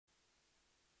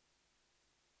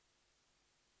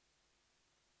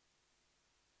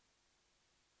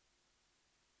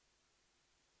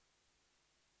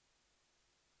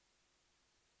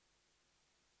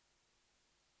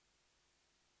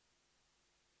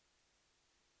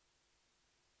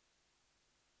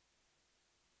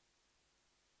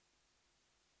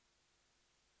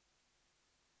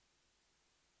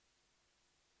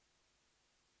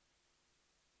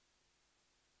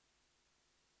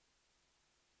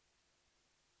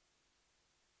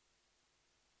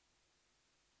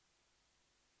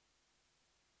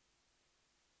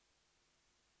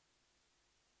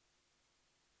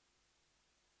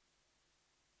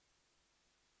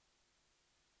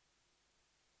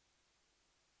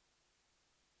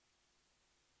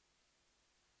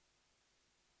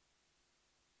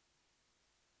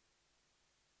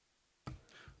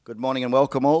Good morning and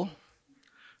welcome all.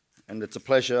 And it's a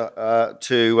pleasure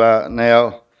to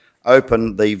now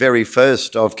open the very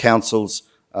first of Council's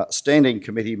standing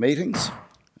committee meetings.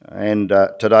 And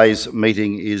today's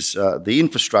meeting is the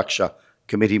Infrastructure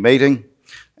Committee meeting.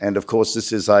 And of course,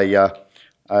 this is a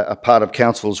part of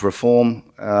Council's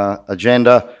reform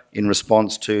agenda in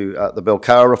response to the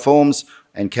Belcara reforms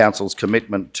and Council's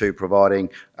commitment to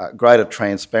providing greater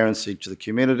transparency to the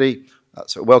community.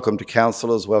 So welcome to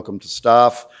councillors, welcome to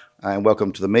staff, and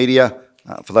welcome to the media.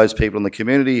 For those people in the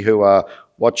community who are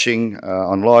watching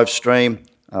on live stream,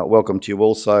 welcome to you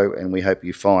also, and we hope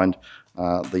you find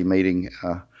the meeting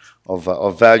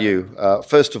of value.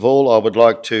 First of all, I would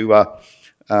like to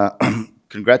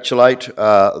congratulate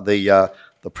the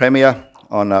Premier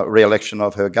on re-election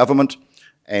of her government,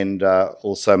 and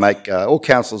also make all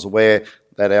councillors aware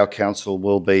that our council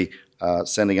will be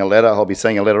sending a letter. I'll be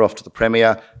sending a letter off to the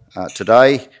Premier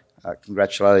today,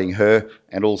 congratulating her,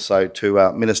 and also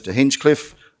to Minister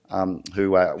Hinchcliffe,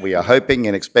 who we are hoping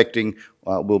and expecting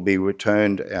will be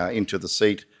returned into the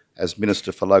seat as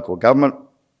Minister for Local Government.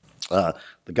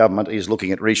 The government is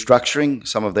looking at restructuring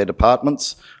some of their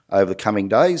departments over the coming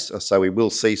days, so we will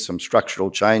see some structural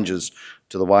changes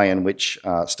to the way in which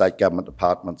state government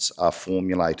departments are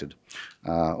formulated,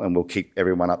 and we'll keep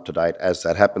everyone up to date as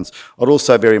that happens. I'd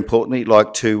also, very importantly,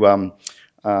 like to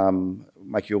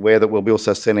make you aware that we'll be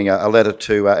also sending a letter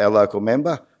to our local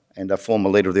member and a former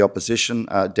Leader of the Opposition,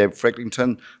 Deb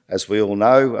Frecklington. As we all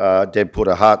know, Deb put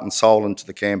her heart and soul into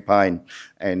the campaign,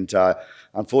 and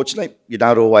unfortunately, you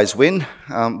don't always win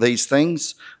these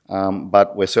things,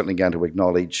 but we're certainly going to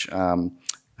acknowledge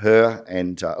her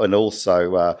and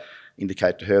also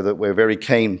indicate to her that we're very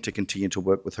keen to continue to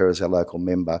work with her as our local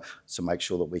member to make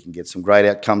sure that we can get some great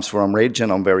outcomes for Reg,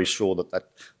 and I'm very sure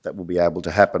that will be able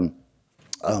to happen.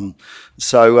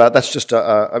 So that's just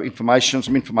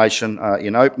some information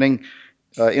in opening.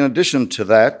 In addition to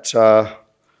that,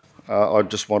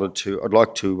 I'd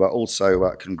like to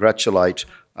also congratulate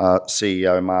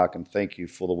CEO Mark and thank you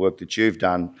for the work that you've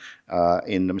done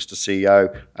Mr.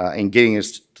 CEO, in getting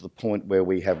us to the point where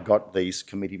we have got these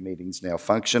committee meetings now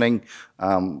functioning.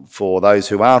 For those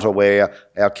who aren't aware,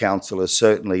 our council is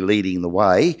certainly leading the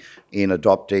way in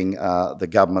adopting the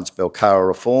government's Belcara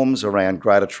reforms around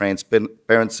greater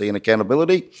transparency and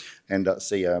accountability, and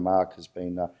CEO Mark has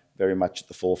been very much at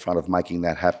the forefront of making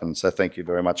that happen. So thank you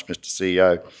very much, Mr.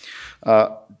 CEO.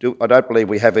 I don't believe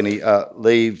we have any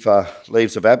leaves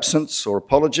of absence or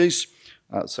apologies.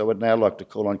 So I'd now like to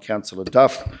call on Councillor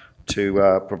Duff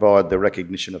to provide the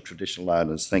recognition of traditional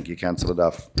owners. Thank you, Councillor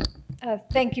Duff.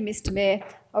 Thank you, Mr. Mayor.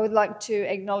 I would like to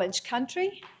acknowledge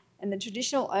country and the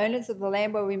traditional owners of the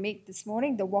land where we meet this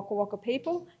morning, the Waka Waka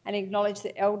people, and acknowledge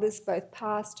the elders, both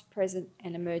past, present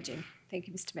and emerging. Thank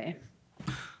you, Mr. Mayor.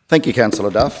 Thank you,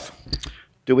 Councillor Duff.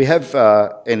 Do we have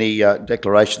any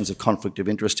declarations of conflict of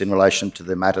interest in relation to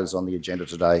the matters on the agenda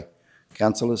today?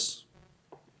 Councillors?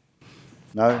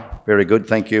 No? Very good,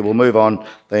 thank you. We'll move on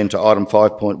then to item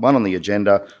 5.1 on the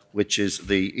agenda, which is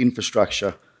the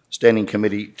Infrastructure Standing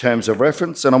Committee Terms of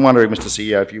Reference. And I'm wondering, Mr.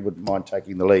 CEO, if you wouldn't mind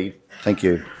taking the lead. Thank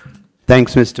you.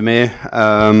 Thanks, Mr. Mayor.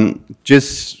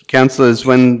 Just, councillors,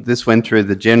 when this went through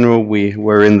the general, we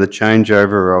were in the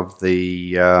changeover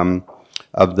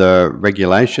of the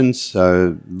regulations.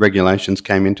 So regulations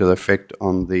came into effect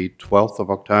on the 12th of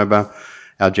October.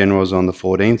 Our general was on the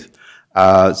 14th.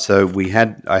 So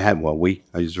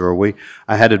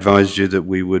I had advised you that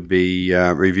we would be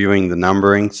reviewing the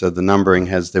numbering. So the numbering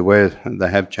they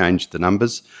have changed the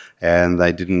numbers, and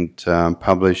they didn't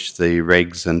publish the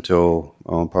regs until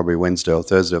probably Wednesday or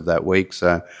Thursday of that week.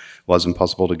 So it wasn't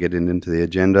possible to get it into the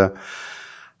agenda.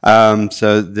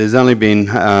 So there's only been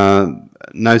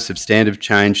no substantive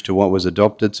change to what was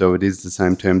adopted, so it is the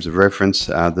same terms of reference.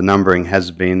 The numbering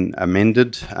has been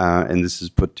amended, and this is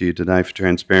put to you today for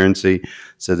transparency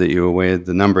so that you're aware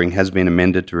the numbering has been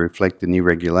amended to reflect the new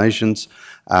regulations.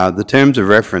 The terms of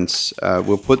reference,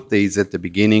 we'll put these at the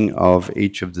beginning of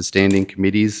each of the standing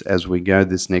committees as we go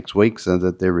this next week so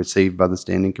that they're received by the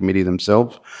standing committee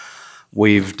themselves.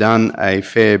 We've done a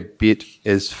fair bit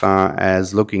as far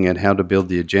as looking at how to build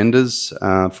the agendas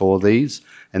for these,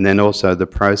 and then also the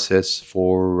process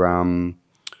for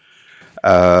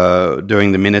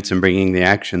doing the minutes and bringing the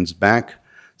actions back.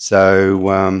 So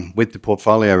with the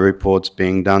portfolio reports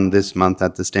being done this month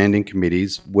at the standing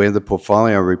committees, where the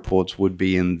portfolio reports would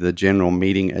be in the general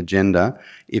meeting agenda,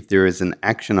 if there is an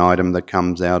action item that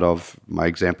comes out of, my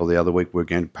example the other week, we're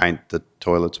going to paint the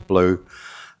toilets blue,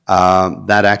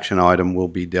 that action item will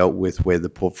be dealt with where the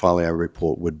portfolio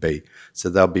report would be. So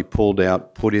they'll be pulled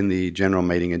out, put in the general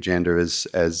meeting agenda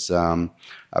as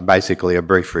basically a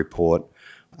brief report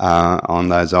on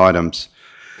those items.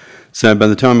 So by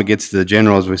the time it gets to the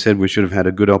general, as we said, we should have had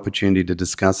a good opportunity to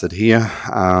discuss it here.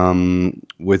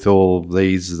 With all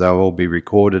these, they'll all be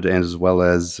recorded as well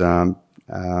as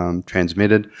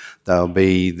transmitted.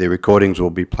 The recordings will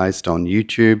be placed on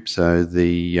YouTube, so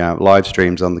the live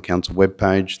streams on the council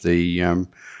webpage. The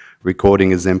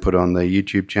recording is then put on the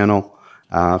YouTube channel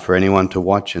for anyone to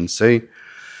watch and see.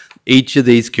 Each of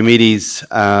these committees,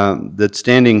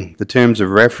 the terms of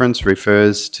reference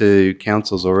refers to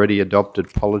council's already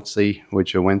adopted policy,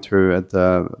 which I went through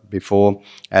before,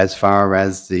 as far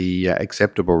as the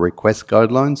acceptable request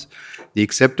guidelines. The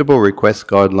acceptable request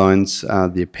guidelines,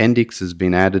 the appendix has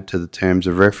been added to the terms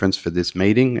of reference for this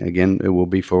meeting. Again, it will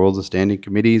be for all the standing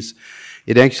committees.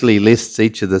 It actually lists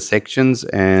each of the sections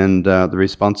and the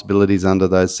responsibilities under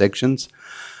those sections.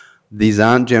 These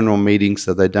aren't general meetings,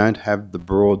 so they don't have the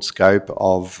broad scope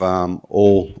of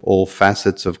all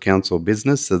facets of council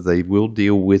business, so they will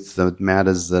deal with the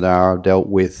matters that are dealt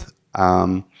with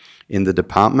in the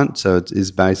department, so it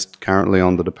is based currently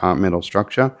on the departmental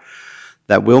structure.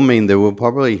 That will mean there will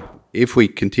probably, if we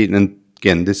continue, and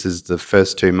again, this is the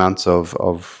first 2 months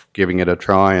of giving it a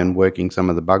try and working some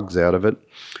of the bugs out of it,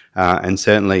 and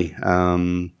certainly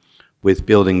with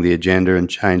building the agenda and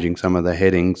changing some of the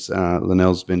headings.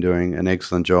 Lynelle's been doing an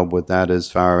excellent job with that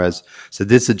as far as, so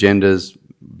this agenda's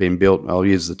been built, I'll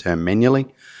use the term manually,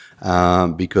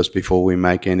 because before we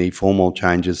make any formal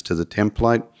changes to the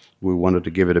template, we wanted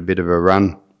to give it a bit of a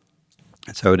run.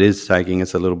 So it is taking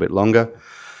us a little bit longer.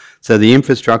 So the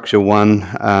infrastructure one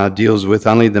deals with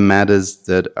only the matters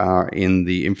that are in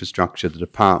the infrastructure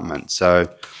department.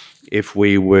 So if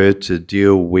we were to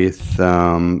deal with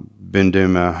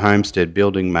Bunduma Homestead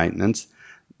building maintenance,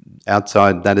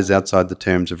 that is outside the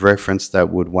terms of reference, that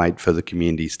would wait for the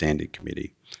Community Standing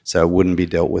Committee. So it wouldn't be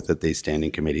dealt with at these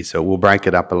standing committees. So we'll break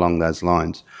it up along those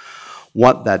lines.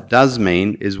 What that does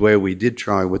mean is where we did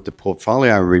try with the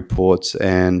portfolio reports,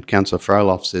 and Councillor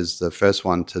Frolof's is the first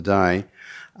one today,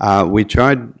 we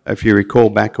tried, if you recall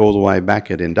back all the way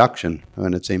back at induction,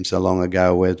 and it seems so long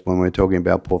ago when we were talking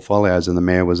about portfolios and the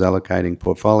Mayor was allocating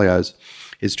portfolios,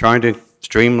 is trying to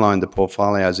streamline the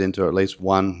portfolios into at least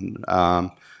one,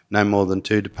 no more than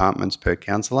 2 departments per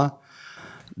councillor.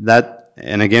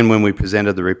 And again, when we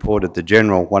presented the report at the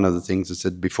general, one of the things that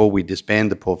said before we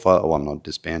disband the portfolio, well, not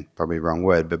disband, probably the wrong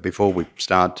word, but before we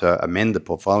start to amend the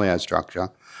portfolio structure,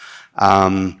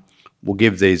 we'll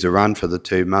give these a run for the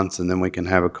 2 months and then we can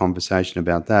have a conversation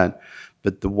about that.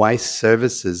 But the waste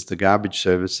services, the garbage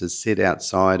services, sit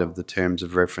outside of the terms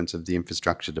of reference of the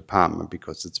infrastructure department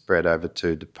because it's spread over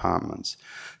 2 departments.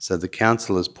 So the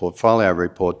councillor's portfolio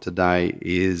report today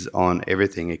is on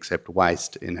everything except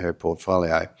waste in her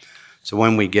portfolio. So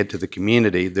when we get to the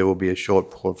community, there will be a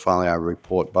short portfolio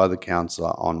report by the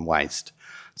councillor on waste.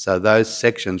 So those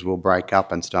sections will break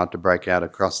up and start to break out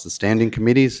across the standing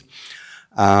committees.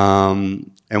 And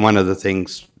one of the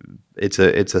things, it's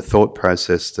a thought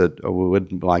process that we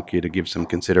would like you to give some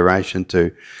consideration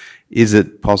to. Is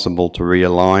it possible to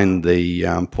realign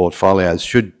the portfolios?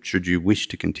 Should you wish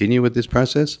to continue with this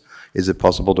process? Is it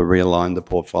possible to realign the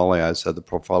portfolios so the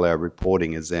portfolio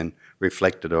reporting is then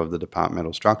reflected of the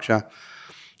departmental structure?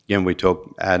 Again, we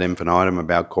talk ad infinitum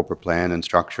about corporate plan and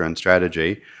structure and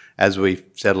strategy. As we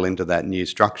settle into that new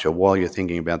structure, while you're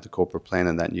thinking about the corporate plan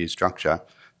and that new structure,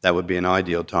 that would be an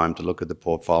ideal time to look at the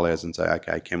portfolios and say,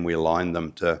 okay, can we align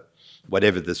them to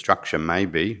whatever the structure may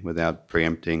be without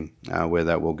preempting where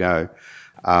that will go?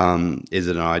 Is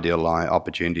it an ideal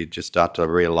opportunity to just start to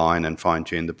realign and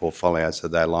fine-tune the portfolio so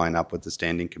they line up with the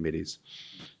standing committees?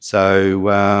 So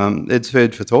it's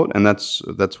food for thought, and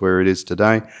that's where it is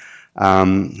today.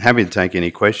 Happy to take any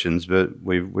questions, but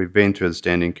we've been through the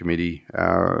standing committee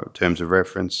terms of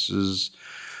references.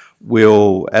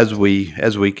 We'll, as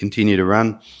we continue to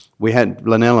run, we had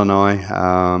Lynelle and I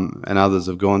and others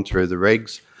have gone through the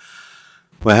regs.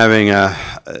 We're having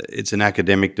it's an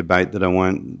academic debate that I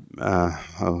won't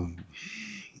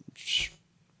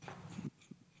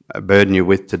burden you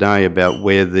with today about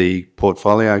where the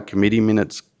portfolio committee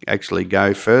minutes actually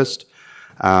go first.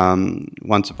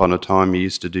 Once upon a time, you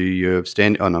used to do your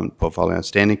standing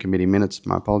committee minutes.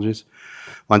 My apologies.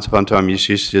 Once upon a time, you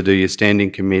used to do your standing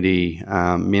committee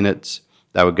minutes.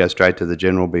 They would go straight to the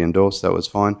general, be endorsed. That was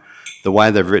fine. The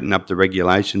way they've written up the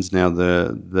regulations now,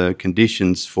 the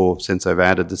conditions for, since they've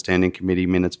added the standing committee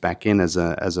minutes back in as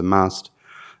a must,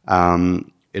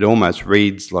 it almost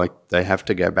reads like they have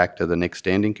to go back to the next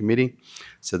standing committee.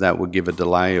 So that would give a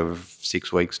delay of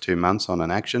 6 weeks, 2 months on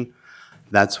an action.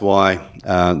 That's why,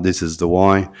 this is the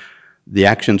why. The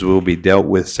actions will be dealt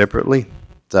with separately.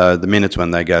 So the minutes,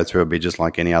 when they go through, will be just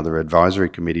like any other advisory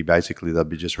committee. Basically, they'll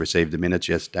be just receive the minutes,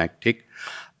 yes, stack, tick.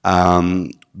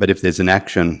 But if there's an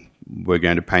action, we're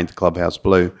going to paint the clubhouse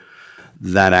blue,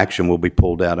 that action will be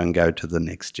pulled out and go to the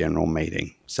next general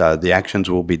meeting. So the actions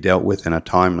will be dealt with in a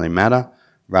timely manner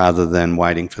rather than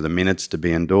waiting for the minutes to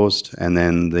be endorsed, and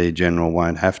then the general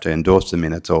won't have to endorse the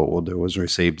minutes. All we'll do is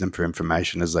receive them for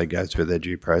information as they go through their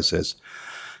due process.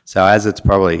 So as it's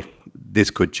probably,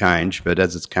 this could change, but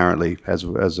as it's currently, as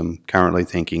I'm currently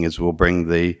thinking, is we'll bring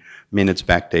the minutes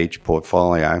back to each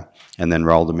portfolio and then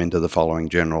roll them into the following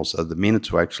general. So the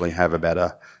minutes will actually have about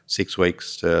a 6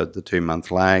 weeks to the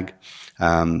 2-month lag.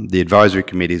 The advisory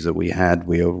committees that we had,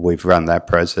 we've run that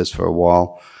process for a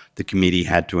while. The committee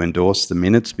had to endorse the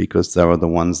minutes because they were the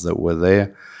ones that were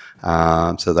there,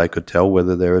 so they could tell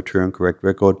whether they're a true and correct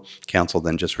record. Council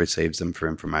then just receives them for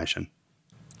information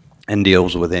and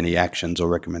deals with any actions or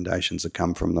recommendations that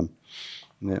come from them.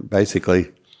 Yeah,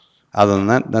 basically, other than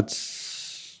that,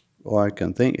 that's all I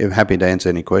can think. I'm happy to answer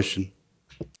any question.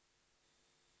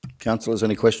 Councillors,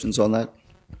 any questions on that?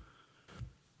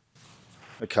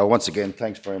 Okay, once again,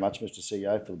 thanks very much, Mr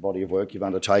CEO, for the body of work you've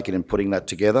undertaken in putting that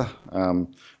together.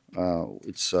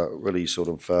 It's really sort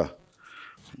of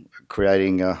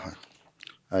creating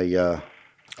a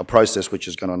process which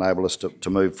is going to enable us to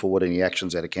move forward any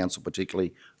actions out of council,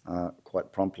 particularly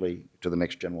quite promptly to the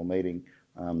next general meeting,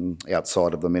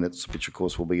 outside of the minutes, which of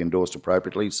course will be endorsed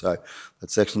appropriately. So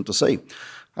that's excellent to see.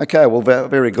 Okay, well,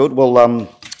 very good. Well,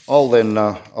 I'll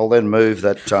then move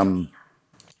that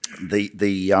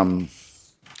the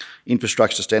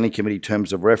Infrastructure Standing Committee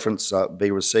terms of reference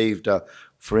be received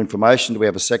for information. Do we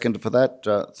have a second for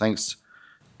that? Thanks,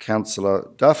 Councillor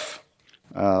Duff.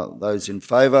 Those in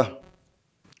favour?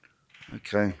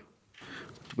 Okay.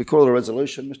 Do we call it a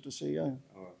resolution, Mr CEO?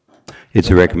 It's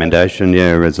a recommendation,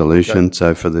 yeah, a resolution. Okay.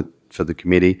 So for the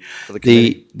committee. For the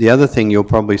committee. The other thing you'll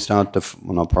probably start to,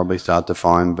 well, not probably start to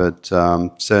find, but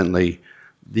certainly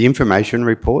the information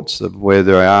reports of where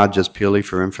they are just purely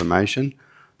for information.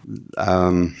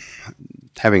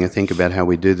 Having a think about how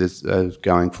we do this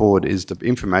going forward is the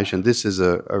information. This is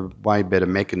a way better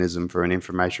mechanism for an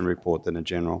information report than a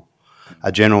general.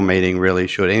 A general meeting really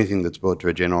should, anything that's brought to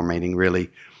a general meeting really,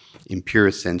 in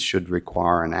purest sense, should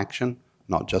require an action,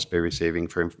 not just be receiving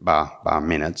for bar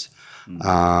minutes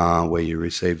where you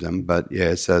receive them. But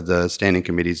yeah, so the standing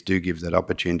committees do give that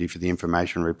opportunity for the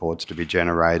information reports to be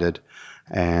generated,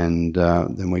 and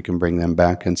then we can bring them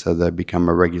back, and so they become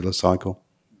a regular cycle.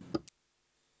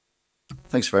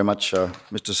 Thanks very much,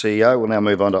 Mr CEO. We'll now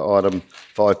move on to item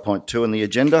 5.2 in the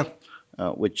agenda,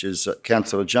 which is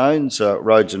Councillor Jones,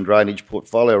 Roads and Drainage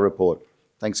Portfolio Report.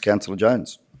 Thanks, Councillor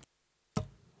Jones.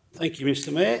 Thank you,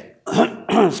 Mr Mayor.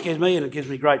 Excuse me, and it gives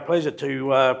me great pleasure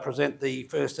to present the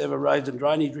first ever Roads and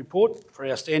Drainage Report for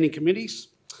our standing committees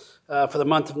for the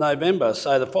month of November.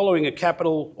 So the following are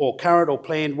capital or current or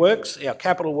planned works. Our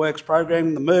capital works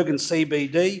program, the Mergen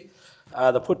CBD,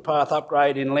 the footpath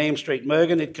upgrade in Lamb Street,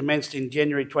 Mergen. It commenced in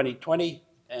January 2020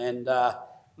 and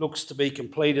looks to be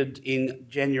completed in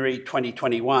January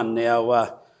 2021.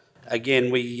 Now, again,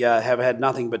 we have had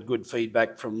nothing but good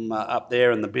feedback from up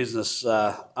there, and the business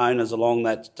owners along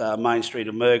that main street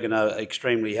of Mergen are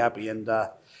extremely happy and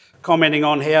commenting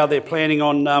on how they're planning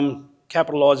on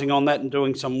capitalising on that and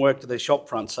doing some work to their shop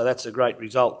front. So that's a great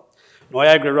result.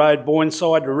 Niagara Road,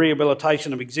 Bourneside, the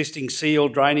rehabilitation of existing seal,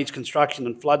 drainage, construction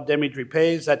and flood damage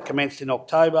repairs. That commenced in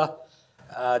October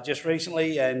just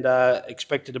recently and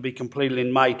expected to be completed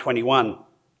in May 21.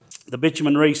 The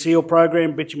bitumen reseal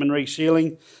program, bitumen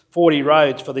resealing, 40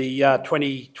 roads for the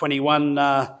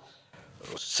 2021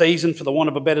 season, for the want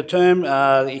of a better term,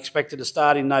 expected to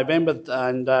start in November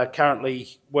and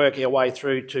currently work our way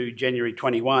through to January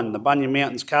 21. The Bunya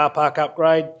Mountains car park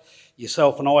upgrade.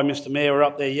 Yourself and I, Mr Mayor, were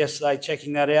up there yesterday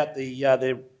checking that out.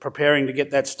 They're preparing to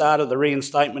get that started. The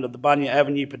reinstatement of the Bunya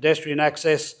Avenue pedestrian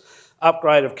access,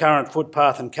 upgrade of current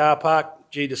footpath and car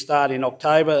park, due to start in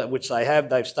October, which they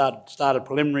have. They've started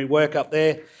preliminary work up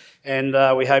there, and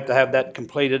we hope to have that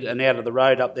completed and out of the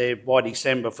road up there by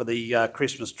December for the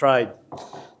Christmas trade.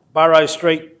 Burrow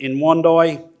Street in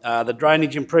Wandai, the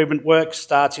drainage improvement work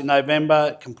starts in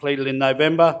November, completed in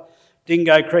November.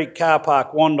 Dingo Creek Car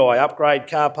Park, Wandai, upgrade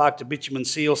car park to bitumen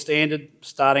seal standard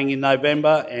starting in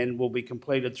November and will be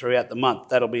completed throughout the month.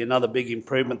 That'll be another big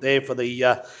improvement there for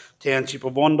the township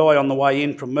of Wandai on the way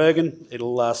in from Mergen.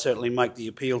 It'll certainly make the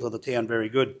appeal to the town very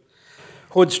good.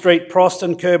 Hood Street,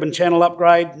 Proston, curb and channel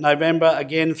upgrade, November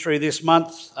again through this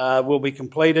month will be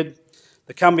completed.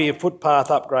 The Cumbia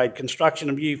footpath upgrade, construction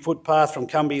of new footpath from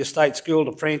Cumbia State School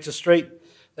to Francis Street.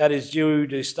 That is due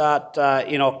to start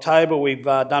in October. We've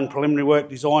done preliminary work,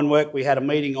 design work. We had a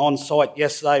meeting on site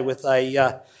yesterday with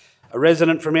a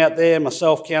resident from out there,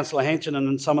 myself, Councillor Henson,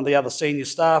 and some of the other senior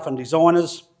staff and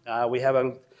designers. We have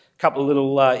a couple of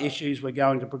little issues we're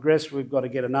going to progress. We've got to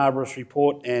get an arborist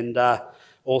report and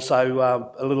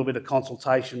also a little bit of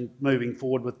consultation moving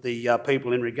forward with the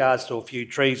people in regards to a few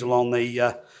trees along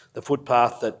the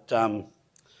footpath that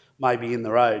may be in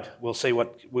the road. We'll see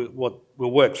what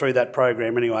we'll work through that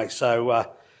program anyway. So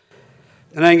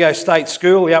Anango State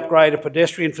School, the upgrade of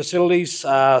pedestrian facilities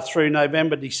through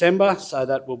November, December. So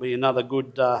that will be another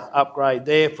good upgrade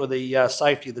there for the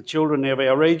safety of the children of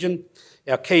our region.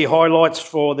 Our key highlights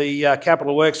for the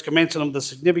capital works commencement of the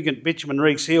significant bitumen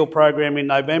reseal program in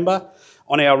November.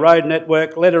 On our road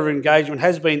network, letter of engagement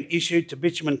has been issued to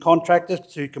bitumen contractors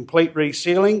to complete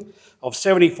resealing of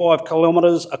 75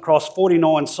 kilometres across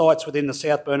 49 sites within the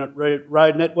South Burnett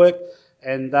road network,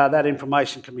 and that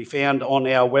information can be found on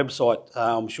our website.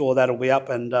 I'm sure that'll be up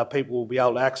and people will be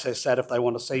able to access that if they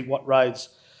want to see what roads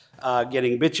are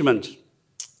getting bitumened.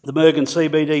 The Mergen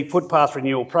CBD footpath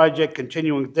renewal project,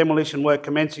 continuing demolition work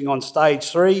commencing on stage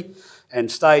 3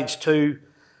 and stage 2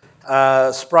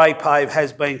 spray pave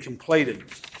has been completed.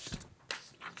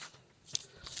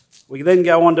 We then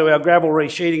go on to our gravel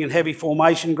resheeting and heavy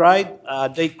formation grade.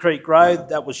 Deep Creek Road,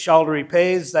 that was shoulder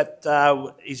repairs. That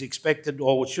is expected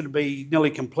or should be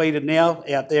nearly completed now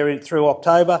out there through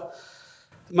October.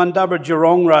 Mundubra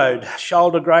Jurong Road,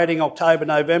 shoulder grading October,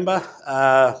 November.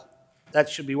 That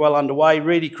should be well underway.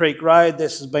 Reedy Creek Road,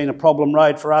 this has been a problem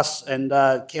road for us and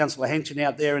Councillor Henson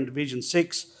out there in Division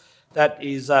 6. That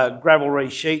is gravel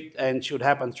resheet and should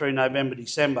happen through November,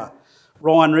 December.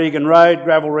 Ryan Regan Road,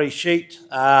 gravel resheet,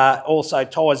 also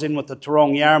ties in with the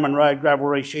Tarong Yarraman Road gravel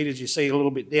resheet, as you see a little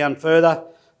bit down further.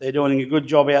 They're doing a good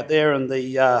job out there and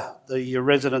the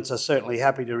residents are certainly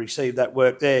happy to receive that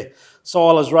work there.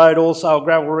 Silers Road, also a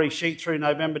gravel resheet through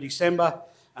November, December.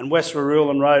 And West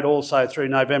Rurulan Road also through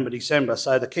November, December.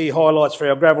 So the key highlights for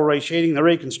our gravel resheeting, the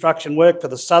reconstruction work for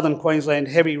the Southern Queensland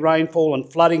heavy rainfall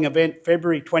and flooding event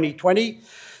February 2020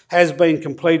 has been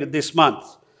completed this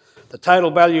month. The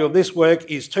total value of this work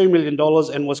is $2 million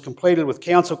and was completed with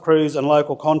council crews and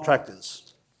local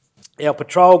contractors. Our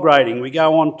patrol grading, we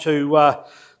go on to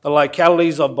the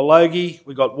localities of Belogie.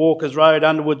 We've got Walkers Road,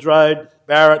 Underwoods Road,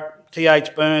 Barrett,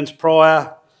 T.H. Burns,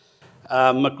 Pryor,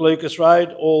 McLucas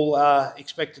Road, all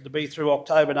expected to be through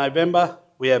October, November.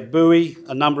 We have Bowie,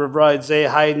 a number of roads there,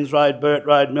 Hayden's Road, Burt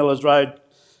Road, Millers Road,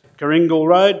 Karingal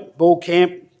Road, Bull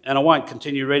Camp, and I won't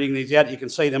continue reading these out, you can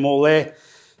see them all there.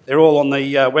 They're all on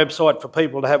the website for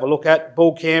people to have a look at.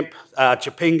 Bull Camp,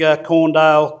 Chipinga,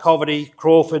 Corndale, Coverty,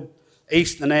 Crawford,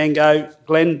 East Anango,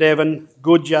 Glen Devon,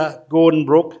 Goodger, Gordon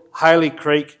Brook, Haley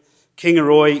Creek,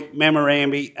 Kingaroy,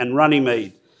 Mamarambi and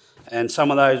Runnymede. And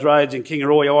some of those roads in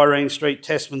Kingaroy, Irene Street,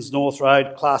 Testman's North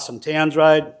Road, Classum Towns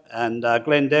Road, and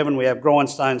Glen Devon we have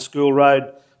Grindstone School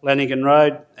Road, Lanigan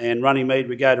Road, and Runnymede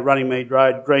we go to Runnymede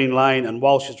Road, Green Lane and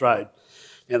Walsh's Road.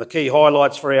 Now the key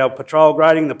highlights for our patrol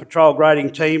grading, the patrol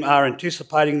grading team are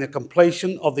anticipating the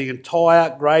completion of the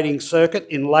entire grading circuit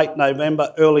in late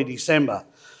November, early December,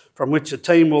 from which the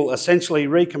team will essentially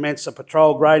recommence the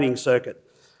patrol grading circuit.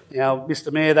 Now,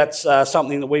 Mr Mayor, that's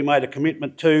something that we made a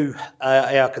commitment to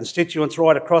our constituents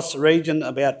right across the region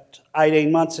about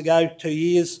 18 months ago, 2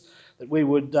 years, that we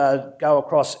would go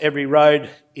across every road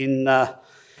in our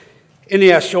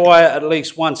shire at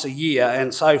least once a year,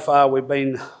 and so far we've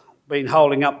been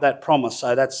holding up that promise,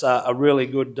 so that's a really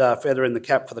good feather in the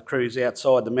cap for the crews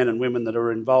outside, the men and women that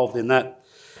are involved in that.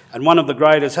 And one of the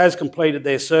graders has completed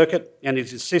their circuit and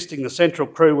is assisting the central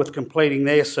crew with completing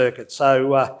their circuit.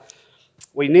 So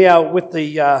we now, with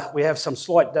we have some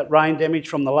slight rain damage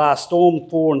from the last storm.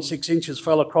 4 and 6 inches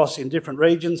fell across in different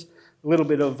regions. A little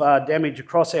bit of damage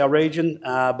across our region,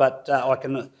 but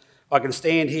I can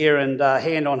stand here and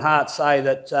hand on heart say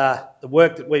that the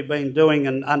work that we've been doing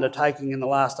and undertaking in the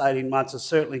last 18 months has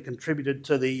certainly contributed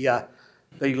to the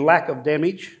lack of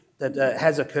damage that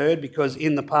has occurred, because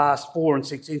in the past 4 and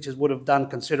 6 inches would have done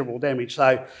considerable damage.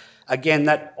 So again,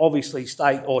 that obviously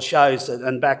shows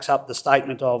and backs up the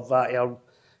statement of our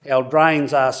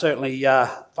drains are certainly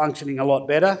functioning a lot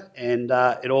better, and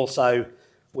it also,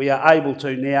 we are able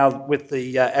to now, with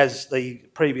the as the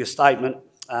previous statement,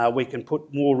 we can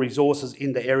put more resources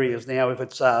into areas now. If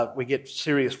it's we get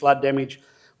serious flood damage,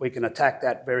 we can attack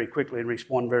that very quickly and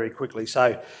respond very quickly.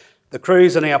 So the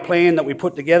crews and our plan that we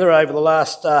put together over the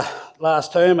last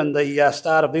term and the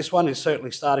start of this one is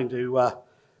certainly starting to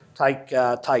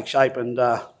take shape and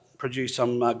produce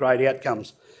some great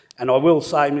outcomes. And I will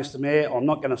say, Mr Mayor, I'm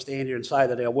not going to stand here and say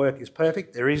that our work is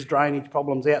perfect. There is drainage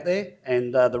problems out there,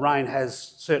 and the rain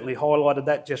has certainly highlighted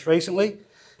that just recently.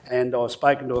 And I've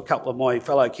spoken to a couple of my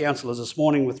fellow councillors this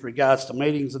morning with regards to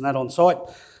meetings and that on site.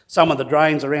 Some of the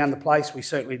drains around the place, we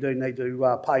certainly do need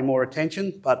to pay more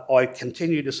attention, but I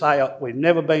continue to say we've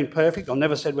never been perfect. I've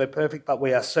never said we're perfect, but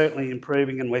we are certainly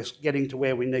improving and we're getting to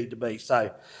where we need to be.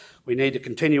 So we need to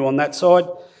continue on that side.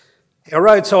 Our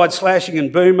roadside slashing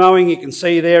and boom mowing, you can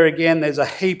see there again, there's a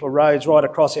heap of roads right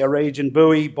across our region: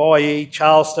 Bowie, Baillie,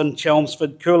 Charleston,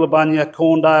 Chelmsford, Coolangatta,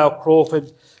 Corndale,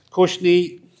 Crawford,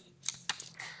 Cushney,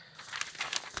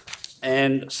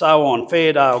 and so on.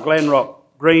 Fairdale, Glenrock,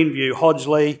 Greenview,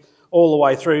 Hodgeley, all the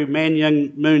way through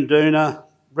Manning, Moondoona,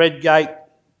 Redgate,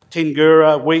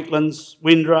 Tingura, Wheatlands,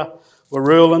 Windra,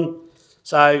 Warrulan.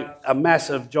 So a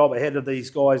massive job ahead of these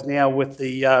guys now with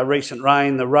the recent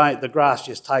rain. The grass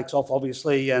just takes off,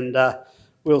 obviously, and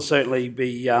we'll certainly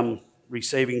be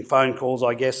receiving phone calls,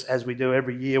 I guess, as we do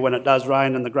every year when it does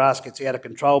rain and the grass gets out of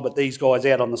control. But these guys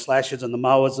out on the slashers and the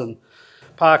mowers and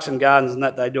parks and gardens and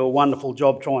that, they do a wonderful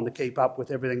job trying to keep up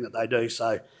with everything that they do.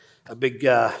 So a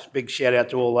big shout out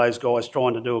to all those guys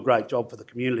trying to do a great job for the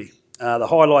community. The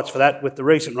highlights for that, with the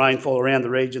recent rainfall around the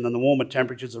region and the warmer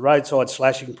temperatures, the roadside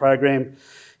slashing program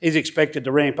is expected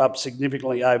to ramp up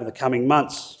significantly over the coming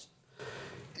months.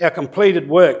 Our completed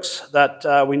works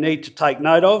that we need to take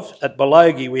note of: at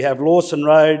Balogie, we have Lawson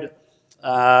Road,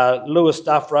 Lewis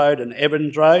Duff Road and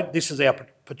Evans Road. This is our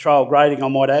patrol grading, I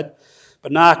might add.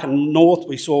 Banarkin North,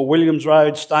 we saw Williams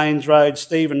Road, Staines Road,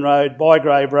 Stephen Road,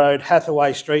 Bygrave Road,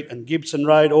 Hathaway Street and Gibson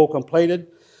Road all completed.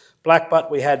 Blackbutt,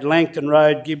 we had Langton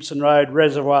Road, Gibson Road,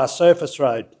 Reservoir Service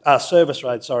Road.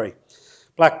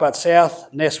 Blackbutt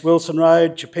South, Ness Wilson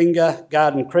Road, Chipinga,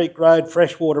 Garden Creek Road,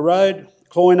 Freshwater Road,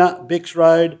 Cloyna, Bix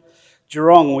Road.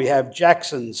 Geelong, we have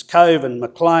Jackson's, Coven,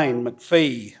 McLean,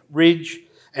 McPhee, Ridge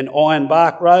and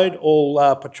Ironbark Road,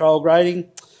 all patrol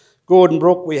grading. Gordon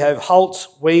Brook, we have Holtz,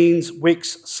 Weens,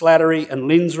 Wicks, Slattery and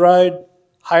Linz Road.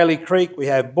 Haley Creek, we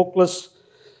have Bookless,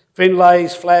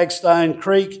 Finlays, Flagstone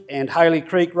Creek and Haley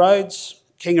Creek Roads.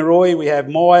 Kingaroy, we have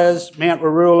Myers, Mount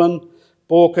Warrulan,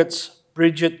 Borkitts,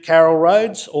 Bridget, Carroll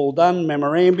Roads, all done.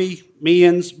 Memorambie,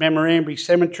 Meehan's, Memorambie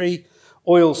Cemetery,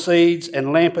 Oil Seeds and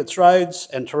Lamperts Roads,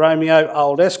 and Toromeo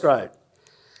Old Esk Road.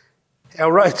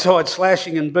 Our roadside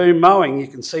slashing and boom mowing, you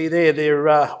can see there, they're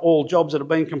all jobs that have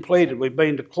been completed. We've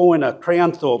been to Cloyna,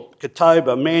 Crownthorpe,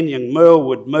 Catawba, Manning,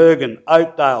 Merwood, Mergen,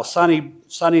 Oakdale,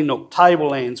 Sunnynook,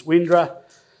 Tablelands, Windra,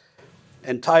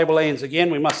 and Tablelands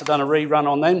again. We must have done a rerun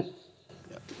on them.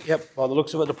 Yep, by the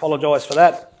looks of it, apologise for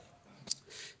that.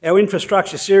 Our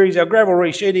infrastructure series, our gravel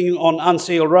resheeting on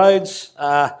unsealed roads.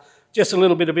 Just a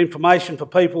little bit of information for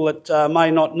people that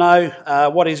may not know.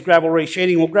 What is gravel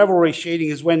resheeting? Well, gravel resheeting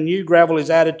is when new gravel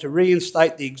is added to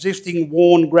reinstate the existing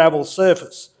worn gravel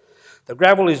surface. The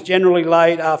gravel is generally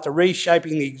laid after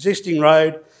reshaping the existing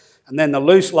road, and then the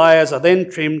loose layers are then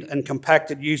trimmed and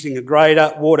compacted using a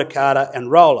grader, water carter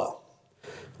and roller.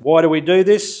 Why do we do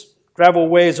this? Gravel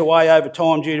wears away over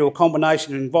time due to a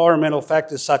combination of environmental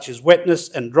factors such as wetness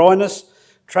and dryness,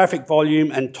 traffic volume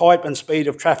and type and speed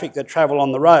of traffic that travel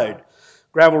on the road.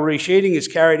 Gravel resheeting is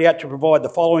carried out to provide the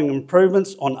following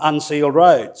improvements on unsealed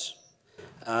roads.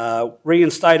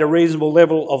 Reinstate a reasonable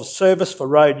level of service for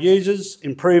road users,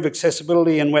 improve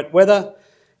accessibility in wet weather,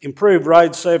 improve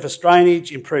road surface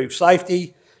drainage, improve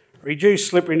safety, reduce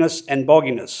slipperiness and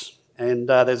bogginess. And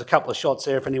there's a couple of shots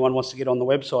there if anyone wants to get on the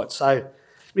website. So,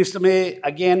 Mr Mayor,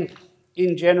 again,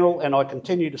 in general, and I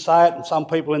continue to say it, and some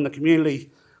people in the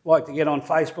community like to get on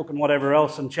Facebook and whatever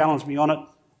else and challenge me on it.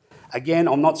 Again,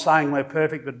 I'm not saying we're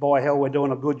perfect, but by hell, we're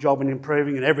doing a good job in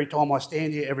improving. And every time I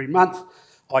stand here, every month,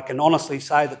 I can honestly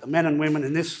say that the men and women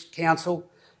in this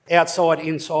council, outside,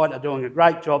 inside, are doing a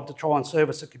great job to try and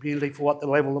service the community for what the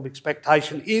level of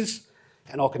expectation is.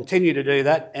 And I'll continue to do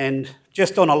that. And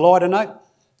just on a lighter note,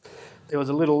 there was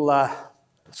a little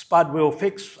spud wheel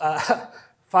fix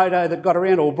photo that got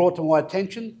around or brought to my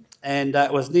attention, and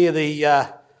it was near the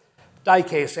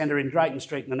daycare centre in Drayton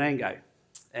Street in Anango.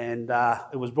 And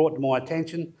it was brought to my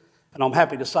attention, and I'm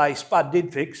happy to say Spud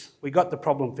did fix. We got the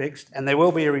problem fixed, and there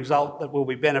will be a result that will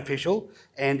be beneficial.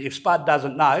 And if Spud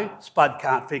doesn't know, Spud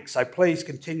can't fix. So please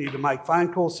continue to make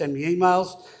phone calls, send me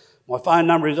emails. My phone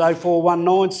number is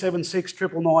 0419 76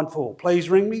 99994. Please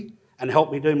ring me and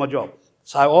help me do my job.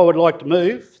 So I would like to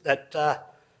move that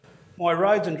my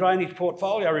roads and drainage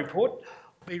portfolio report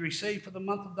be received for the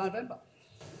month of November.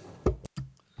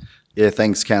 Yeah,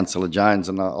 thanks, Councillor Jones,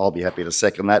 and I'll be happy to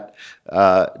second that.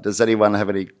 Does anyone have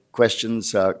any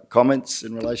questions, comments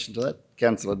in relation to that?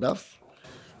 Councillor Duff?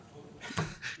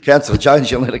 Councillor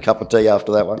Jones, you'll need a cup of tea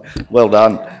after that one. Well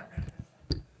done.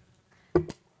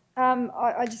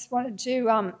 I just wanted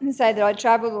to say that I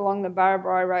travelled along the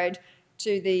Burrabri Road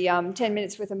to the 10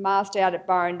 minutes with a mast out at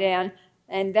Burren Down,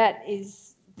 and that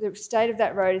is, the state of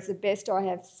that road is the best I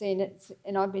have seen it,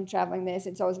 and I've been travelling there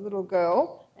since I was a little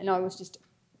girl, and I was just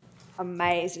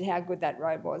amazed at how good that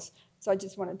road was. So I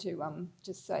just wanted to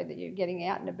just say that you're getting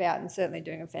out and about and certainly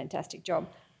doing a fantastic job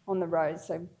on the road,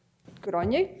 so good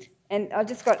on you. And I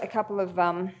just got a couple of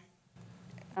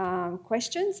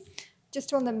questions.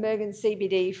 Just on the Mergen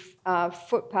CBD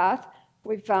footpath,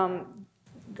 we've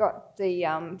got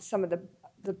the some of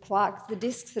the plaques, the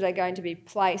discs that are going to be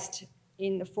placed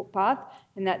in the footpath,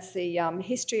 and that's the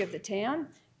history of the town,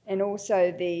 and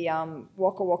also the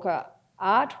Waka Waka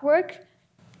artwork,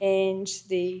 and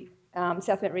the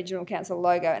South Bend Regional Council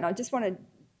logo. And I just wanted,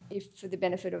 if for the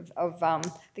benefit of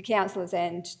the councillors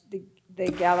and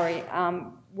the gallery,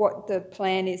 what the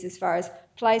plan is as far as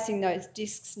placing those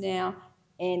discs now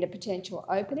and a potential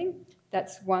opening.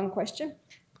 That's one question.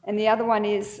 And the other one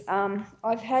is,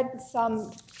 I've had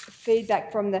some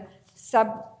feedback from the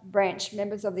sub-branch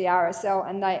members of the RSL,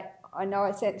 and I know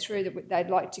I sent through that they'd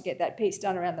like to get that piece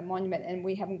done around the monument, and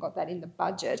we haven't got that in the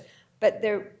budget, but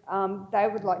they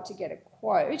would like to get a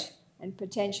quote and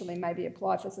potentially maybe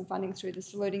apply for some funding through the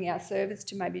Saluting Our Service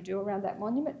to maybe do around that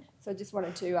monument. So I just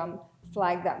wanted to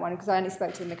flag that one, because I only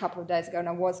spoke to them a couple of days ago, and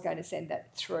I was going to send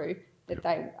that through, that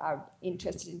they are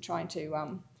interested in trying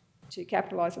to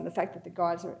capitalise on the fact that the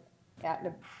guys are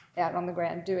out on the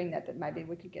ground doing that, that maybe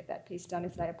we could get that piece done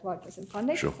if they applied for some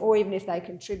funding, Sure. or even if they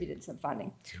contributed some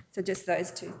funding. So just those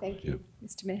two. Thank you,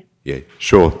 Mr Mayor. Yeah,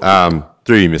 sure.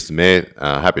 Through you, Mr Mayor,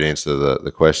 happy to answer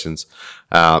the questions.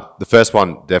 The first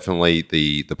one, definitely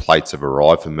the plates have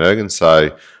arrived for Mergen.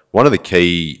 So one of the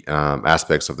key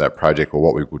aspects of that project, or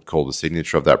what we would call the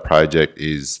signature of that project,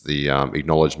 is the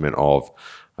acknowledgement of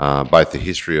both the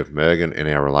history of Mergen and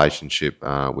our relationship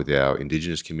with our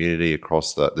Indigenous community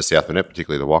across the South Burnett,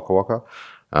 particularly the Waka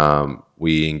Waka.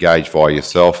 We engaged via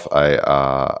yourself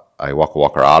a Waka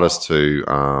Waka artist to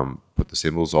put the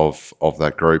symbols of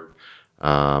that group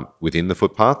within the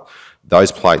footpath.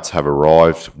 Those plates have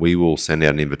arrived. We will send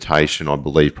out an invitation, I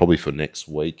believe, probably for next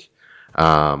week,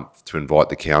 to invite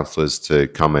the councillors to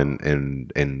come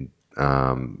and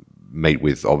meet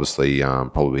with, obviously,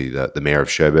 probably the Mayor of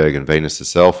Cherbourg and Venus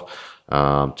herself,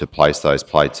 to place those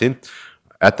plates in.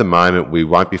 At the moment, we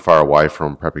won't be far away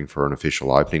from prepping for an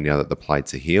official opening now that the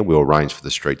plates are here. We'll arrange for the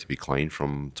street to be cleaned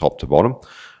from top to bottom,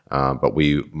 but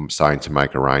we're starting to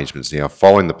make arrangements now.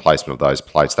 Following the placement of those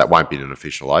plates, that won't be an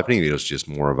official opening. It was just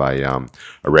more of a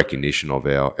recognition of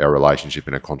our relationship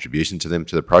and a contribution to them,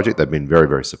 to the project. They've been very,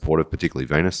 very supportive, particularly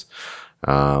Venus.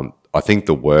 I think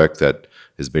the work that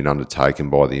has been undertaken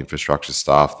by the infrastructure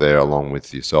staff there, along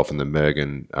with yourself and the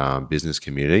Mergen business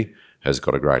community, has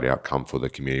got a great outcome for the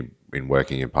community in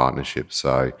working in partnership.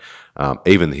 So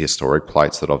even the historic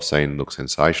plates that I've seen look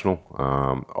sensational.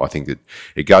 I think that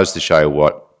it goes to show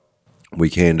what we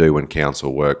can do when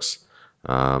council works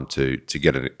to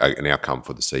get an outcome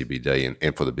for the CBD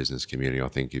and for the business community. I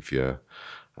think if you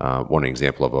want an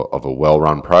example of a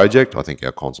well-run project, I think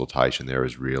our consultation there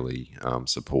has really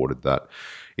supported that.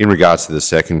 In regards to the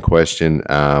second question,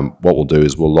 what we'll do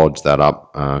is we'll lodge that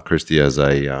up, Christy, as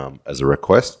a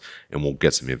request, and we'll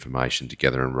get some information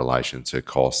together in relation to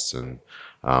costs and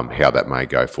how that may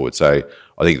go forward. So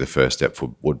I think the first step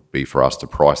would be for us to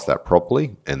price that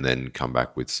properly and then come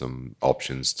back with some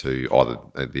options to either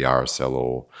the RSL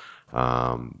or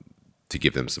to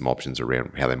give them some options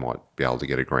around how they might be able to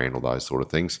get a grant or those sort of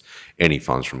things. Any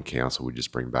funds from council we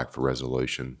just bring back for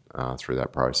resolution through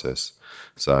that process.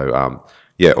 So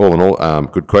yeah, all in all,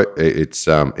 it's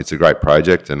a great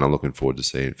project, and I'm looking forward to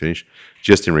seeing it finish.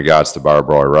 Just in regards to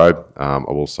Burrabri Road, I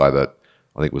will say that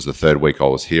I think it was the third week I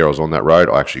was here. I was on that road.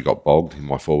 I actually got bogged in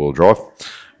my four-wheel drive.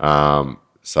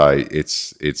 So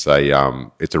it's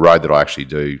a road that I actually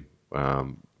do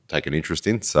take an interest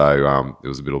in. So it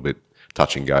was a little bit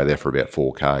touch and go there for about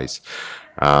 4 Ks.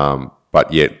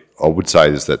 But yet, I would say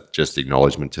is that just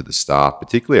acknowledgement to the staff,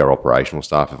 particularly our operational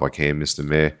staff, if I can, Mr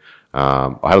Mayor.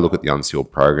 I had a look at the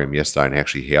Unsealed program yesterday and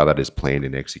actually how that is planned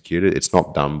and executed. It's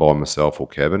not done by myself or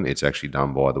Kevin. It's actually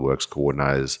done by the works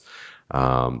coordinators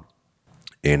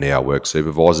and our work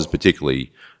supervisors,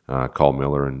 particularly Cole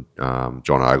Miller and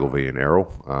John Ogilvie and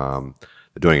Errol.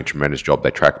 They're doing a tremendous job.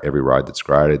 They track every road that's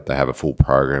graded. They have a full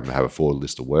program. They have a full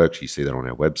list of works. You see that on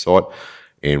our website.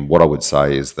 And what I would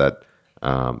say is that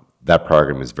that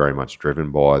program is very much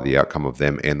driven by the outcome of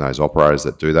them and those operators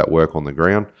that do that work on the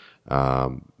ground.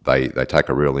 They take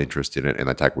a real interest in it, and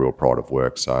they take real pride of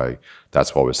work. So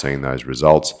that's why we're seeing those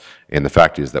results. And the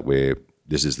fact is that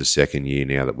this is the second year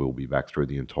now that we'll be back through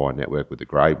the entire network with the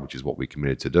grade, which is what we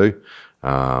committed to do.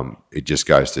 It just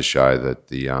goes to show that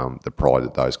the pride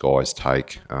that those guys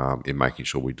take in making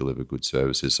sure we deliver good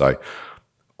services. So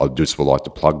I just would like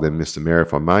to plug them, Mr. Mayor,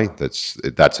 if I may.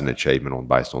 That's an achievement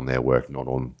based on their work, not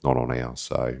on ours.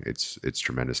 So it's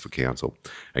tremendous for council.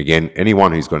 Again,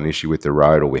 anyone who's got an issue with the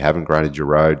road or we haven't graded your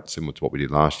road, similar to what we did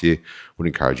last year, would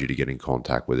encourage you to get in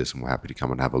contact with us, and we're happy to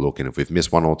come and have a look. And if we've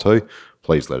missed one or two,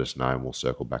 please let us know, and we'll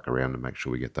circle back around and make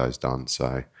sure we get those done.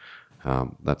 So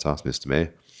that's us, Mr.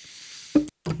 Mayor.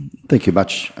 Thank you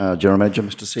much, General Manager.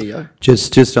 Mr. CEO.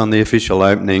 Just on the official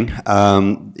opening,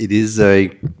 it is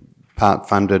a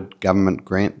part-funded government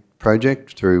grant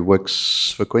project through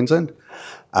Works for Queensland.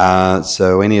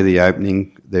 So any of the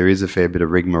opening, there is a fair bit of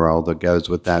rigmarole that goes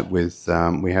with that.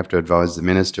 We have to advise the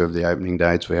Minister of the opening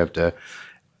dates. We have to,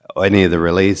 any of the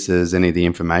releases, any of the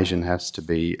information has to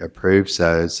be approved.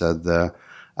 So the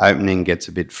opening gets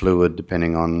a bit fluid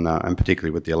depending on, and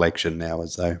particularly with the election now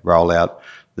as they roll out.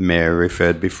 The Mayor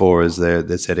referred before as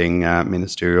they're setting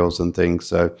ministerials and things.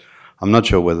 So I'm not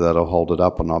sure whether that'll hold it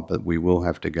up or not, but we will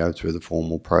have to go through the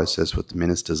formal process with the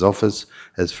Minister's office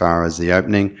as far as the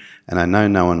opening. And I know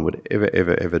no one would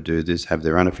ever do this, have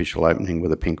their unofficial opening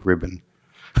with a pink ribbon.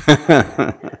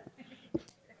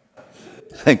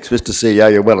 Thanks, Mr.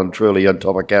 CEO. You're well and truly on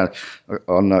top of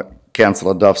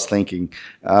Councillor Duff's thinking.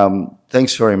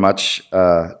 Thanks very much,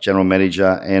 General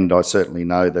Manager, and I certainly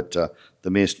know that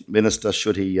the Minister,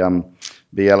 should he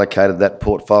be allocated that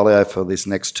portfolio for this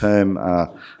next term,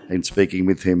 in speaking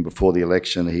with him before the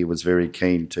election, he was very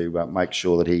keen to make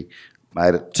sure that he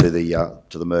made it to the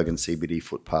Mergen CBD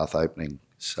footpath opening.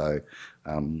 So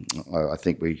I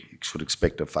think we should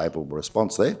expect a favourable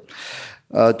response there.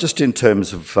 Just in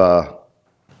terms of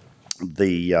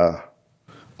the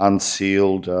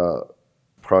unsealed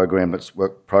program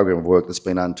of work that's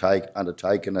been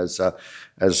undertaken as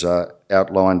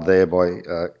outlined there by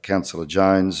Councillor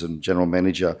Jones and General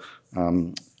Manager,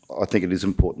 I think it is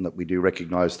important that we do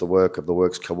recognise the work of the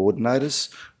works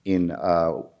coordinators in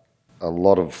a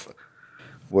lot of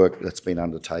work that's been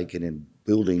undertaken in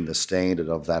building the standard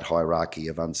of that hierarchy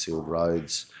of unsealed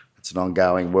roads. It's an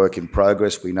ongoing work in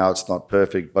progress. We know it's not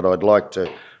perfect, but I'd like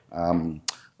to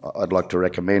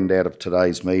recommend out of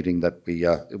today's meeting that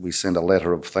we send a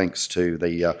letter of thanks to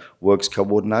the works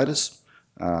coordinators,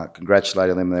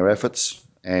 congratulating them on their efforts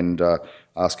and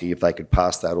asking if they could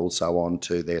pass that also on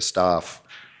to their staff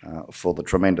for the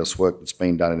tremendous work that's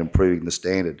been done in improving the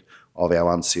standard of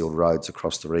our unsealed roads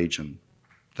across the region.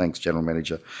 Thanks, General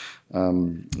Manager.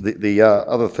 The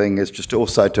other thing is just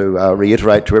also to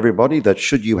reiterate to everybody that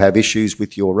should you have issues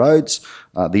with your roads,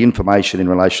 the information in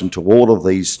relation to all of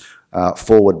these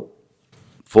forward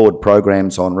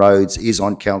programs on roads is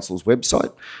on Council's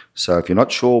website. So if you're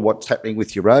not sure what's happening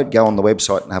with your road, go on the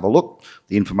website and have a look.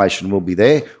 The information will be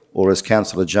there. Or as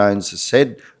Councillor Jones has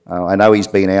said, I know he's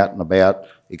been out and about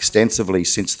extensively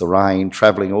since the rain,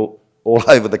 travelling all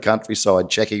over the countryside,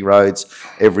 checking roads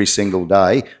every single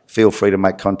day. Feel free to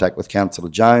make contact with Councillor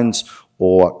Jones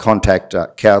or contact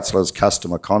Councillor's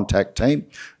customer contact team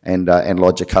and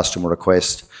lodge a customer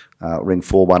request. Ring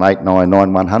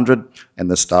 41899100 and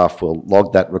the staff will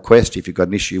log that request if you've got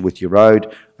an issue with your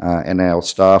road, and our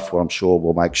staff, well, I'm sure,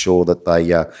 will make sure that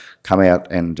they come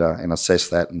out and assess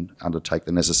that and undertake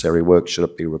the necessary work should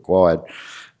it be required.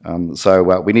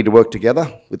 So we need to work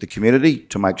together with the community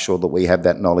to make sure that we have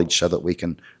that knowledge so that we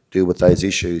can deal with those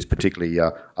issues, particularly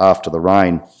after the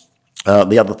rain.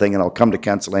 The other thing, and I'll come to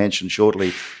Councillor Hanshin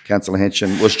shortly, Councillor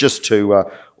Hanshin, was just to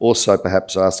also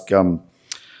perhaps ask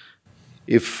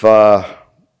if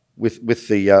with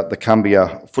the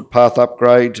Cumbia footpath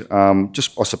upgrade,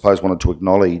 just I suppose wanted to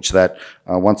acknowledge that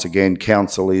once again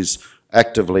Council is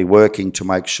actively working to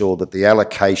make sure that the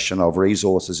allocation of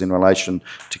resources in relation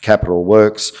to capital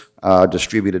works are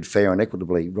distributed fair and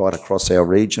equitably right across our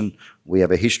region. We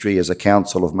have a history as a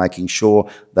council of making sure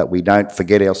that we don't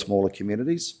forget our smaller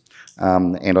communities.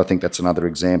 And I think that's another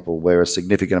example where a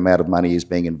significant amount of money is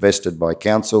being invested by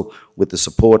council with the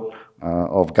support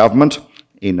of government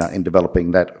in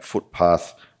developing that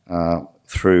footpath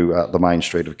through the main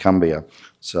street of Cumbia.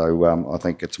 So I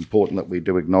think it's important that we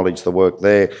do acknowledge the work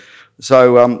there.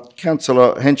 So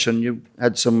Councillor Hanshin, you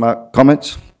had some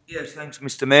comments? Yes, thanks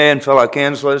Mr Mayor and fellow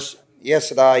councillors.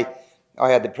 Yesterday I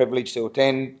had the privilege to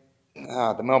attend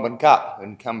the Melbourne Cup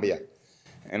in Cumbia,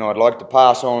 and I'd like to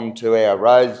pass on to our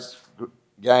roads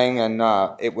gang, and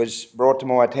it was brought to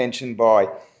my attention by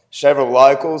several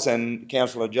locals, and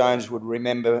Councillor Jones would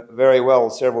remember very well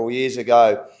several years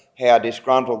ago how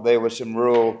disgruntled there were some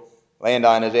rural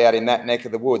landowners out in that neck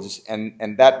of the woods.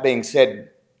 And that being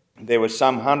said, there was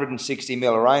some 160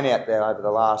 mil of rain out there over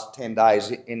the last 10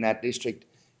 days in that district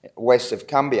west of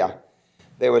Cumbia.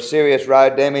 There was serious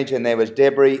road damage and there was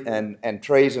debris and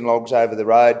trees and logs over the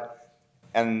road.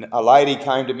 And a lady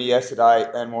came to me yesterday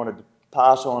and wanted to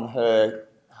pass on her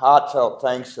heartfelt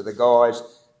thanks to the guys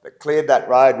that cleared that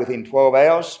road within 12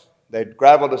 hours. They'd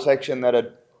gravelled a section that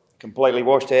had completely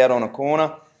washed out on a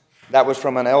corner. That was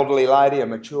from an elderly lady, a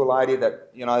mature lady that,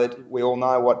 you know, that we all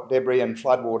know what debris and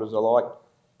floodwaters are like.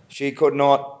 She could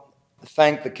not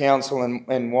thank the council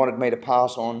and wanted me to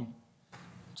pass on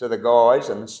to the guys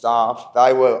and the staff.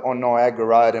 They were on Niagara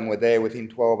Road and were there within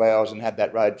 12 hours and had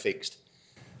that road fixed.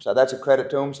 So that's a credit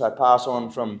to them. So pass on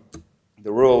from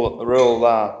the rural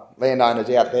landowners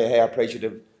out there how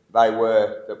appreciative they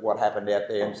were that what happened out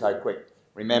there and so quick.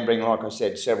 Remembering, like I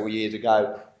said, several years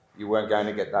ago, you weren't going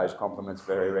to get those compliments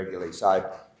very regularly. So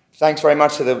thanks very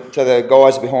much to the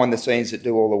guys behind the scenes that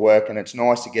do all the work, and it's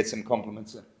nice to get some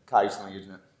compliments occasionally,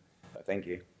 isn't it? So thank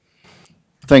you.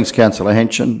 Thanks, Councillor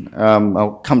Henson.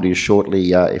 I'll come to you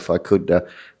shortly, if I could,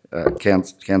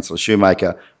 Councillor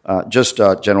Shoemaker.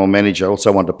 General Manager, I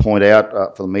also want to point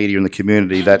out for the media and the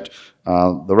community that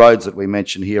the roads that we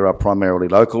mention here are primarily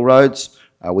local roads.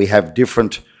 We have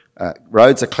different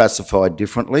roads are classified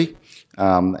differently,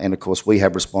 and of course we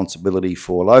have responsibility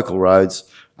for local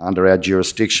roads under our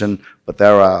jurisdiction, but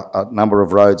there are a number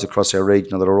of roads across our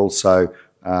region that are also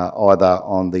either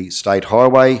on the state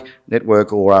highway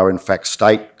network or are in fact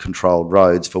state-controlled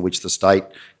roads for which the state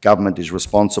government is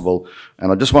responsible.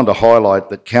 And I just want to highlight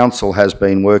that Council has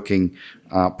been working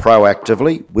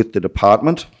proactively with the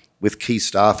department, with key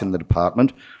staff in the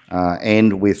department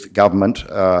and with government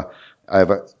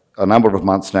over a number of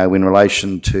months now in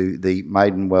relation to the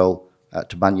Maidenwell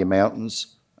to Bunya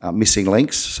Mountains missing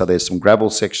links. So there's some gravel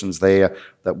sections there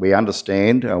that we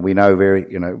understand. We know very,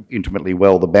 intimately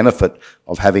well the benefit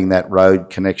of having that road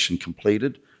connection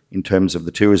completed in terms of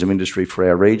the tourism industry for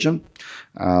our region,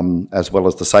 as well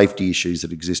as the safety issues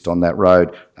that exist on that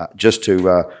road. Just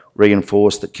to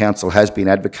reinforce that Council has been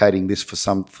advocating this for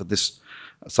some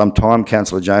time.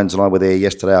 Councillor Jones and I were there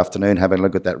yesterday afternoon having a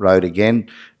look at that road again,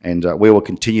 and we will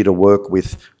continue to work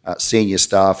with senior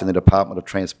staff in the Department of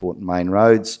Transport and Main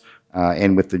Roads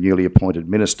and with the newly appointed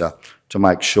Minister to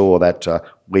make sure that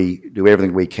we do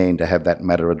everything we can to have that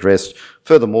matter addressed.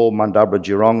 Furthermore,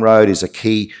 Mundubra-Geelong Road is a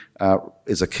key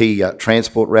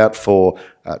transport route for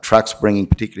trucks bringing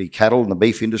particularly cattle in the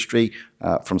beef industry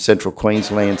from central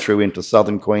Queensland through into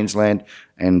southern Queensland,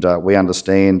 and we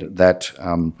understand that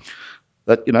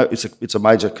it's a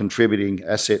major contributing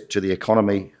asset to the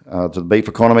economy, to the beef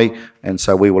economy, and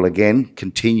so we will again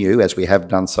continue, as we have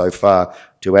done so far,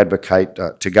 to advocate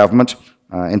to government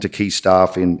and to key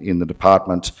staff in the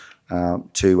department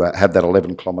to have that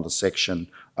 11-kilometre section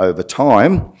over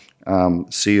time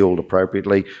sealed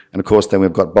appropriately. And of course then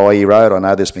we've got Boyee Road. I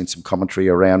know there's been some commentary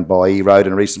around Boyee Road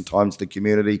in recent times in the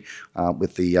community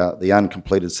with the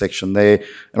uncompleted section there.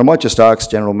 And I might just ask,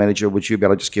 General Manager, would you be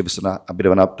able to just give us a bit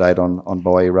of an update on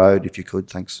Boyee Road, if you could?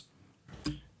 Thanks.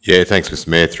 Yeah, thanks, Mr.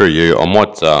 Mayor. Through you, I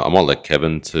might let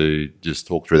Kevin to just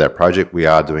talk through that project. We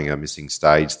are doing a missing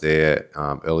stage there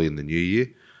early in the new year.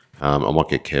 I might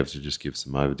get Kev to just give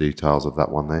some over details of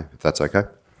that one there, if that's okay.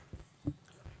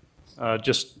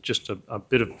 Just a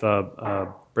bit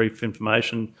of brief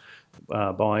information.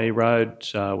 Boyee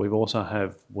Road, we also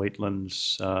have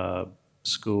Wheatlands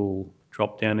School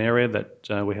drop-down area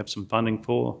that we have some funding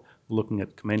for, looking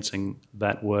at commencing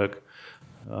that work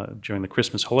during the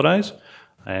Christmas holidays,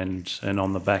 and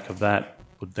on the back of that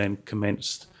would then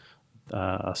commence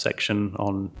a section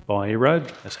on Boyee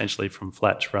Road, essentially from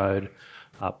Flats Road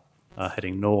up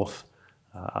heading north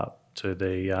to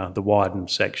the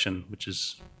widened section, which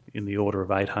is in the order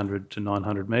of 800 to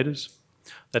 900 metres.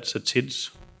 That's a TIDS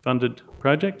funded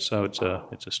project, so it's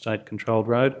a state-controlled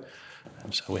road,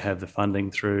 and so we have the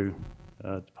funding through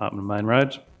Department of Main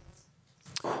Roads.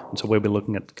 And so we'll be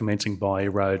looking at commencing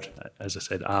Boyee Road, as I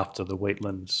said, after the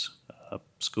Wheatlands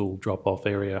school drop-off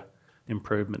area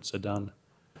improvements are done.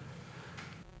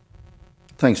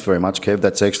 Thanks very much, Kev.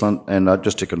 That's excellent. And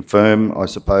just to confirm, I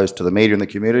suppose, to the media and the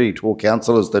community, to all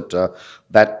councillors,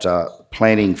 that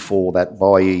planning for that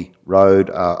Boyee Road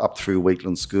up through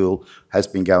Wheatlands School has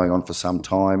been going on for some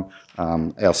time.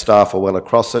 Our staff are well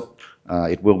across it.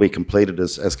 It will be completed,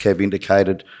 as Kev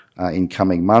indicated, in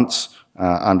coming months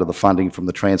under the funding from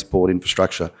the Transport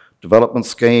Infrastructure Development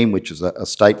Scheme, which is a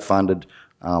state-funded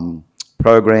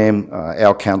program.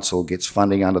 Our council gets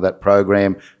funding under that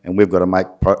program, and we've got to make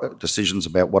decisions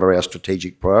about what are our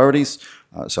strategic priorities.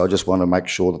 So I just want to make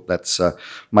sure that that's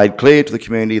made clear to the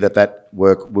community that that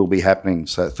work will be happening.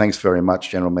 So thanks very much,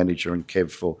 General Manager and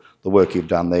Kev, for the work you've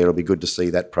done there. It'll be good to see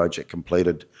that project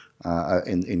completed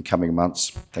in coming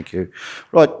months. Thank you.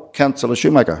 Right, Councillor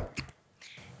Shoemaker.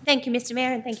 Thank you, Mr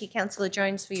Mayor, and thank you, Councillor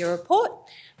Jones, for your report.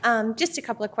 Just a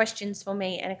couple of questions for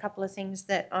me and a couple of things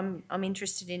that I'm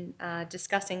interested in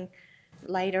discussing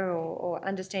later or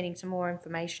understanding some more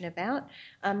information about.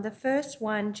 The first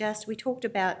one, we talked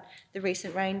about the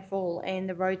recent rainfall and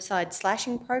the roadside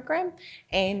slashing program,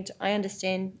 and I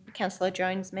understand Councillor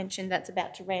Jones mentioned that's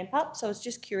about to ramp up, so I was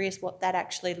just curious what that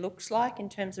actually looks like in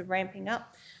terms of ramping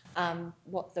up,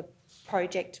 what the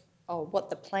project or what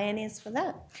the plan is for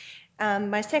that.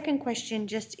 My second question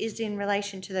just is in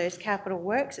relation to those capital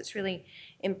works. It's really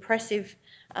impressive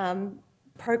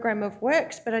program of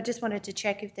works, but I just wanted to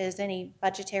check if there's any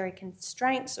budgetary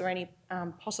constraints or any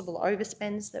possible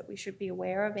overspends that we should be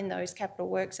aware of in those capital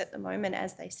works at the moment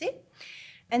as they sit.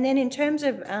 And then in terms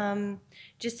of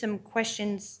just some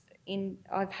questions,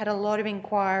 I've had a lot of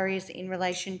inquiries in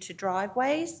relation to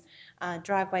driveways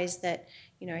that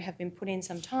have been put in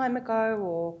some time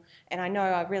ago, and I know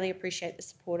I really appreciate the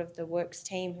support of the Works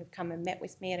team who've come and met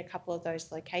with me at a couple of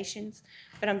those locations,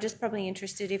 but I'm just probably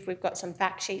interested if we've got some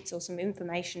fact sheets or some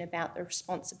information about the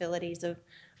responsibilities of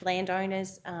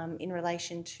landowners in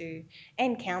relation to,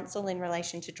 and council in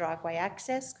relation to driveway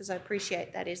access, because I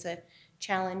appreciate that is a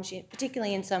challenge,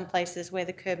 particularly in some places where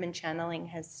the curb and channeling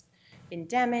has been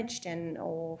damaged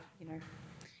or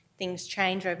things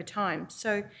change over time.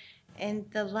 So, and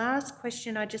the last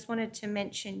question I just wanted to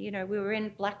mention, we were in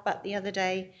Blackbutt the other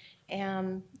day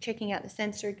checking out the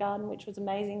sensory garden, which was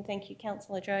amazing. Thank you,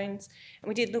 Councillor Jones. And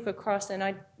we did look across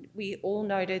and we all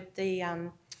noted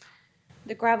the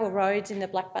gravel roads in the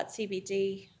Blackbutt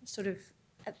CBD sort of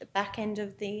at the back end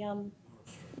of the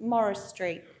Morris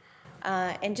Street.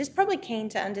 And just probably keen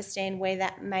to understand where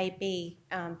that may be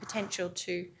potential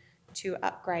to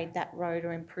upgrade that road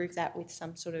or improve that with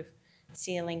some sort of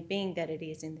ceiling, being that it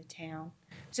is in the town.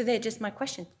 So they're just my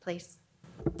questions, please.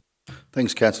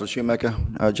 Thanks, Councillor Shoemaker.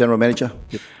 General Manager.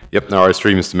 Yep, no worries,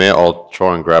 through you, Mr Mayor. I'll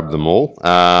try and grab them all.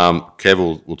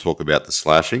 Kev will talk about the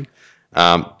slashing.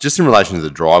 Just in relation to the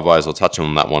driveways, I'll touch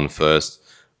on that one first.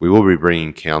 We will be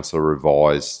bringing council a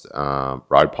revised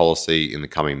road policy in the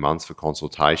coming months for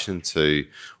consultation. We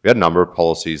had a number of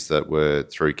policies that were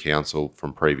through council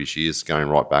from previous years, going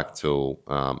right back till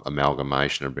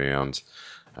amalgamation around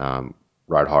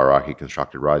road hierarchy,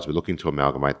 constructed roads. We're looking to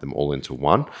amalgamate them all into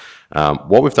one.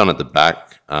 What we've done at the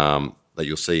back that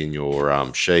you'll see in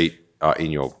your sheet,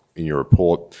 in your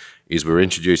report, is we're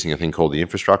introducing a thing called the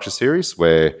infrastructure series,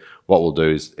 where what we'll do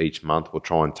is each month we'll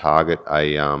try and target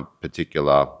a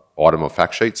particular item or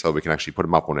fact sheet, so we can actually put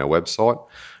them up on our website.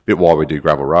 A bit why we do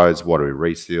gravel roads, why do we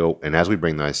reseal, and as we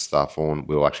bring those stuff on,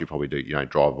 we'll actually probably do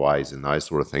driveways and those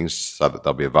sort of things, so that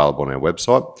they'll be available on our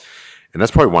website. And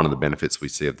that's probably one of the benefits we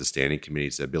see of the standing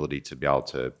committee's ability to be able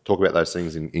to talk about those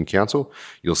things in council.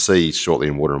 You'll see shortly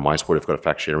in water and wastewater, we've got a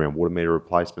fact sheet around water meter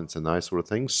replacements and those sort of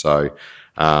things. So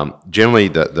generally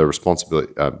the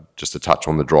responsibility, just to touch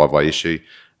on the driveway issue,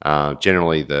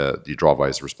 generally the driveway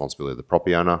is the responsibility of the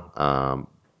property owner.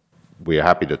 We are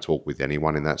happy to talk with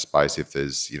anyone in that space if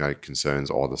there's concerns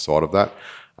either side of that.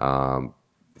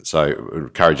 So I would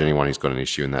encourage anyone who's got an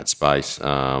issue in that space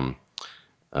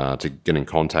to get in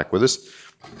contact with us.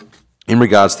 In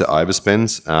regards to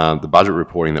overspends, the budget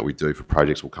reporting that we do for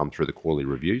projects will come through the quarterly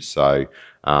review. So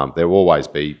there will always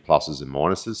be pluses and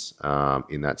minuses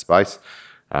in that space.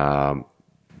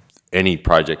 Any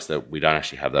projects that we don't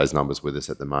actually have those numbers with us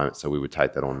at the moment, so we would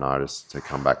take that on notice to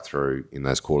come back through in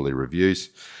those quarterly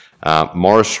reviews.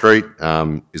 Morris Street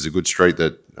is a good street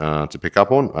that to pick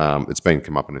up on. It's been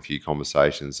come up in a few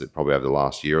conversations probably over the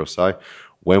last year or so.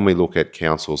 When we look at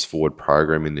council's forward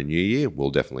program in the new year, we'll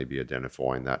definitely be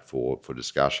identifying that for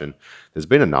discussion. There's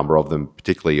been a number of them,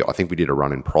 particularly I think we did a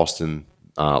run in Proston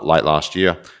late last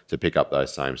year to pick up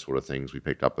those same sort of things. We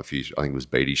picked up a few, I think it was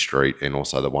Beatty Street, and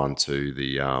also the one to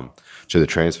the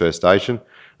transfer station.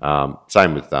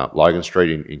 Same with Logan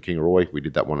Street in Kingaroy, we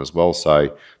did that one as well.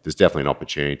 So there's definitely an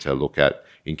opportunity to look at,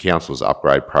 in council's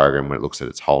upgrade program, when it looks at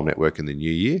its whole network in the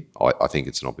new year, I think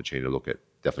it's an opportunity to look at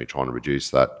definitely trying to reduce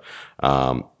that,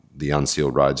 the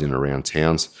unsealed roads in and around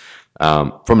towns.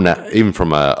 Even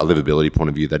from a livability point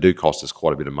of view, they do cost us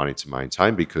quite a bit of money to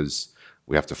maintain, because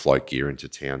we have to float gear into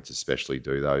town to especially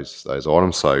do those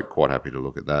items, so quite happy to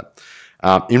look at that.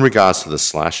 In regards to the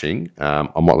slashing,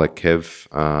 I might let Kev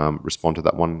respond to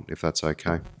that one, if that's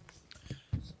okay.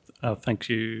 Thank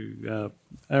you,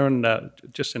 Aaron.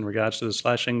 Just in regards to the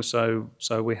slashing, so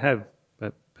we have,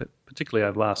 particularly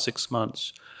over the last 6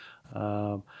 months,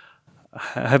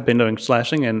 have been doing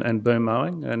slashing and boom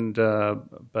mowing, and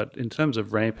but in terms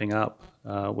of ramping up,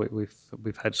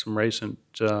 we've had some recent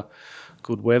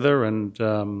good weather and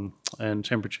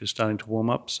temperatures starting to warm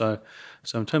up. So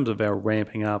in terms of our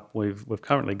ramping up, we've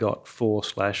currently got 4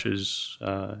 slashers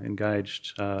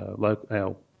engaged,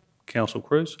 our council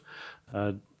crews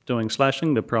doing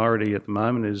slashing. The priority at the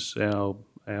moment is our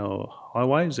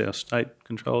highways, our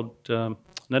state-controlled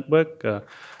network,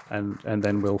 and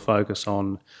then we'll focus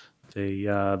on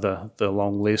the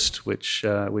long list, which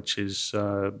is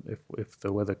if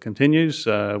the weather continues,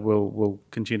 will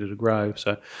continue to grow.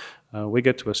 So we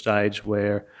get to a stage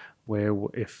where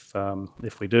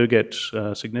if we do get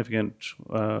significant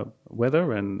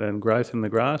weather and growth in the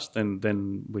grass,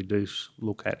 then we do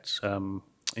look at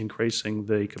increasing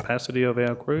the capacity of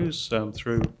our crews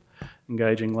through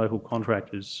engaging local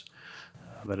contractors.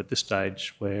 But at this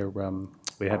stage, where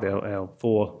we have our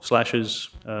 4 slashers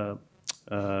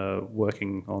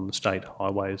working on the state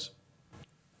highways.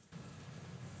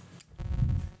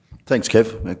 Thanks,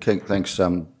 Kev. Okay, thanks,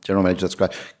 General Manager. That's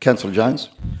great. Councillor Jones.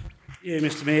 Yeah,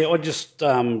 Mr. Mayor, I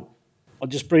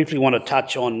just briefly want to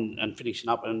touch on and finishing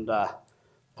up, and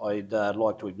I'd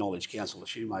like to acknowledge Councillor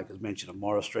Shoemaker's mention of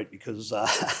Morris Street, because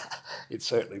it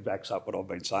certainly backs up what I've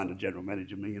been saying to General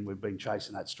Manager Ming, and we've been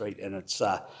chasing that street, and it's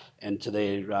and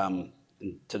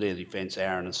to their defence,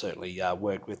 Aaron has certainly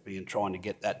worked with me in trying to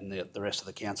get that, and the rest of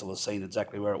the council has seen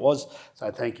exactly where it was.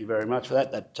 So thank you very much for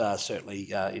that. That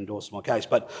certainly endorses my case.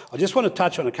 But I just want to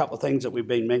touch on a couple of things that we've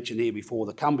been mentioned here before.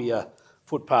 The Cumbia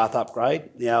footpath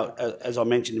upgrade. Now, as I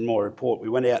mentioned in my report, we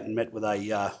went out and met with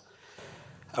a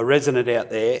resident out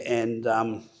there, and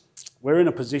we're in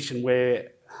a position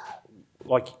where,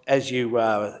 like as you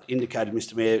indicated,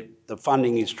 Mr. Mayor, the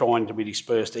funding is trying to be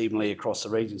dispersed evenly across the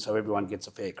region so everyone gets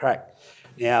a fair crack.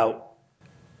 Now,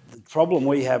 the problem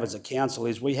we have as a council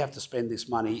is we have to spend this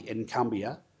money in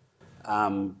Cumbia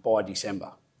by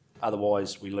December,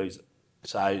 otherwise we lose it.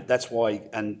 So that's why,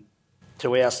 and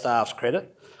to our staff's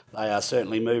credit, they are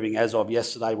certainly moving as of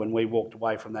yesterday when we walked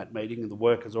away from that meeting, and the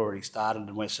work has already started,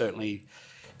 and we're certainly,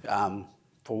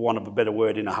 for want of a better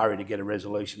word, in a hurry to get a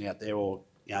resolution out there, or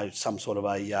some sort of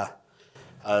a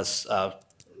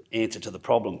answer to the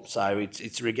problem. So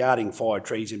it's regarding fire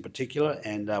trees in particular,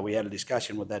 and we had a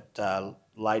discussion with that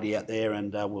lady out there,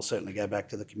 and we'll certainly go back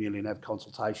to the community and have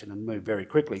consultation and move very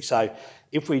quickly. So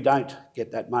if we don't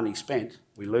get that money spent,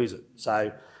 we lose it.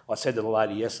 So I said to the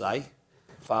lady yesterday,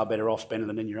 far better off spending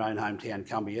it in your own hometown,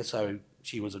 Cumbia. So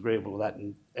she was agreeable with that,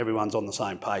 and everyone's on the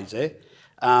same page there.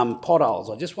 Potholes.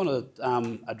 I just want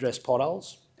to address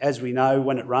potholes. As we know,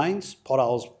 when it rains,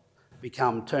 potholes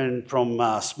turn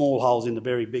from small holes into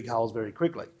very big holes very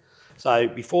quickly. So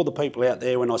before the people out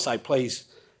there, when I say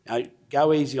please,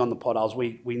 go easy on the potholes,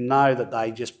 we know that they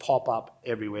just pop up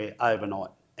everywhere overnight.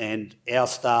 And our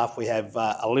staff, we have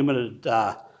a limited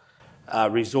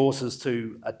resources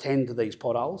to attend to these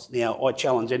potholes. Now, I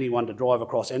challenge anyone to drive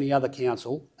across any other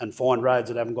council and find roads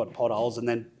that haven't got potholes, and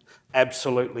then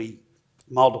absolutely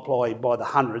multiply by the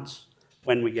hundreds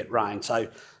when we get rain. So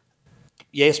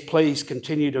yes, please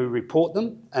continue to report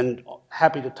them, and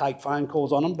happy to take phone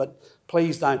calls on them, but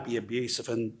please don't be abusive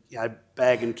and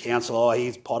bagging council, oh,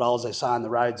 here's potholes, they're saying the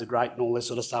roads are great and all this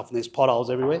sort of stuff, and there's potholes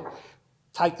everywhere.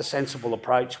 Take the sensible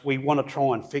approach. We want to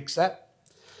try and fix that.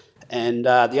 And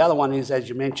the other one is, as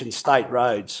you mentioned, state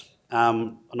roads.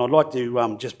 And I'd like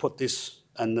to just put this,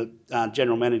 and the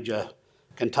General Manager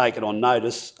can take it on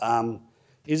notice.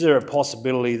 Is there a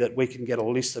possibility that we can get a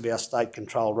list of our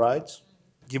state-controlled roads,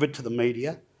 give it to the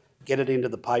media, get it into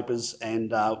the papers,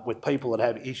 and with people that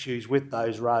have issues with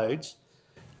those roads?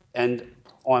 And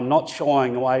I'm not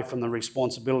shying away from the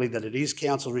responsibility that it is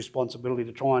council's responsibility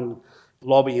to try and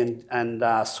lobby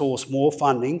and source more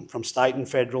funding from state and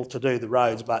federal to do the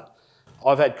roads, but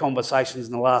I've had conversations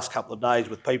in the last couple of days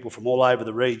with people from all over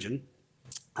the region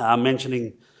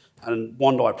mentioning, and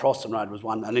Wandai Proston Road was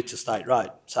one, and it's a state road.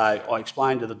 So I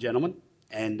explained to the gentleman,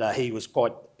 and he was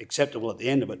quite acceptable at the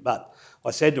end of it, but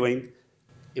I said to him,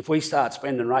 if we start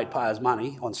spending ratepayers'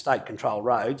 money on state-controlled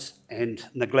roads and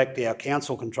neglect our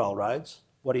council-controlled roads,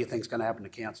 what do you think is going to happen to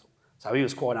council? So he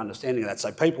was quite understanding of that.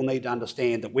 So people need to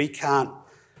understand that we can't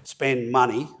spend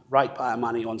money, ratepayer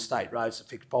money, on state roads to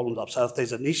fix problems up. So if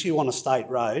there's an issue on a state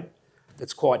road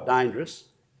that's quite dangerous,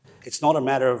 it's not a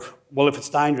matter of, well, if it's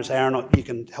dangerous, Aaron, you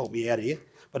can help me out here,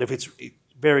 but if it's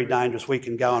very dangerous, we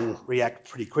can go and react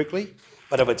pretty quickly.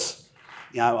 But if it's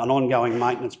an ongoing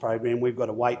maintenance program, we've got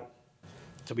to wait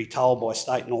to be told by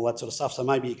state and all that sort of stuff. So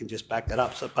maybe you can just back that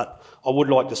up. But I would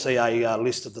like to see a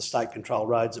list of the state-controlled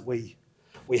roads that we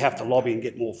have to lobby and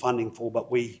get more funding for,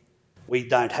 but we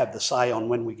don't have the say on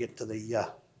when we get to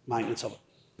the maintenance of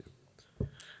it.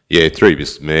 Yeah, through you,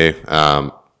 Mr.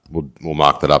 Mayor, we'll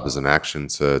mark that up as an action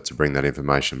to bring that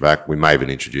information back. We may even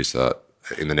introduce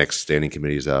in the next standing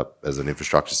committee as an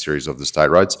infrastructure series of the state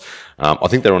roads. I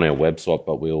think they're on our website,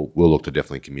 but we'll look to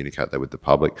definitely communicate that with the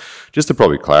public. Just to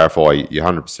probably clarify, you're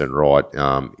 100%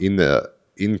 right.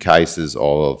 In cases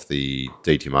of the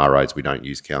DTMR roads, we don't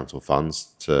use council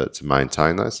funds to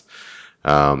maintain those.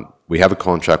 We have a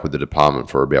contract with the department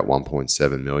for about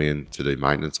 1.7 million to do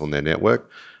maintenance on their network.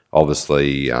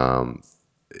 Obviously,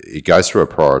 it goes through a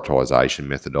prioritisation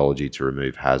methodology to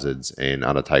remove hazards and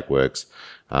undertake works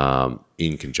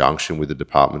in conjunction with the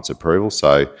department's approval.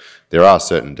 So there are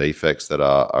certain defects that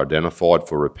are identified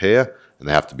for repair, and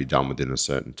they have to be done within a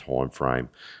certain time frame.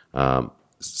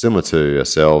 Similar to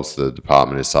ourselves, the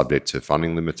department is subject to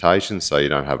funding limitations, so you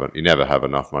never have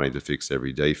enough money to fix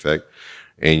every defect.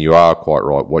 And you are quite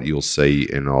right. What you'll see,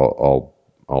 and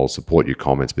I'll support your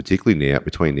comments, particularly now,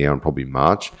 between now and probably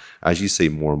March, as you see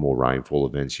more and more rainfall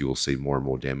events, you will see more and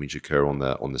more damage occur on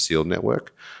the sealed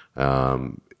network.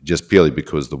 Just purely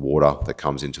because the water that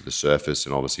comes into the surface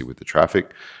and obviously with the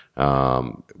traffic,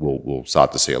 we'll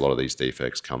start to see a lot of these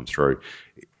defects come through.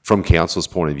 From council's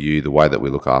point of view, the way that we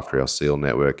look after our seal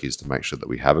network is to make sure that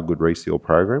we have a good reseal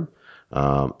program.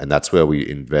 And that's where we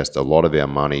invest a lot of our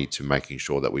money to making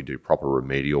sure that we do proper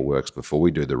remedial works before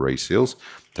we do the reseals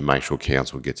to make sure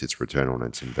council gets its return on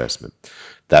its investment.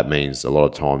 That means a lot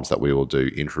of times that we will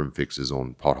do interim fixes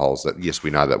on potholes that, yes,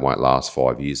 we know that won't last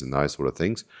 5 years and those sort of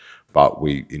things, but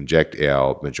we inject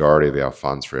our majority of our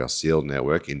funds for our sealed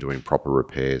network in doing proper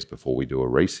repairs before we do a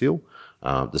reseal.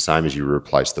 The same as you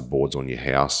replace the boards on your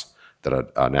house that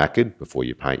are knackered before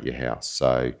you paint your house.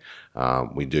 So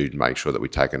we do make sure that we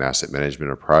take an asset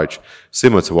management approach,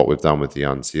 similar to what we've done with the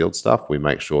unsealed stuff. We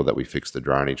make sure that we fix the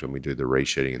drainage when we do the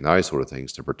resheeting and those sort of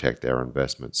things to protect our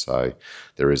investments. So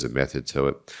there is a method to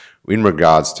it. In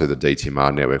regards to the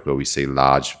DTMR network, where we see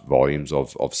large volumes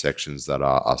of sections that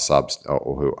are subs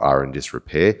or who are in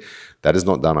disrepair, that is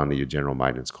not done under your general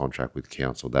maintenance contract with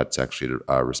council. That's actually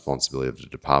a responsibility of the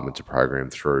department to program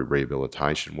through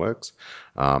rehabilitation works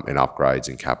and upgrades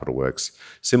and capital works.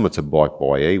 Similar to Bike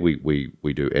by E,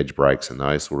 we do edge breaks and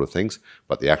those sort of things,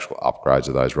 but the actual upgrades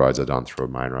of those roads are done through a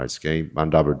main road scheme.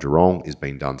 Mundubba-Geelong is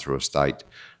being done through a state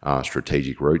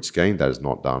strategic route scheme. That is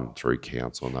not done through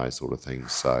council and those sort of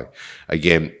things. So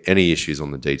again, any issues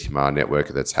on the DTMR network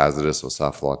that's hazardous or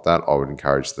stuff like that, I would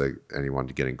encourage anyone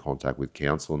to get in contact with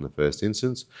council in the first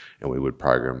instance, and we would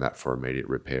program that for immediate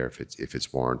repair if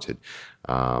it's warranted.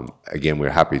 Again,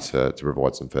 we're happy to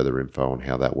provide some further info on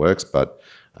how that works, but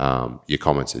your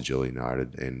comments are duly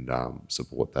noted and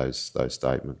support those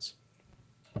statements.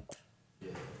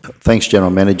 Thanks,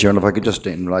 General Manager. And if I could just,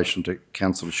 in relation to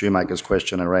Councillor Shoemaker's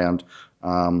question around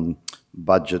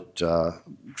budget,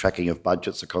 tracking of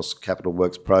budgets across capital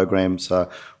works programs, that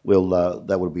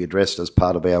will be addressed as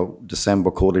part of our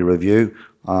December quarterly review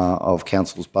of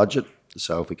Council's budget.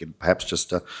 So if we could perhaps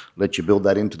just let you build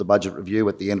that into the budget review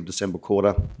at the end of December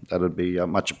quarter, that would be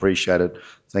much appreciated.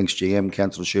 Thanks, GM.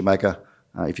 Councillor Shoemaker,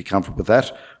 if you're comfortable with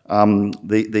that.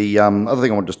 The other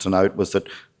thing I wanted just to note was that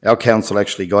our council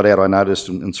actually got out, I noticed,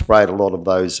 and sprayed a lot of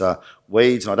those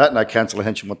weeds. And I don't know, Councillor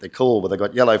Hensham, what they're called, but they've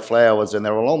got yellow flowers and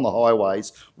they're along the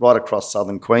highways right across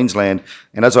southern Queensland.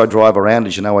 And as I drive around,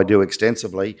 as you know I do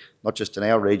extensively, not just in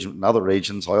our region, but in other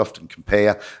regions, I often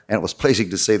compare. And it was pleasing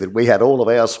to see that we had all of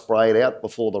ours sprayed out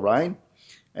before the rain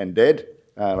and dead.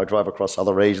 I drive across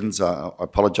other regions. I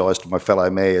apologise to my fellow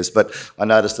mayors, but I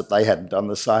noticed that they hadn't done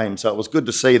the same. So it was good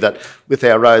to see that with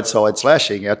our roadside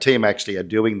slashing, our team actually are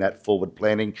doing that forward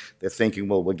planning. They're thinking,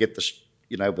 well, we'll get the,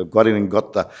 we've got in and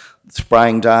got the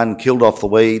spraying done, killed off the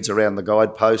weeds around the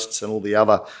guideposts and all the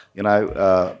other,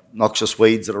 noxious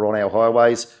weeds that are on our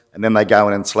highways, and then they go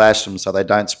in and slash them so they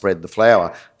don't spread the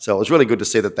flower. So it was really good to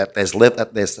see that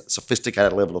there's a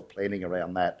sophisticated level of planning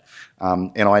around that.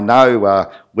 And I know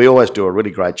we always do a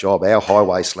really great job. Our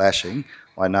highway slashing,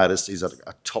 I noticed, is at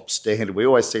a top standard. We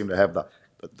always seem to have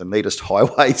the neatest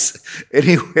highways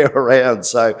anywhere around.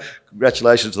 So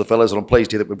congratulations to the fellows, and I'm pleased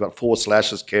to hear that we've got 4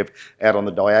 slashers, Kev, out on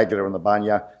the Diagonal and the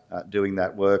Bunya, doing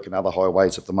that work, and other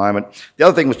highways at the moment. The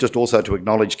other thing was just also to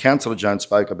acknowledge, Councillor Jones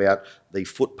spoke about the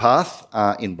footpath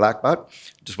in Blackbutt.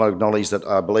 Just want to acknowledge that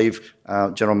I believe,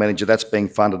 General Manager, that's being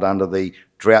funded under the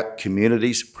Drought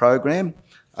Communities program,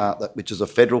 which is a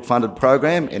federal funded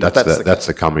program. And that's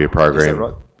the Cumbria program. Is that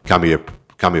right? Cumbria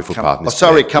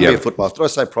footpath. Cumbria footpath. Did I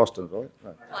say Proston? Right?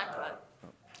 No.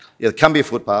 Yeah, the Cumbia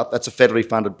Footpath, that's a federally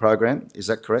funded program, is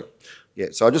that correct? Yeah,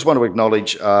 so I just want to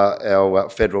acknowledge our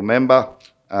federal member,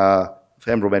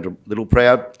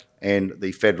 Littleproud, and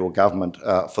the federal government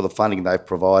for the funding they've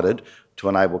provided to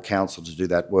enable council to do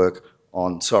that work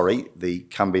on, the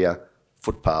Cumbia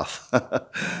Footpath.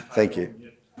 Thank you.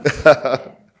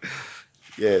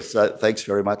 Yes, thanks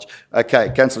very much.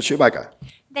 Okay, Councillor Shoemaker.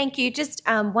 Thank you. Just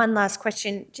one last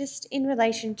question. Just in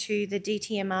relation to the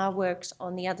DTMR works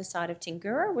on the other side of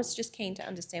Tingura, was just keen to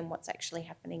understand what's actually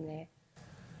happening there,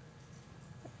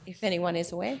 if anyone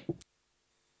is aware.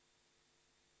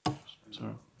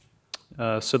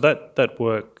 Sorry. So that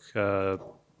work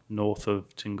north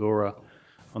of Tingura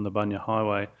on the Bunya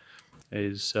Highway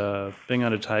is being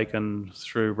undertaken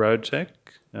through RoadTech,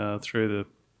 through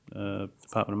the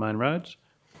Department of Main Roads.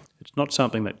 It's not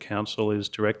something that council is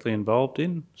directly involved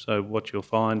in. So what you'll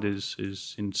find is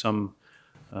in some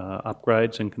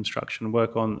upgrades and construction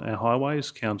work on our highways,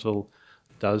 council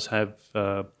does have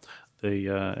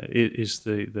is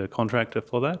the contractor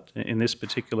for that. In this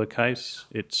particular case,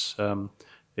 it's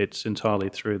entirely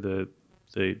through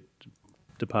the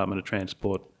Department of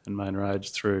Transport and Main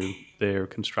Roads through their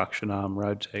construction arm,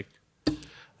 RoadTech.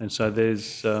 And so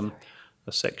there's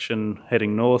a section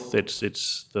heading north. It's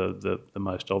the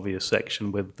most obvious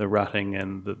section with the rutting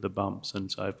and the bumps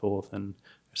and so forth. And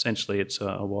essentially, it's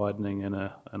a widening and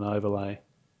an overlay.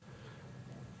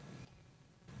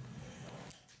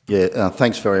 Yeah,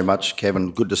 thanks very much,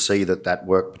 Kevin. Good to see that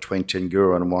work between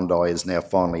Tingura and Wondai is now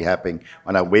finally happening.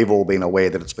 I know we've all been aware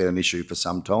that it's been an issue for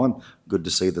some time. Good to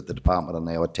see that the department are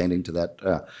now attending to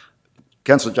that.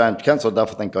 Councillor Jones, Councillor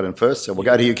Duff, I think, got in first, so we'll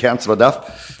go to you, Councillor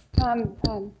Duff.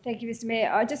 Thank you, Mr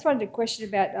Mayor. I just wanted a question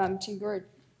about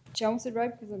Tingura-Chelmsford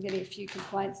Road, because I'm getting a few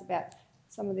complaints about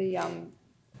some of the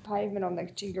pavement on the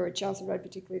Tingura-Chelmsford Road,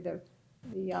 particularly the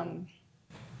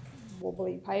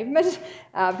wobbly pavement.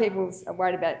 People are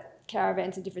worried about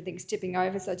caravans and different things tipping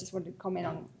over, so I just wanted to comment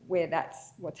on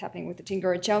what's happening with the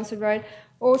Tingura-Chelmsford Road.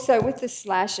 Also, with the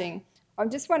slashing, I'm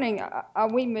just wondering,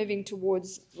 are we moving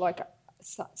towards like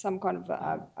some kind of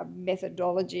a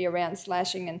methodology around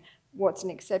slashing and what's an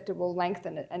acceptable length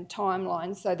and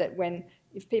timeline, so that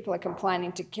if people are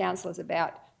complaining to councillors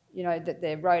about, that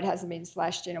their road hasn't been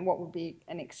slashed in, and what would be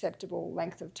an acceptable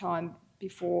length of time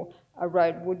before a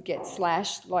road would get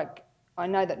slashed? Like, I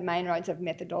know that main roads have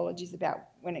methodologies about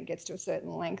when it gets to a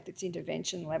certain length, it's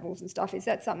intervention levels and stuff. Is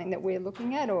that something that we're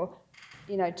looking at, or,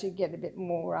 to get a bit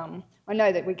more, I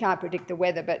know that we can't predict the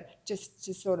weather, but just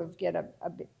to sort of get a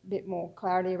bit more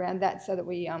clarity around that, so that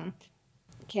we,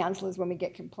 councillors, when we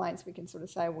get complaints, we can sort of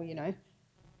say, well,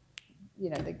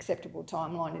 the acceptable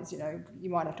timeline is, you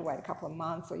might have to wait a couple of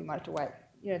months, or you might have to wait,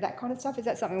 that kind of stuff. Is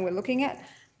that something we're looking at?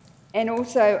 And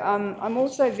also, I'm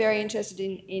also very interested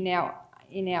in our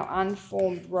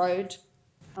unformed road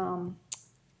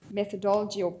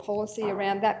methodology or policy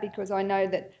around that, because I know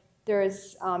that there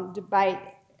is debate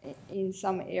in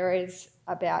some areas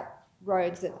about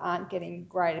roads that aren't getting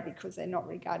graded because they're not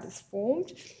regarded as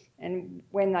formed. And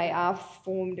when they are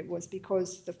formed, it was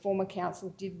because the former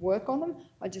council did work on them.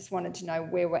 I just wanted to know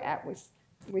where we're at with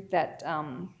that,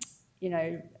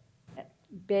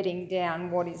 bedding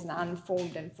down what is an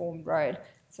unformed and formed road.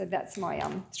 So that's my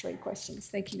 3 questions.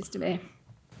 Thank you, Mr Mayor.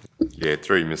 Yeah,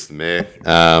 through you, Mr Mayor.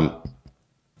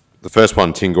 The first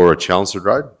one, Tingura-Chelmsford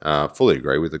Road, fully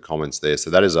agree with the comments there.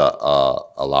 So that is a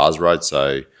LARS road,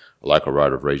 so a local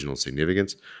road of regional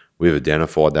significance. We've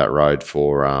identified that road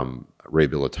for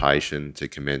rehabilitation to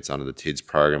commence under the TIDS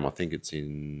program. I think it's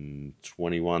in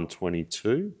 21,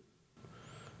 22,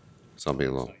 something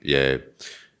along. Yeah,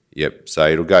 yep. So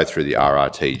it'll go through the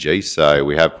RRTG. So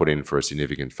we have put in for a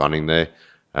significant funding there.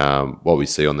 What we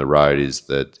see on the road is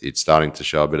that it's starting to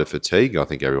show a bit of fatigue. I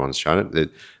think everyone's shown it.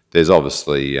 There's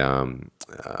obviously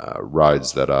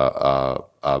roads that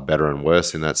are better and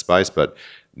worse in that space, but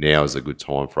now is a good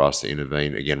time for us to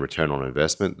intervene. Again, return on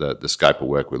investment, the scope of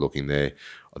work we're looking there,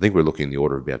 I think we're looking in the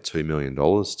order of about $2 million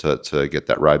to get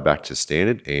that road back to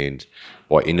standard. And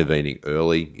by intervening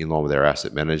early in line with our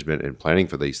asset management and planning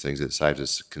for these things, it saves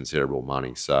us considerable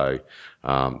money. So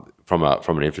from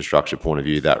an infrastructure point of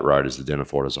view, that road is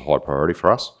identified as a high priority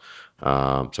for us.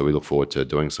 So we look forward to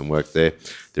doing some work there.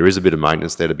 There is a bit of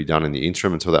maintenance there to be done in the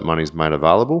interim until that money is made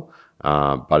available.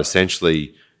 But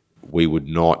essentially, we would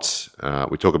not,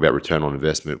 we talk about return on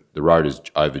investment, the road is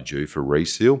overdue for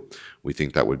reseal. We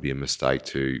think that would be a mistake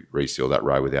to reseal that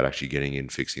road without actually getting in,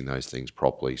 fixing those things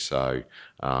properly. So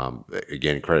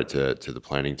again, credit to the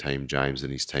planning team, James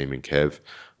and his team and Kev,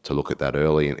 to look at that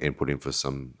early and put in for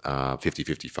some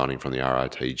 50-50 funding from the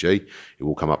RRTG. It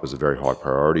will come up as a very high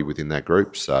priority within that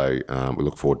group. So we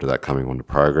look forward to that coming on the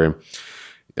program.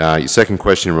 Your second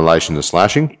question in relation to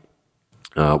slashing.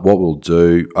 What we'll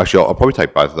do, actually, I'll probably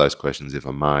take both of those questions, if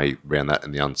I may, around that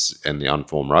and the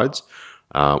unformed roads.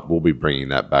 We'll be bringing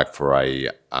that back for a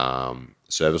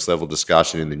service level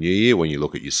discussion in the new year when you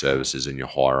look at your services and your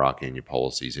hierarchy and your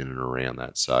policies in and around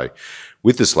that. So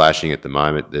with the slashing at the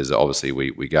moment, there's obviously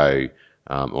we go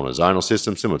on a zonal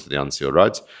system similar to the unsealed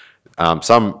roads.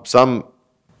 Some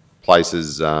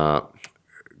places,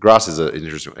 grass is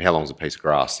interesting. How long is a piece of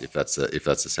grass, if that's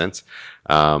the sense?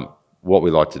 What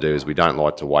we like to do is we don't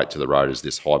like to wait till the road is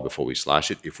this high before we slash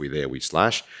it. If we're there, we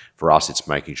slash. For us, it's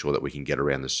making sure that we can get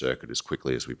around the circuit as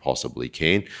quickly as we possibly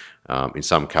can. In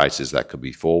some cases, that could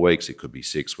be 4 weeks, it could be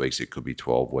 6 weeks, it could be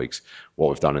 12 weeks. What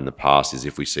we've done in the past is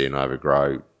if we see an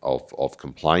overgrow of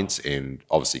complaints, and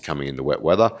obviously coming into wet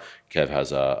weather, Kev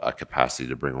has a capacity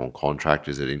to bring on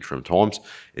contractors at interim times.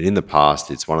 And in the past,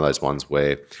 it's one of those ones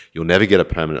where you'll never get a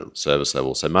permanent service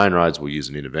level. So main roads will use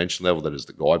an intervention level that is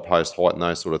the guidepost height and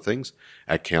those sort of things.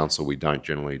 At council, we don't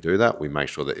generally do that. We make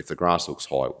sure that if the grass looks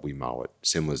high, we mow it.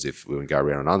 Similar as if we go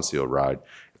around an unsealed road,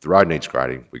 if the road needs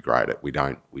grading, we grade it. We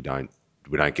don't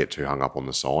get too hung up on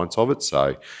the science of it.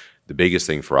 So the biggest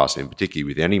thing for us, and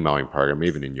particularly with any mowing program,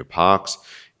 even in your parks,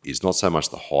 is not so much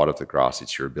the height of the grass,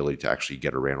 it's your ability to actually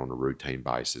get around on a routine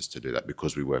basis to do that.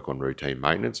 Because we work on routine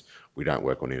maintenance, we don't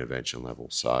work on intervention level.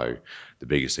 So the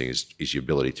biggest thing is your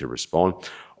ability to respond.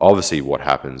 Obviously, what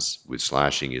happens with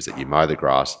slashing is that you mow the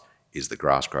grass, the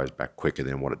grass grows back quicker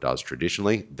than what it does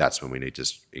traditionally. That's when we need to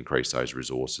increase those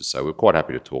resources. So we're quite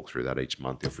happy to talk through that each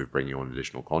month if we bring you on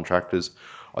additional contractors.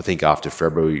 I think after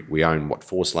February, we own,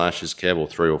 4 slashes, Kev, or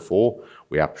 3 or 4?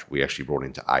 We actually brought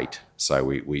into 8. So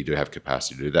we do have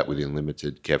capacity to do that within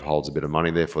limited. Kev holds a bit of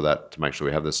money there for that to make sure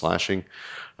we have the slashing,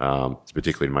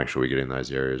 particularly to make sure we get in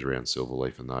those areas around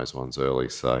Silverleaf and those ones early.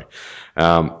 So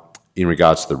in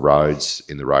regards to the roads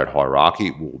in the road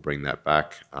hierarchy, we'll bring that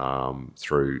back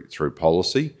through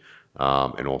policy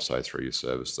and also through your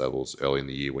service levels early in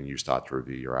the year when you start to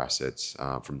review your assets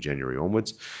from January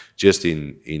onwards. Just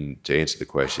to answer the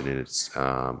question in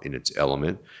its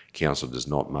element, council does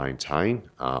not maintain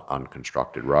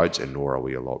unconstructed roads, and nor are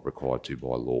we required to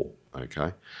by law.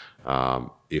 Okay.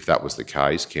 If that was the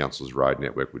case, council's road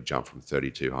network would jump from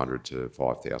 3,200 to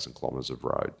 5,000 kilometres of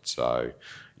road. So,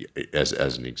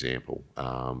 as an example,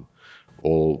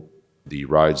 all the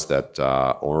roads that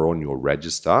are on your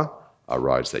register are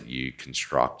roads that you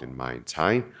construct and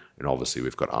maintain. And obviously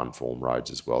we've got unformed roads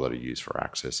as well that are used for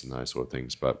access and those sort of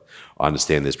things. But I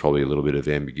understand there's probably a little bit of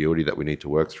ambiguity that we need to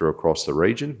work through across the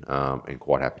region, and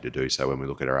quite happy to do so when we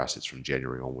look at our assets from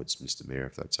January onwards, Mr Mayor,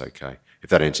 if that's okay. If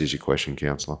that answers your question,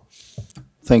 Councillor.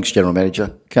 Thanks, General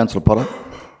Manager. Councillor Potter.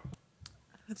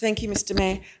 Thank you, Mr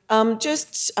Mayor.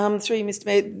 Just through you, Mr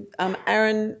Mayor,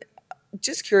 Aaron,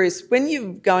 just curious, when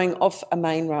you're going off a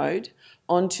main road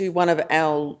onto one of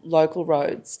our local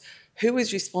roads, who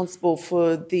is responsible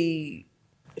for the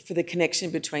connection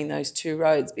between those two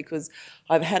roads? Because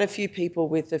I've had a few people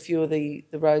with a few of the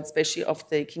roads, especially off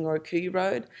the Kingarokuyu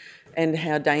Road, and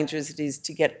how dangerous it is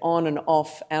to get on and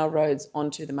off our roads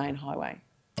onto the main highway.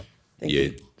 Thank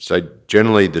you. So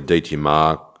generally the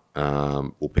DTMR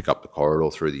will pick up the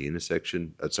corridor through the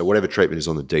intersection. So whatever treatment is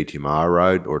on the DTMR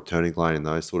road or turning lane and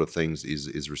those sort of things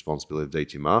is responsibility of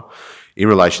DTMR. In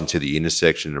relation to the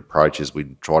intersection approaches,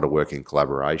 we try to work in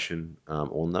collaboration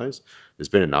on those. There's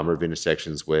been a number of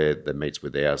intersections where that meets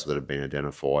with ours that have been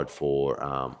identified for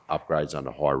upgrades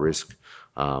under high risk,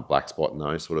 black spot and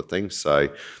those sort of things. So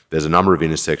there's a number of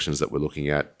intersections that we're looking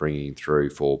at bringing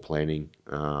through for planning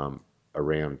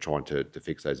around trying to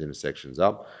fix those intersections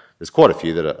up. There's quite a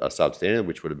few that are substandard,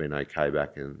 which would have been okay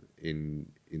back in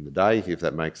the day, if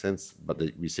that makes sense. But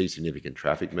we see significant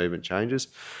traffic movement changes.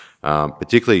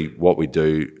 Particularly what we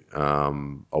do,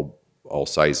 I'll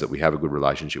say, is that we have a good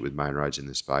relationship with Main Roads in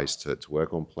this space to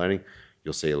work on planning.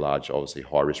 You'll see a large, obviously,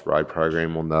 high-risk road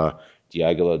program on the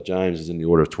Diagala James is in the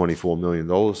order of $24 million.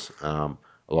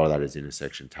 A lot of that is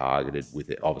intersection targeted,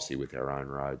 obviously with our own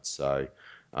roads. So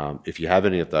if you have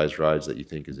any of those roads that you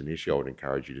think is an issue, I would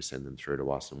encourage you to send them through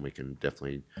to us, and we can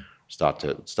definitely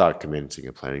start commencing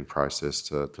a planning process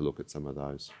to look at some of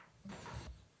those.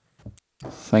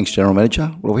 Thanks, General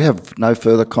Manager. Well, we have no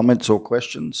further comments or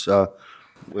questions.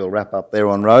 We'll wrap up there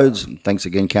on roads. And thanks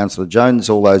again, Councillor Jones.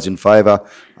 All those in favour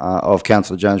of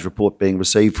Councillor Jones' report being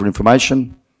received for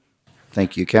information?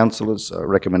 Thank you, councillors.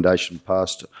 Recommendation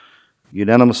passed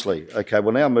unanimously. Okay,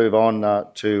 we'll now move on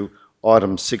to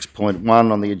item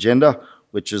 6.1 on the agenda,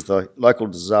 which is the Local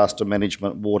Disaster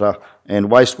Management Water and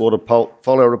Wastewater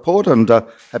Portfolio Report, and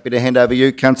happy to hand over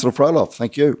you, Councillor Froloff.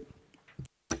 Thank you.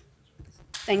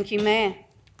 Thank you, Mayor.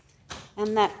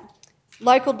 And that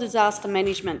local disaster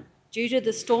management Due to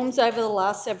the storms over the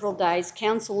last several days,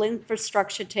 Council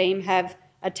infrastructure team have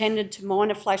attended to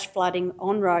minor flash flooding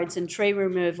on roads and tree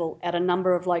removal at a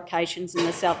number of locations in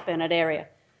the South Burnett area.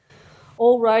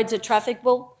 All roads are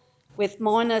trafficable, with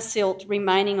minor silt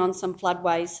remaining on some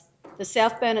floodways. The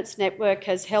South Burnett's network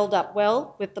has held up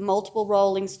well with the multiple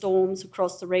rolling storms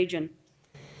across the region.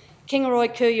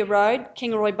 Kingaroy-Kuya Road,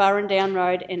 Kingaroy-Burrendown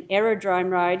Road and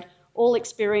Aerodrome Road all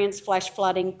experienced flash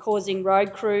flooding, causing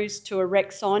road crews to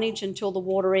erect signage until the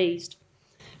water eased.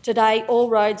 Today, all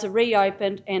roads are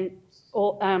reopened and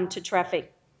to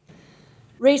traffic.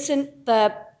 Recently,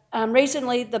 the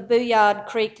Booyard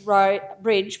Creek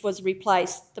Bridge was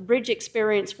replaced. The bridge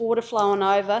experienced water flowing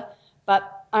over,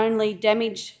 but only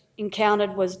damage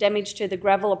encountered was damage to the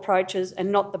gravel approaches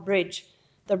and not the bridge.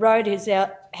 The road is,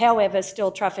 however,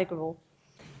 still trafficable.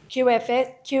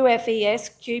 QFES,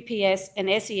 QPS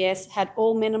and SES had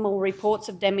all minimal reports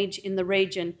of damage in the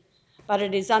region, but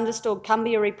it is understood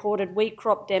Cumbia reported wheat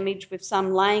crop damage with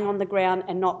some laying on the ground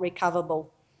and not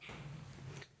recoverable.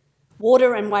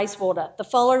 Water and wastewater. The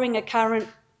following are current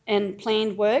and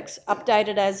planned works,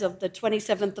 updated as of the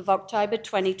 27th of October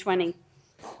 2020.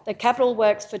 The capital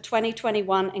works for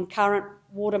 2021 and current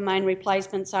water main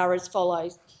replacements are as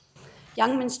follows.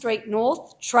 Youngman Street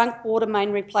North, trunk water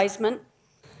main replacement,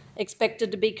 expected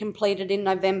to be completed in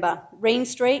November. Reen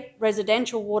Street,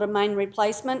 residential water main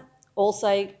replacement,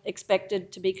 also expected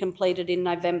to be completed in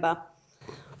November.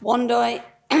 Wandai,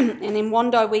 and in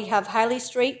Wandai we have Haley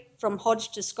Street from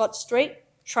Hodge to Scott Street,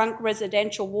 trunk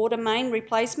residential water main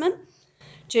replacement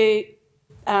to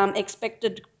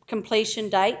expected completion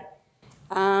date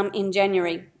in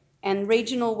January. And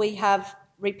regional, we have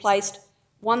replaced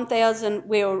 1,000,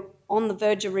 we're on the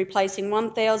verge of replacing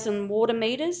 1,000 water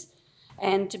metres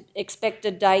and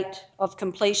expected date of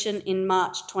completion in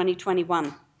March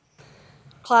 2021.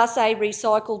 Class A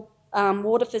recycled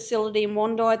water facility in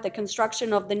Wandai. The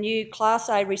construction of the new Class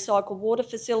A recycled water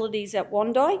facilities at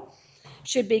Wandai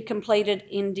should be completed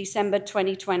in December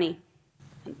 2020.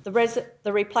 The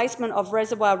replacement of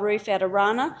reservoir roof at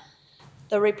Arana,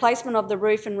 the replacement of the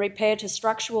roof and repair to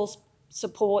structural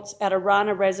supports at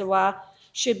Arana Reservoir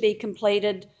should be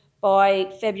completed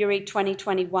by February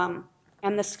 2021.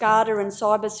 And the SCADA and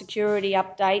cyber security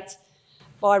updates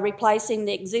by replacing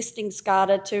the existing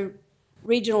SCADA to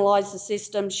regionalise the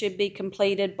system should be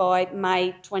completed by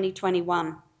May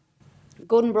 2021.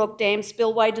 Gordonbrook Dam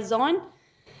spillway design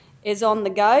is on the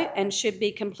go and should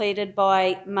be completed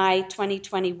by May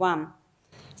 2021.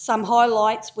 Some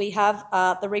highlights we have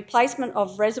the replacement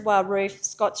of reservoir roof,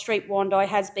 Scott Street, Wandai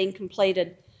has been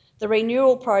completed. The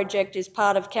renewal project is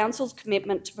part of Council's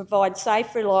commitment to provide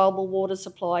safe, reliable water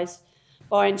supplies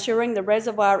by ensuring the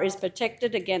reservoir is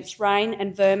protected against rain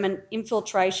and vermin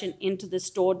infiltration into the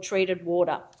stored treated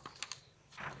water.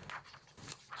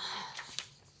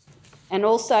 And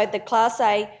also the Class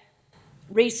A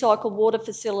recycled water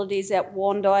facilities at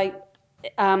Wandai.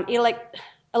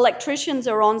 Electricians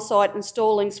are on site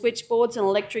installing switchboards and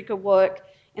electrical work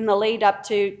in the lead up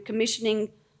to commissioning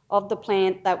of the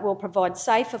plant that will provide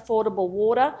safe, affordable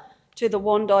water to the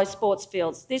Wandai sports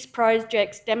fields. This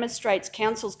project demonstrates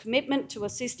Council's commitment to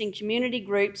assisting community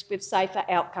groups with safer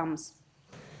outcomes.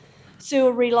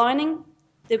 Sewer relining.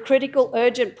 The critical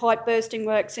urgent pipe bursting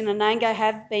works in Ananga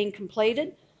have been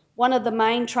completed. One of the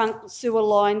main trunk sewer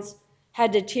lines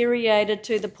had deteriorated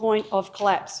to the point of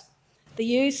collapse. The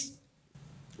use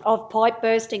of pipe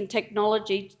bursting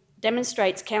technology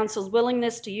demonstrates Council's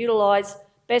willingness to utilise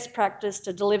best practice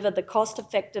to deliver the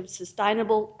cost-effective,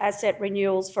 sustainable asset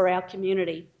renewals for our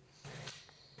community.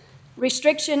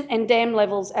 Restriction and dam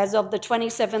levels as of the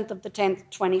 27th of the 10th,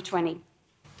 2020.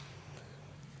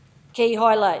 Key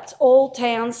highlights. All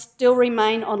towns still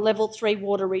remain on level 3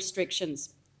 water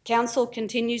restrictions. Council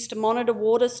continues to monitor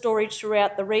water storage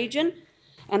throughout the region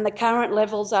and the current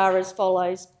levels are as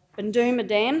follows. Bundooma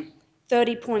Dam,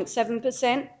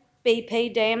 30.7%,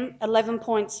 BP Dam,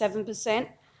 11.7%,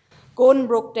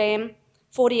 Gordonbrook Dam,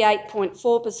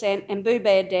 48.4% and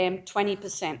Boobear Dam,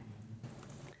 20%.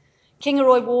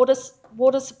 Kingaroy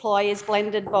water supply is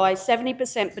blended by 70%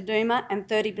 Bundooma and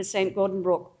 30%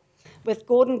 Gordonbrook. With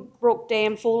Gordonbrook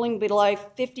Dam falling below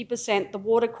 50%, the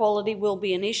water quality will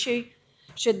be an issue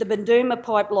should the Bundooma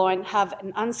pipeline have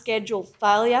an unscheduled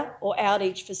failure or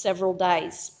outage for several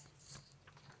days.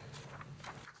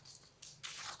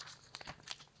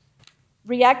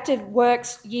 Reactive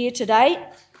works year to date.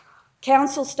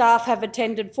 Council staff have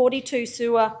attended 42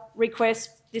 sewer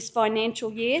requests this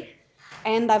financial year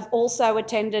and they've also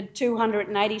attended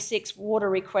 286 water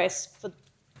requests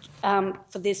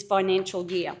for this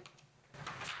financial year.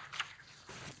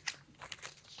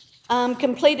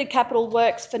 Completed capital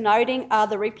works for noting are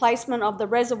the replacement of the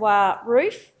reservoir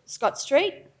roof, Scott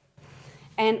Street,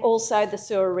 and also the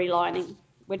sewer relining,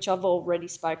 which I've already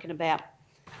spoken about.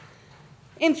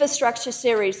 Infrastructure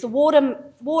series, the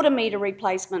water meter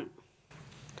replacement.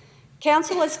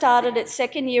 Council has started its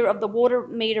second year of the water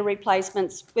meter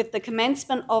replacements with the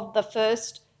commencement of the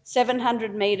first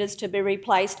 700 metres to be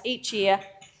replaced each year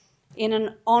in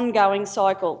an ongoing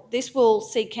cycle. This will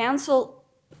see council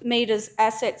meters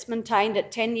assets maintained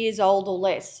at 10 years old or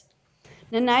less.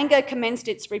 Nanango commenced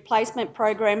its replacement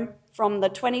program from the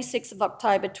 26th of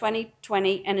October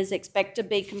 2020 and is expected to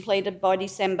be completed by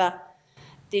December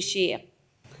this year.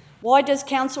 Why does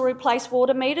council replace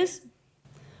water meters?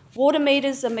 Water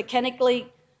meters are mechanical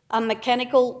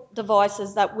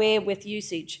devices that wear with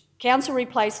usage. Council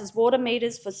replaces water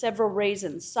meters for several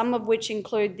reasons, some of which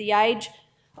include the age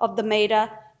of the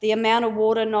meter, the amount of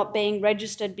water not being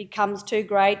registered becomes too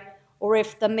great, or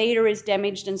if the meter is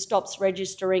damaged and stops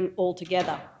registering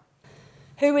altogether.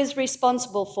 Who is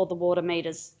responsible for the water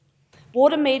meters?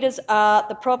 Water meters are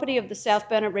the property of the South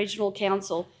Burnett Regional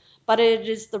Council, but it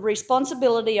is the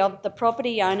responsibility of the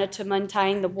property owner to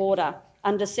maintain the water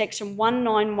under Section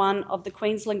 191 of the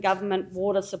Queensland Government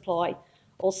Water Supply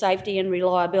or Safety and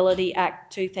Reliability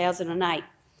Act 2008.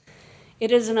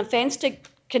 It is an offence to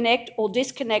connect or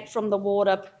disconnect from the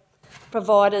water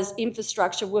provider's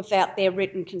infrastructure without their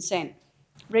written consent.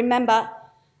 Remember,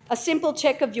 a simple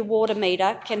check of your water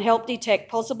meter can help detect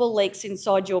possible leaks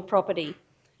inside your property.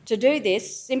 To do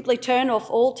this, simply turn off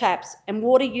all taps and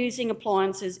water-using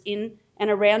appliances in and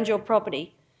around your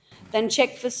property. Then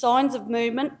check for signs of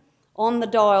movement on the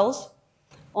dials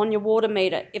on your water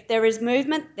meter. If there is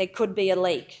movement, there could be a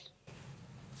leak.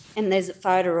 And there's a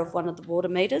photo of one of the water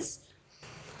meters.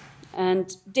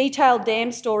 And detailed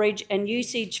dam storage and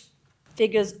usage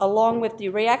figures along with the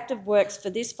reactive works for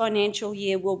this financial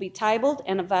year will be tabled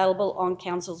and available on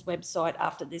Council's website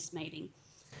after this meeting.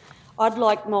 I'd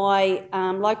like my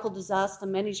local disaster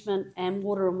management and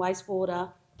water and wastewater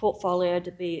portfolio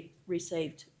to be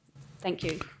received. Thank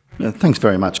you. Yeah, thanks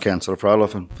very much, Councillor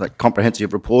Froelich, for that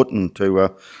comprehensive report, and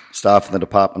to staff in the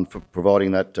department for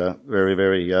providing that very,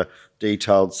 very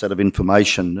detailed set of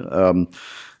information.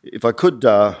 If I could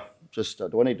do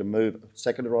I need to move a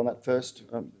seconder on that first?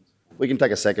 We can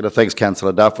take a seconder. Thanks,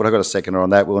 Councillor Duff. I've got a seconder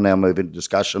on that. We'll now move into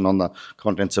discussion on the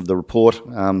contents of the report.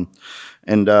 Wanted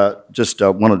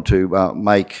to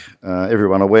make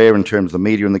everyone aware in terms of the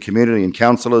media and the community and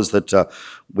councillors that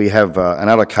we have an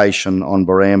allocation on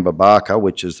Baramba Barker,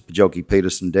 which is the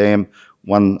Pajelki-Peterson Dam,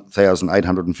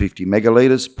 1,850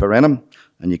 megalitres per annum,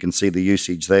 and you can see the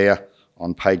usage there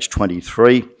on page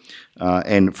 23.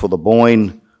 And for the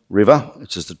Boyne River,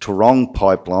 which is the Turong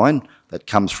pipeline that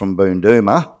comes from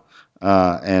Boondooma,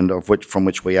 and from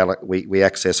which we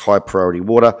access high priority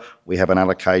water, we have an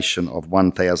allocation of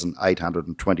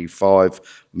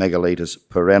 1,825 megalitres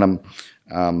per annum,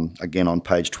 again on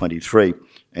page 23.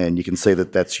 And you can see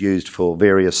that that's used for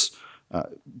various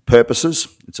purposes.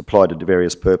 It's applied to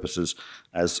various purposes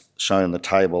as shown in the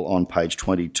table on page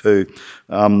 22.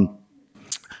 And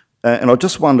I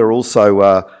just wonder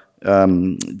also,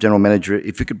 General Manager,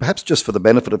 if you could perhaps just for the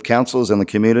benefit of councillors and the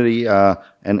community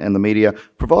and the media,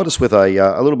 provide us with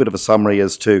a little bit of a summary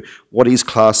as to what is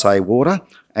Class A water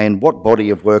and what body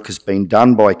of work has been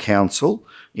done by council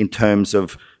in terms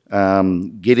of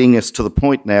getting us to the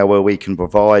point now where we can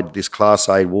provide this Class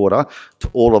A water to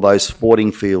all of those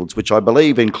sporting fields, which I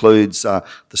believe includes the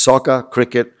soccer,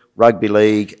 cricket, rugby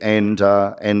league, and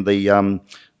the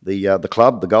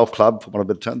club, the golf club, for one of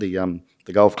the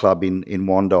golf club in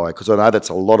Wandai, because I know that's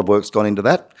a lot of work's gone into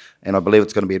that, and I believe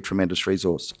it's going to be a tremendous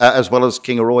resource, as well as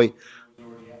Kingaroy.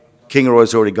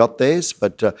 Kingaroy's already got theirs,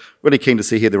 but really keen to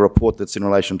see here the report that's in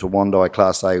relation to Wandai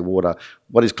Class A water.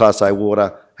 What is Class A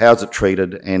water? How's it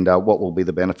treated? And what will be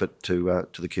the benefit to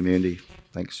the community?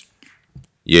 Thanks.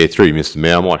 Yeah, through you, Mr.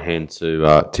 Mayor, I might hand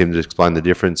to Tim to explain the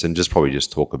difference and just probably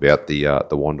just talk about the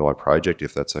Wandai project,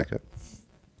 if that's okay.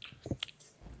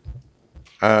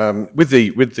 With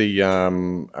the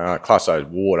Class A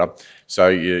water, so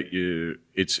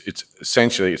it's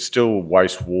essentially it's still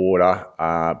wastewater,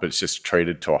 but it's just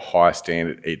treated to a higher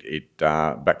standard.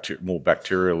 More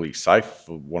bacterially safe,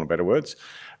 for want of better words.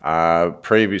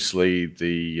 Previously,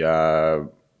 the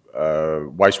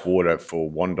wastewater for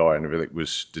Wandai and everything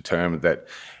was determined that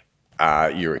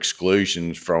your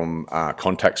exclusions from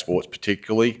contact sports,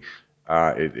 particularly,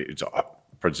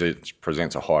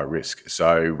 presents a high risk.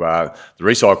 So the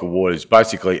recycled water is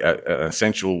basically an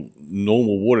essential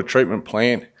normal water treatment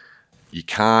plant. You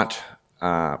can't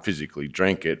physically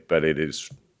drink it, but it is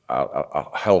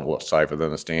a hell of a lot safer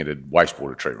than a standard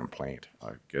wastewater treatment plant,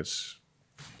 I guess.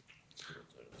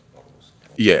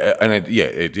 Yeah, and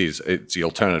it is. It's the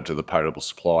alternative to the potable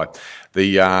supply.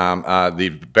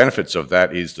 The benefits of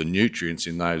that is the nutrients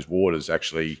in those waters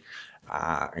actually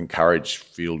encourage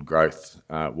field growth,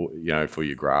 for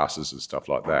your grasses and stuff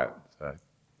like that.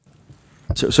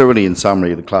 So really, in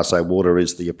summary, the Class A water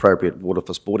is the appropriate water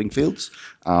for sporting fields,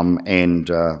 and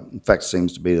in fact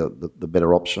seems to be the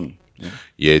better option.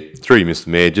 Yeah, through you, Mr.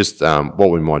 Mayor, just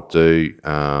what we might do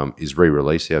is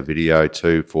re-release our video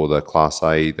too for the Class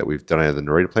A that we've done out of the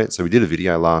Narita plant. So we did a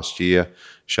video last year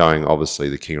showing obviously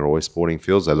the Kingaroy sporting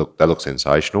fields. They look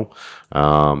sensational.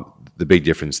 The big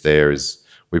difference there is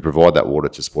we provide that water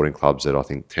to sporting clubs at, I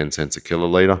think, 10 cents a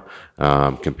kilolitre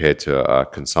compared to a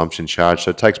consumption charge.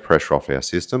 So it takes pressure off our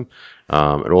system.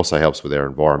 It also helps with our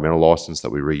environmental licence that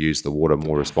we reuse the water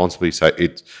more responsibly. So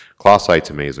Class A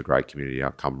to me is a great community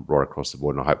outcome right across the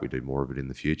board, and I hope we do more of it in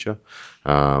the future.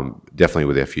 Definitely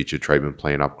with our future treatment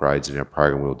plan upgrades in our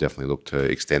program, we'll definitely look to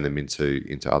extend them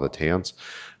into other towns.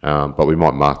 But we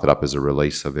might mark that up as a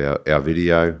release of our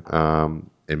video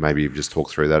and maybe just talk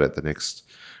through that at the next.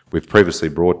 We've previously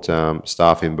brought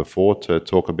staff in before to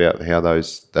talk about how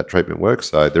that treatment works.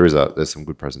 So there's some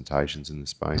good presentations in the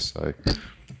space. So.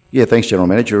 Yeah, thanks, General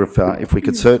Manager. If we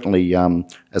could certainly,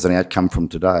 as an outcome from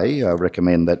today,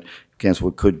 recommend that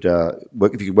Council could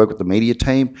work with the media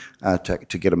team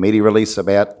to get a media release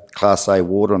about Class A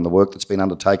water and the work that's been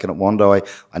undertaken at Wondoy.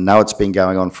 I know it's been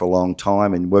going on for a long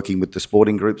time, and working with the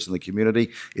sporting groups in the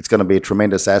community, it's going to be a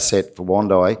tremendous asset for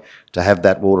Wondoy to have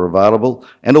that water available,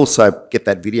 and also get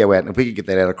that video out. And if we could get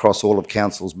that out across all of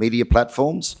Council's media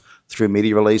platforms, through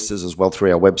media releases as well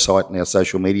through our website and our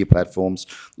social media platforms,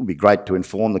 it would be great to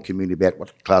inform the community about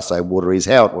what Class A water is,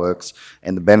 how it works,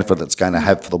 and the benefit that's going to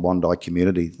have for the Wondoy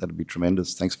community. That would be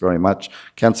tremendous. Thanks very much.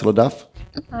 Councillor Duff?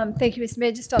 Thank you, Mr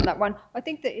Mayor. Just on that one, I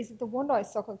think that is it the Wondoy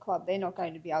Soccer Club, they're not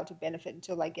going to be able to benefit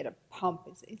until they get a pump.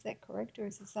 Is that correct, or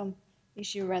is there some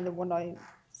issue around the Wondoy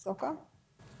Soccer?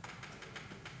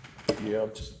 Yeah,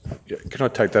 can I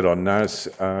take that on notice,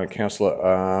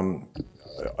 Councillor?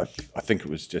 I think it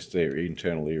was just their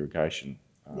internal irrigation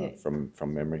from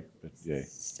memory, but yeah.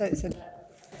 So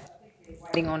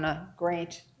waiting on a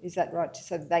grant, is that right?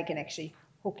 So that they can actually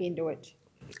hook into it.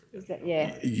 Is that,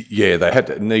 yeah? Yeah,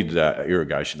 they needed an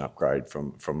irrigation upgrade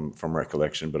from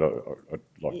recollection, but I'd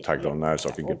like to take it on notice.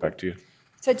 I can get back to you.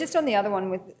 So just on the other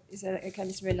one, is that okay,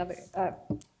 Mr. Mayor?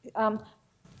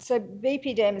 So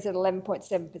BP Dam is at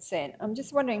 11.7%. I'm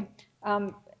just wondering,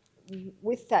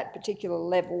 with that particular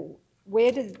level,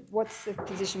 what's the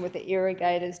position with the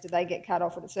irrigators? Do they get cut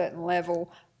off at a certain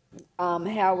level?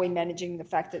 How are we managing the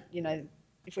fact that,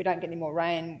 if we don't get any more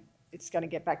rain, it's going to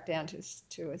get back down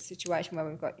to a situation where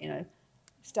we've got,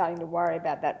 starting to worry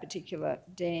about that particular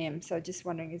dam. So just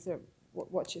wondering,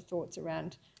 what's your thoughts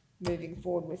around moving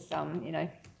forward with,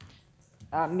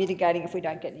 mitigating if we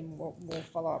don't get any more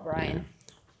follow-up rain?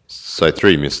 So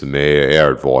through you, Mr. Mayor,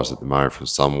 our advice at the moment from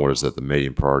Sunwater is that the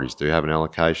medium priorities do have an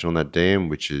allocation on that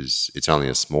dam, it's only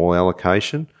a small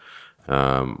allocation.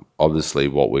 Obviously,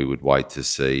 what we would wait to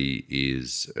see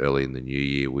is early in the new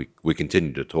year, we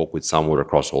continue to talk with Sunwater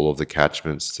across all of the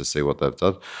catchments to see what they've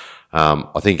done.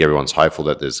 I think everyone's hopeful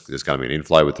that there's going to be an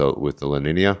inflow with the La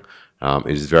Nina.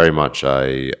 It is very much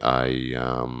a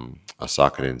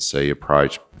suck it and see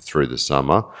approach through the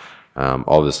summer.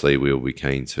 Obviously, we'll be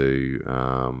keen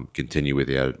to continue with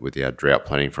our drought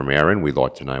planning from our end. We'd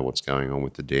like to know what's going on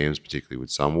with the dams, particularly with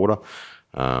Sunwater.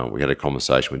 We had a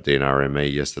conversation with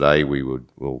DNRME yesterday.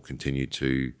 We'll continue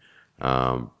to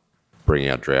bring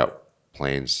our drought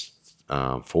plans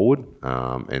forward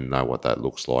and know what that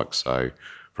looks like. So,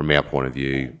 from our point of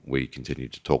view, we continue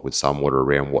to talk with Sunwater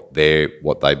around what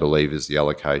they believe is the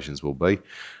allocations will be.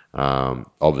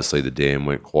 Obviously, the dam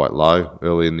went quite low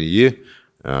early in the year.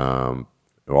 I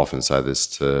often say this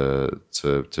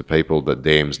to people that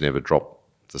dams never drop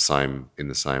in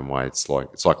the same way. It's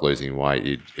like losing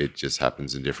weight. It just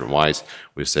happens in different ways.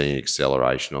 We're seeing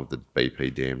acceleration of the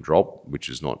BP dam drop, which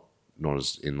is not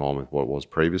as in line with what it was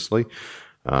previously.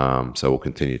 So we'll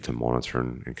continue to monitor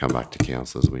and come back to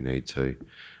council as we need to.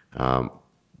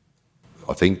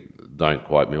 I think, don't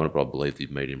quote me on it, but I believe the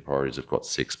medium priorities have got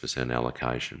 6%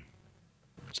 allocation.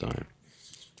 So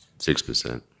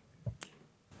 6%.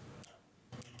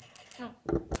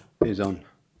 Who's on?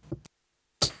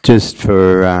 Just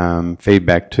for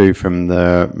feedback too from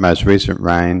the most recent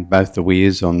rain, both the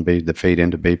weirs on the feed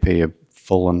into BP are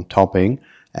full and topping,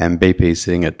 and BP is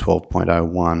sitting at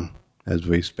 12.01 as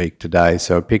we speak today.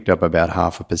 So it picked up about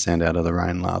 0.5% out of the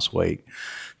rain last week.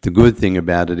 The good thing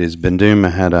about it is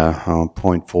Benduma had a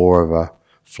 0.4 of a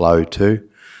flow too.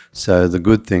 So the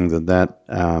good thing that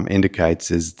indicates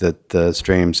is that the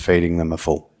streams feeding them are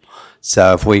full.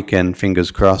 So if we can, fingers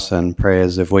crossed and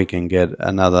prayers, if we can get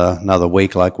another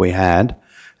week like we had,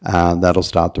 that'll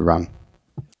start to run.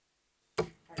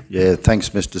 Yeah, thanks,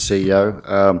 Mr. CEO.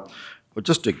 Well,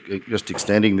 just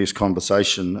extending this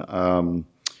conversation, and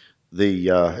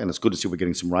it's good to see we're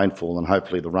getting some rainfall, and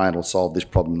hopefully the rain will solve this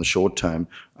problem in the short term.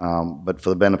 But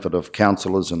for the benefit of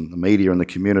councillors and the media and the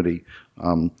community,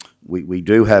 we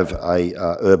do have a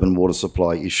urban water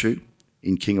supply issue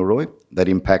in Kingaroy that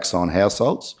impacts on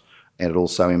households, and it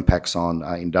also impacts on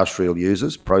industrial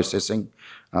users, processing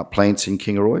plants in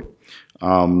Kingaroy.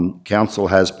 Council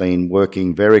has been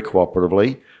working very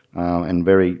cooperatively and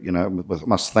very,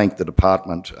 must thank the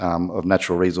Department of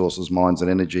Natural Resources, Mines and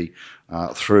Energy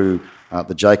through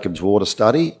the Jacobs Water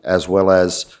Study, as well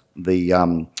as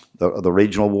the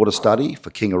regional water study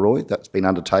for Kingaroy that's been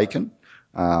undertaken.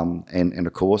 And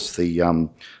of course,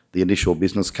 the initial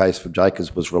business case for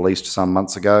Jacobs was released some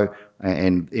months ago,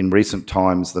 and in recent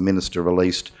times, the Minister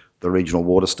released the regional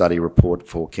water study report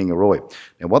for Kingaroy.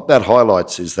 Now, what that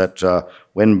highlights is that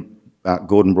when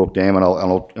Gordon Brook Dam, and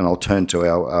I'll turn to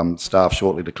our staff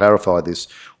shortly to clarify this,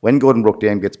 when Gordon Brook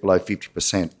Dam gets below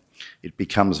 50%, it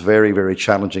becomes very, very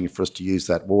challenging for us to use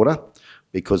that water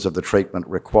because of the treatment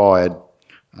required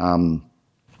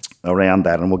around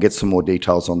that, and we'll get some more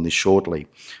details on this shortly.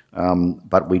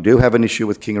 But we do have an issue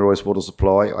with Kingaroy's water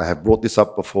supply. I have brought this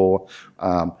up before.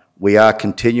 We are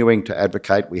continuing to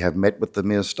advocate. We have met with the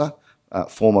Minister,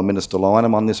 former Minister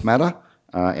Lynham, on this matter,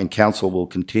 and Council will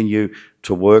continue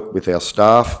to work with our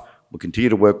staff. We'll continue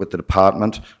to work with the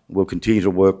Department. We'll continue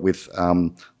to work with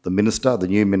the Minister, the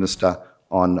new Minister,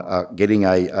 on getting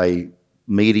a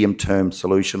medium-term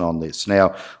solution on this.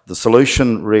 Now, the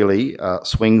solution really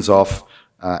swings off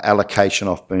allocation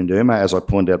off Boondooma. As I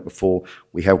pointed out before,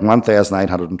 we have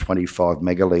 1,825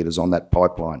 megalitres on that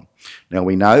pipeline. Now,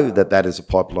 we know that that is a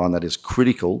pipeline that is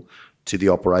critical to the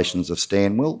operations of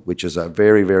Stanwell, which is a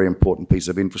very, very important piece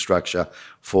of infrastructure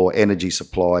for energy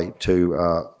supply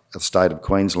to the state of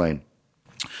Queensland.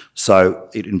 So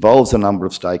it involves a number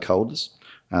of stakeholders.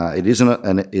 It is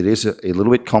a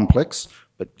little bit complex,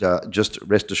 but just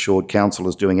rest assured, Council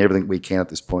is doing everything we can at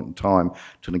this point in time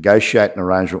to negotiate an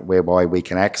arrangement whereby we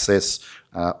can access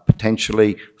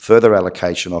potentially further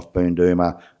allocation off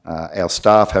Boondooma. Our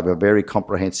staff have a very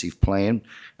comprehensive plan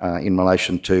in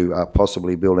relation to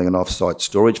possibly building an off-site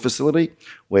storage facility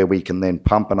where we can then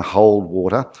pump and hold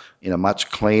water in a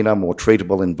much cleaner, more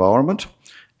treatable environment,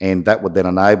 and that would then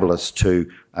enable us to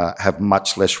have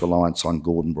much less reliance on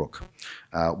Gordon Brook,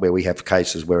 where we have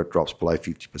cases where it drops below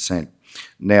 50%.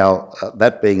 Now,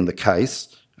 that being the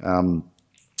case,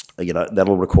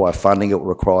 that'll require funding. It will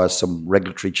require some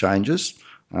regulatory changes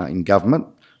in government.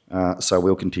 So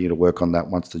we'll continue to work on that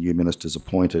once the new minister's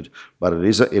appointed. But it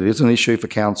is an issue for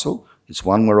Council. It's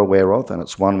one we're aware of, and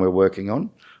it's one we're working on.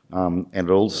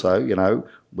 And also,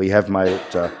 we have made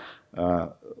it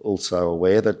also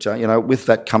aware that, with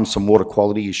that comes some water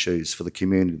quality issues for the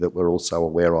community that we're also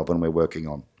aware of and we're working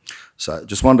on. So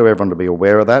just wanted everyone to be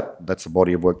aware of that. That's the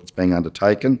body of work that's being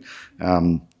undertaken.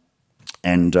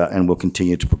 And we'll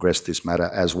continue to progress this matter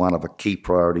as one of the key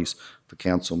priorities for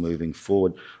Council moving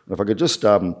forward. And if I could just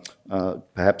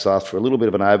perhaps ask for a little bit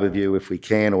of an overview, if we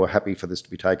can, or happy for this to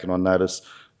be taken on notice.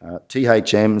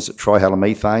 THMs,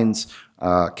 trihalomethanes,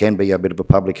 can be a bit of a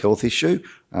public health issue.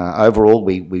 Overall,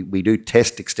 we do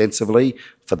test extensively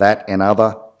for that and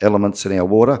other elements in our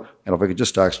water. And if I could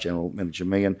just ask General Manager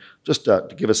Meehan just to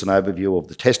give us an overview of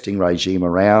the testing regime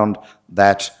around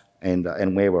that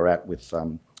and where we're at with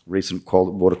recent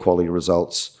water quality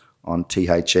results on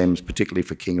THMs, particularly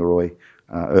for Kingaroy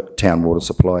town water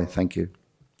supply. Thank you.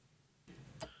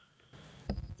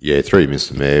 Yeah, through you,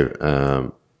 Mr.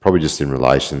 Mayor. Probably just in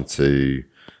relation to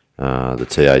the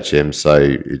THM. So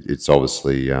it's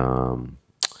obviously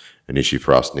an issue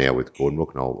for us now with Gordon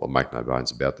Brook, and I'll make no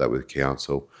bones about that with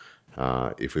Council.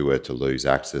 If we were to lose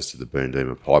access to the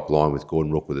Boondooma pipeline with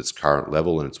Gordon Brook with its current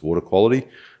level and its water quality,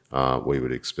 we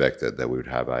would expect that we would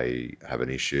have an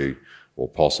issue or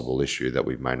possible issue that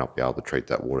we may not be able to treat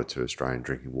that water to Australian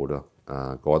drinking water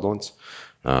guidelines.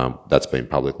 That's been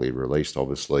publicly released,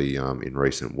 obviously, in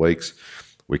recent weeks.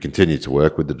 We continue to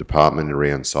work with the department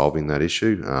around solving that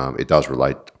issue. It does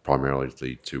relate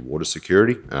primarily to water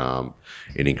security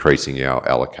in increasing our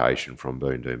allocation from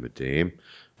Boondooma Dam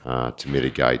to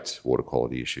mitigate water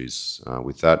quality issues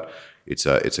with that. It's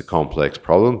a complex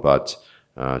problem, but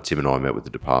Tim and I met with the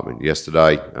department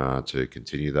yesterday to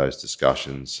continue those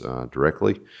discussions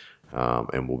directly,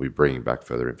 and we'll be bringing back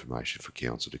further information for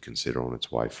Council to consider on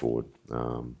its way forward.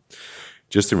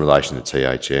 Just in relation to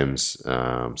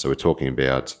THMs, so we're talking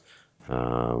about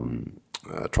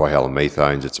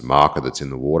trihalomethanes. It's a marker that's in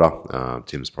the water.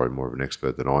 Tim's probably more of an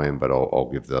expert than I am, but I'll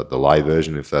give the lay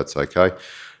version if that's okay.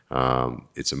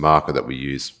 It's a marker that we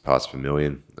use parts per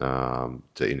million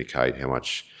to indicate how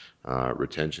much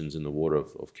retention's in the water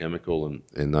of chemical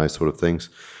and those sort of things.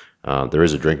 There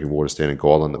is a drinking water standard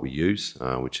guideline that we use,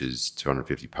 which is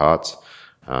 250 parts.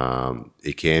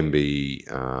 It can be,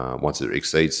 once it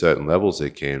exceeds certain levels,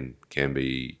 it can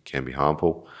be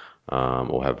harmful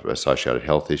or have associated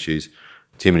health issues.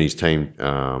 Tim and his team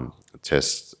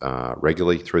test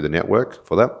regularly through the network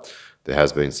for that. There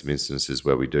has been some instances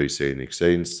where we do see an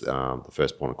exceedance. The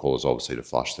first point of call is obviously to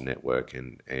flush the network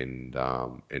and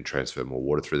transfer more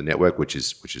water through the network, which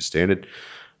is standard.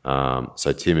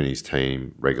 So Tim and his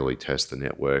team regularly test the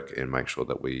network and make sure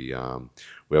that we,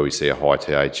 where we see a high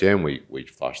THM, we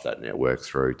flush that network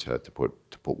through to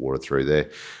put water through there.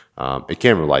 It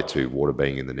can relate to water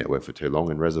being in the network for too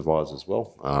long in reservoirs as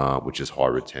well, which is high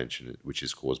retention, which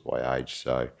is caused by age.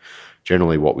 So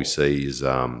generally what we see is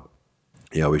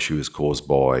our issue is caused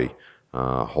by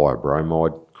higher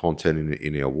bromide content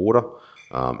in our water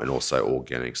and also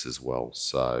organics as well.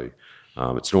 So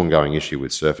it's an ongoing issue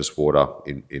with surface water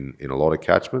in a lot of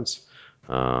catchments,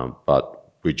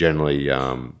 but we generally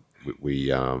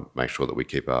we make sure that we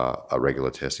keep a regular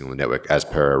testing on the network as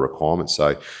per our requirements.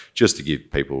 So just to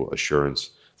give people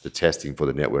assurance, the testing for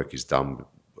the network is done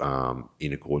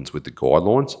in accordance with the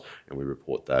guidelines, and we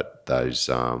report those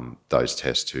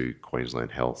tests to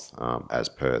Queensland Health as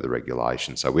per the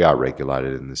regulation. So we are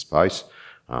regulated in this space,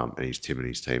 and Tim and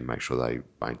his team make sure they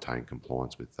maintain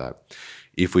compliance with that.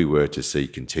 If we were to see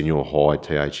continual high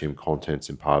THM contents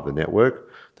in part of the network,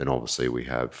 then obviously we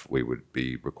would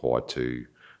be required to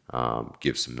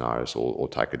give some notice or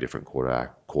take a different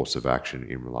course of action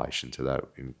in relation to that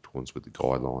in accordance with the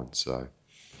guidelines. So.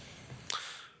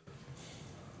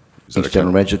 Thanks,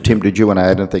 General Manager. Tim, did you want to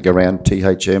add anything around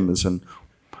THMs and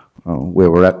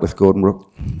where we're at with Gordon Brook?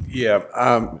 Yeah,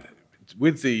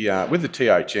 with the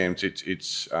THMs,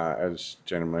 it's as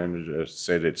General Manager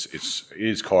said, it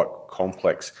is quite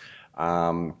complex.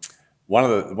 One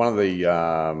of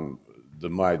the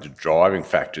major driving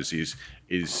factors is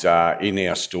in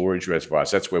our storage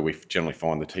reservoirs. That's where we generally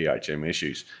find the THM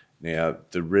issues. Now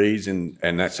the reason,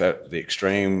 and that's at the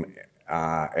extreme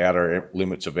outer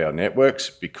limits of our networks,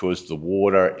 because the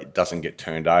water, it doesn't get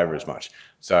turned over as much.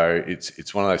 So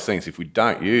it's one of those things, if we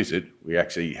don't use it, we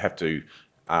actually have to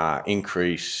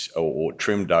increase or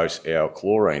trim dose our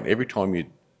chlorine. Every time you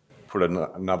put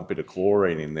another bit of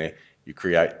chlorine in there, you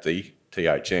create the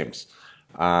THMs.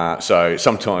 So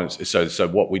sometimes, so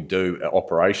what we do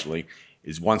operationally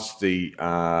is once we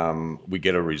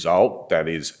get a result that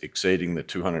is exceeding the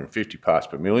 250 parts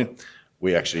per million,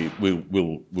 we actually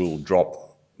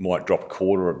might drop a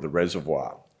quarter of the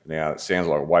reservoir. Now, it sounds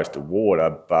like a waste of water,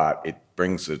 but it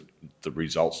brings the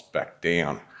results back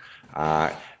down.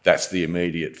 That's the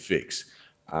immediate fix.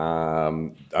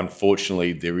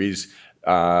 Unfortunately, there is,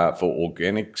 for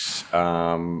organics,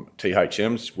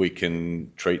 THMs, we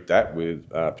can treat that with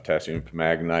potassium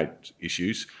permanganate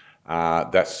issues.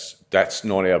 That's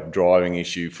not our driving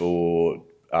issue for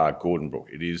Gordon Brook.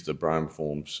 It is the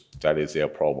bromoforms that is our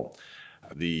problem.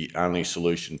 The only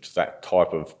solution to that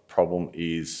type of problem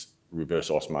is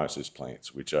reverse osmosis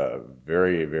plants, which are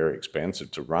very, very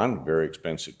expensive to run, very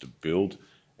expensive to build,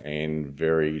 and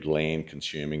very land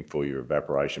consuming for your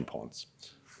evaporation ponds.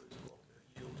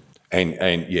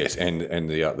 And yes, and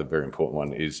the very important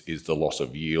one is the loss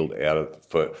of yield out of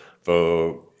for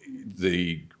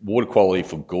the water quality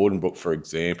for Gordon Brook, for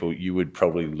example. You would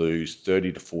probably lose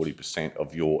 30 to 40%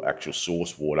 of your actual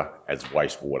source water as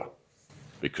wastewater,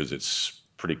 because it's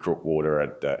pretty crook water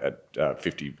at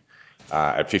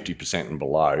 50% and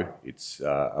below. It's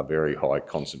a very high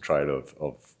concentrate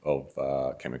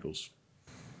of chemicals.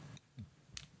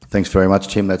 Thanks very much,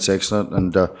 Tim. That's excellent.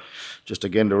 And just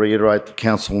again to reiterate, the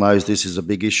council knows this is a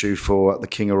big issue for the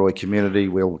Kingaroy community.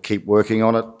 We'll keep working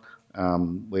on it.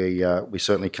 We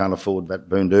certainly can't afford that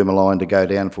Boondooma line to go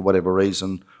down for whatever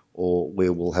reason, or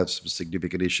we will have some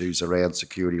significant issues around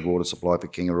security of water supply for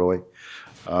Kingaroy.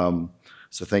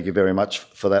 So thank you very much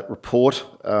for that report.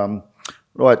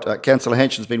 Right, Councillor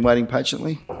Hanson's been waiting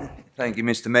patiently. Thank you,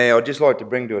 Mr Mayor. I'd just like to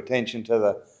bring to attention to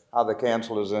the other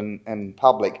councillors and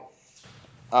public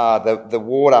the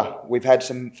water. We've had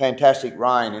some fantastic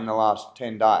rain in the last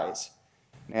 10 days.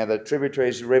 Now, the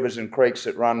tributaries, rivers and creeks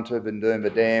that run to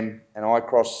Boondooma Dam, and I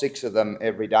cross 6 of them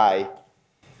every day,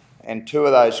 and 2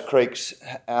 of those creeks,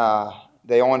 the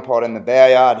Iron Pot and the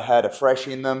Bowyard, had a fresh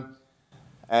in them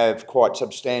of quite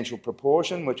substantial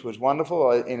proportion, which was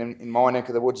wonderful. In my neck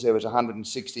of the woods, there was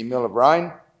 160 mil of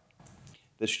rain.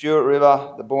 The Stuart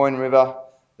River, the Boyne River,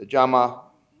 the Jumma,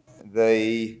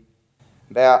 the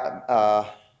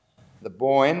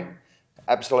Boyne,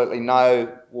 absolutely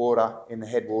no water in the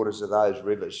headwaters of those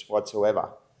rivers whatsoever.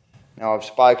 Now, I've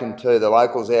spoken to the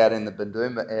locals out in the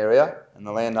Bundoomba area and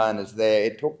the landowners there.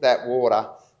 It took that water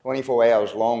 24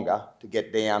 hours longer to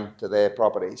get down to their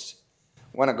properties.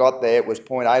 When it got there, it was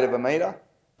 0.8 of a metre,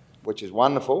 which is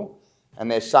wonderful, and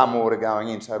there's some water going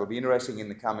in, so it'll be interesting in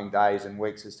the coming days and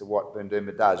weeks as to what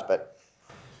Bundoomba does. But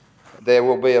there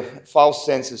will be a false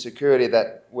sense of security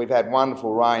that we've had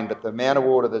wonderful rain, but the amount of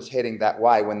water that's heading that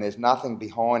way when there's nothing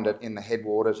behind it in the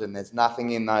headwaters and there's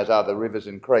nothing in those other rivers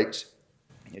and creeks,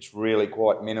 it's really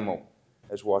quite minimal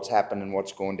as what's happened and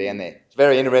what's gone down there. It's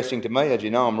very interesting to me. As you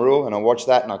know, I'm rural and I watch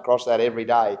that and I cross that every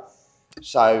day.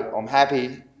 So I'm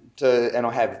happy to, and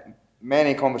I have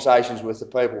many conversations with the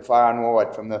people far and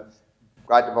wide from the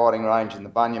Great Dividing Range and the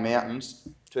Bunya Mountains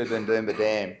to Bundoomba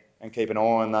Dam, and keep an eye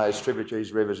on those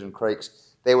tributaries, rivers and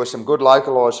creeks. There was some good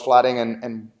localised flooding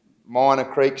and minor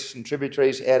creeks and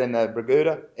tributaries out in the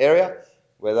Braguda area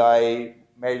where they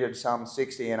measured some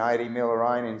 60 and 80 mil of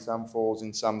rain in some falls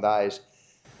in some days.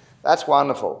 That's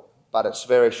wonderful, but it's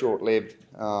very short-lived,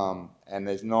 and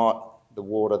there's not the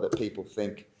water that people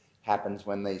think happens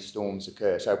when these storms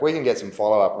occur. So if we can get some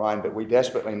follow-up rain, but we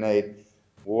desperately need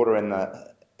water in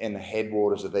the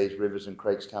headwaters of these rivers and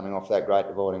creeks coming off that Great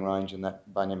Dividing Range and that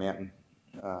Bunya Mountain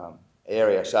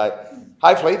area. So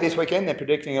hopefully this weekend they're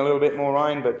predicting a little bit more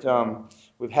rain, but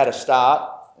we've had a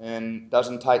start, and it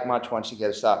doesn't take much once you get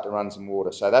a start to run some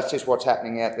water. So that's just what's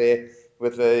happening out there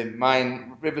with the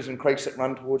main rivers and creeks that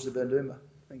run towards the Bundoomba.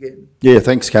 Thank you. Yeah,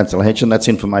 thanks, Councillor Henson. That's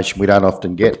information we don't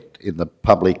often get in the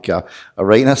public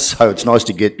arena, so it's nice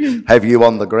to have you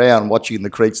on the ground watching the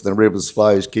creeks and the rivers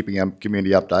flows, keeping our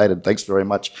community updated. Thanks very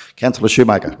much. Councillor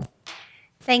Shoemaker.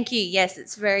 Thank you. Yes,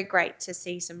 it's very great to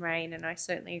see some rain, and I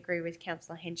certainly agree with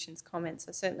Councillor Henson's comments.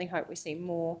 I certainly hope we see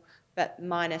more, but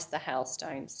minus the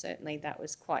hailstones. Certainly that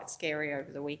was quite scary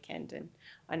over the weekend, and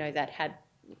I know that had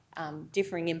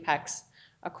differing impacts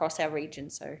across our region.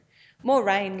 So more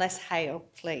rain, less hail,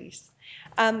 please.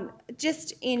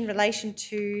 Just in relation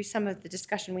to some of the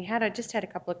discussion we had, I just had a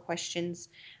couple of questions.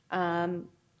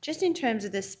 Just in terms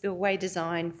of the spillway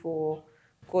design for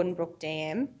Gordon Brook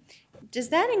Dam, does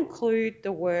that include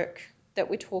the work that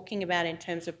we're talking about in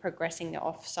terms of progressing the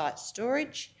off-site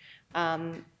storage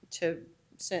to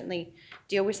certainly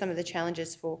deal with some of the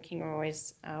challenges for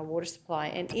Kingaroy's water supply?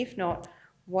 And if not,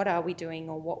 what are we doing,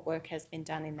 or what work has been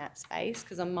done in that space?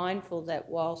 Because I'm mindful that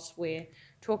whilst we're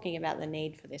talking about the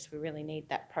need for this, we really need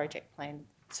that project plan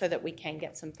so that we can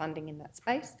get some funding in that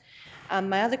space.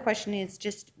 My other question is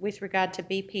just with regard to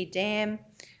BP Dam,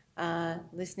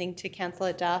 listening to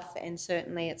Councillor Duff, and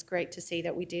certainly it's great to see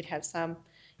that we did have some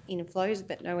inflows,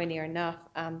 but nowhere near enough.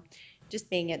 Just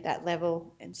being at that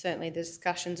level, and certainly the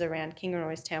discussions around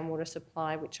Kingaroy's town water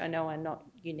supply, which I know are not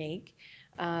unique,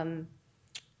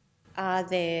 are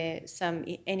there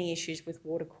any issues with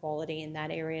water quality in that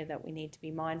area that we need to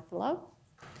be mindful of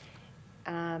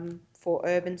for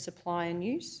urban supply and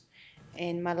use?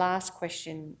 And my last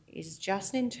question is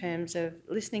just in terms of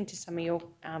listening to some of your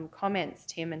comments,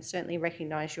 Tim, and certainly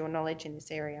recognise your knowledge in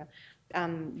this area.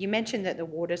 You mentioned that the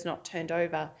water's not turned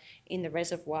over in the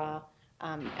reservoir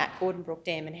at Gordon Brook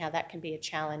Dam, and how that can be a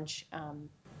challenge.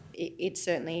 It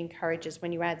certainly encourages,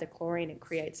 when you add the chlorine, it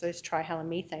creates those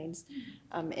trihalomethanes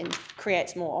and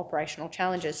creates more operational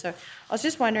challenges. So I was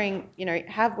just wondering,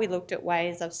 have we looked at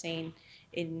ways, I've seen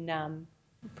in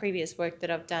previous work that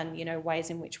I've done, ways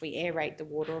in which we aerate the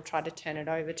water or try to turn it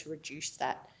over to reduce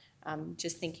that.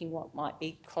 Just thinking what might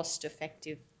be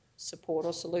cost-effective support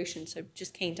or solution. So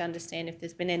just keen to understand if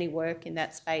there's been any work in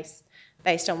that space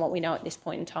based on what we know at this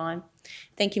point in time.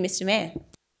 Thank you, Mr. Mayor.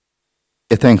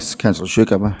 Yeah, thanks, Councillor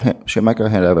Shoemaker. I'll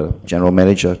hand over to General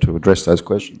Manager to address those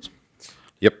questions.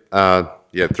 Yep.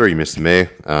 Yeah, through you, Mr. Mayor.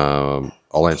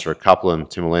 I'll answer a couple, and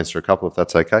Tim will answer a couple if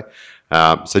that's okay.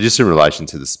 So just in relation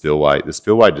to the spillway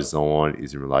design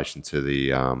is in relation to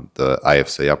the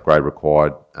AFC upgrade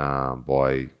required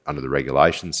under the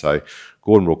regulation. So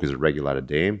Gordon Brook is a regulated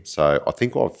dam. So I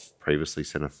think I've previously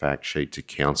sent a fact sheet to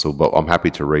council, but I'm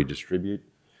happy to redistribute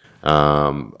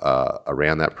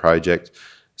around that project.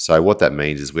 So what that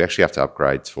means is we actually have to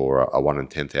upgrade for a 1 in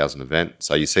 10,000 event.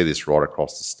 So you see this right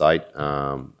across the state.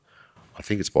 I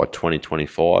think it's by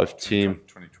 2025, Tim.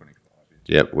 2025.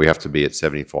 Yep, we have to be at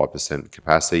 75%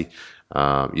 capacity.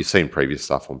 You've seen previous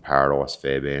stuff on Paradise,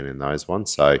 Fairbairn and those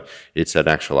ones. So it's an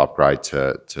actual upgrade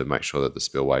to make sure that the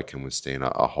spillway can withstand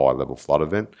a high level flood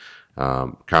event.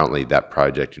 Currently that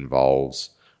project involves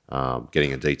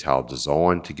getting a detailed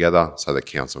design together so that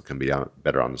council can be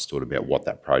better understood about what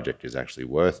that project is actually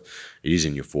worth. It is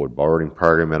in your forward borrowing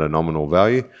program at a nominal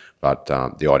value, but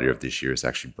the idea of this year is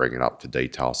actually bring it up to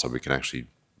detail so we can actually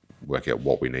work out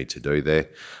what we need to do there.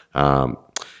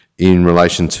 In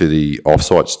relation to the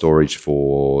off-site storage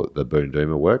for the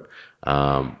Boondooma work,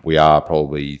 we are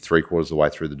probably 3/4 of the way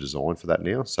through the design for that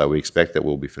now, so we expect that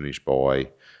we'll be finished by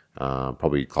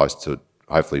probably close to,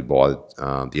 hopefully by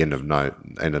the end of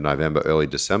November, early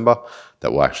December,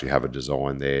 that we'll actually have a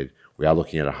design there. We are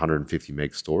looking at 150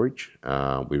 meg storage.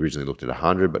 We originally looked at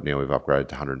 100, but now we've upgraded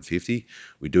to 150.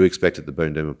 We do expect that the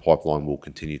Boondooma pipeline will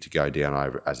continue to go down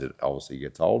over as it obviously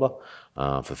gets older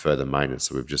for further maintenance.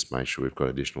 So we've just made sure we've got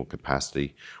additional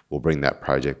capacity. We'll bring that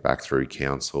project back through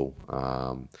council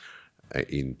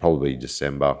in probably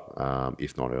December,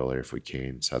 if not earlier if we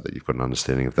can, so that you've got an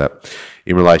understanding of that.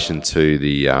 In relation to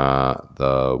the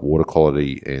water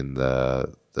quality and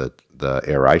the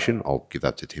aeration, I'll give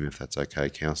that to Tim if that's okay,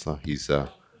 Councillor. He's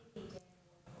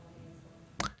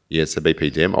it's a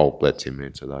BP dam. I'll let Tim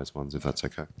answer those ones if that's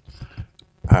okay.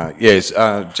 Yes,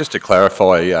 just to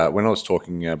clarify, when I was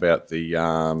talking about the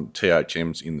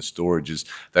THMs in the storages,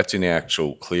 that's in the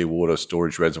actual clear water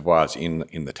storage reservoirs in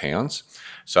the towns.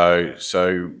 So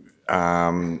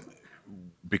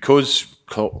because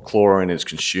chlorine is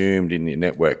consumed in the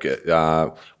network,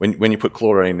 when you put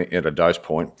chlorine at a dose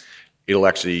point, it'll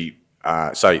actually,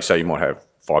 say you might have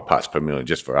 5 parts per million,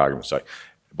 just for argument's sake.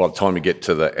 By the time you get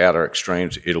to the outer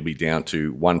extremes, it'll be down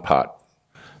to 1 part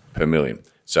per million.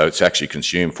 So it's actually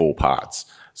consumed 4 parts.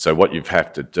 So what you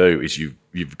have to do is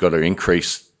you've got to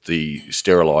increase the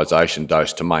sterilisation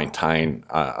dose to maintain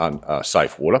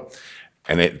safe water.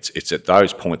 And it's at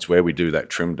those points where we do that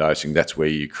trim dosing, that's where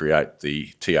you create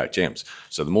the THMs.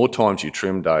 So the more times you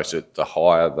trim dose it, the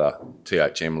higher the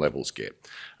THM levels get.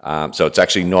 So it's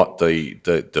actually not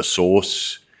the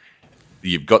source.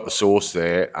 You've got the source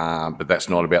there, but that's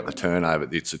not about the turnover.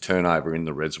 It's the turnover in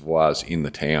the reservoirs in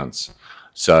the towns.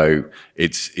 So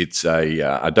it's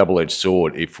a double-edged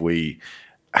sword. If we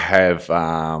have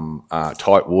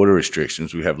tight water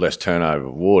restrictions, we have less turnover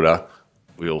of water,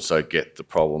 we also get the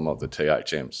problem of the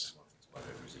THMs.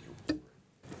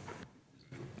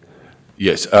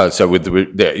 Yes, so with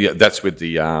that's with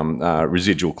the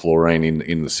residual chlorine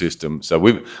in the system. So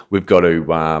we've got to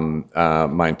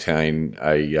maintain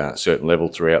a certain level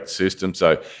throughout the system.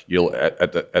 So you'll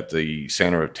at the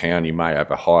centre of town, you may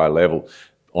have a higher level.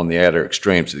 On the outer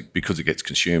extremes, because it gets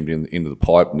consumed into the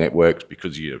pipe networks,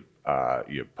 because your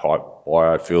pipe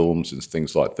biofilms and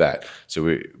things like that.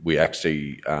 So we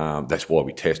actually, that's why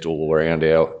we test all around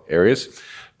our areas.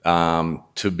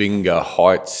 Toombinga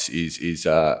Heights is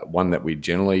one that we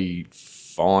generally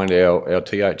find our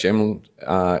THM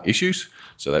issues.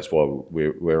 So that's why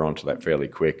we're onto that fairly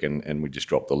quick, and we just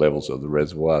drop the levels of the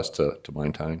reservoirs to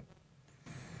maintain.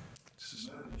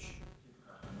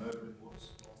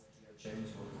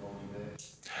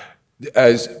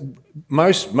 As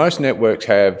most networks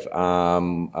have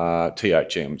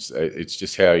THMs, it's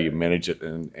just how you manage it,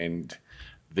 and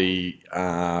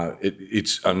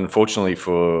it's unfortunately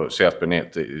for South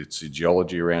Burnett, it's the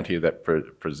geology around here that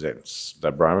presents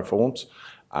the bromoforms.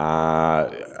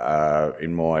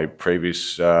 In my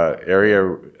previous area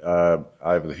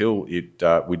over the hill,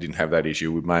 we didn't have that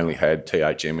issue. We mainly had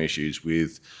THM issues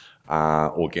with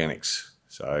organics.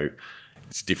 So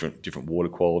it's different water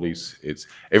qualities. It's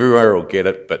everywhere will get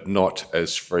it, but not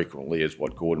as frequently as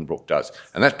what Gordon Brook does.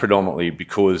 And that's predominantly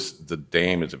because the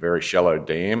dam is a very shallow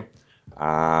dam.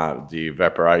 The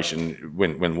evaporation,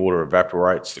 when water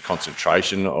evaporates, the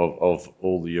concentration of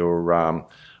all your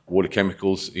water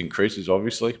chemicals increases,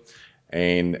 obviously.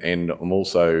 And I'm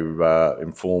also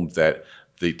informed that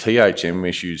the THM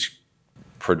issues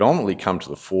predominantly come to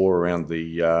the fore around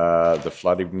the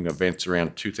flooding events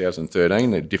around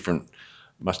 2013. They're different.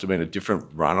 Must have been a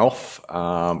different runoff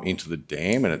into the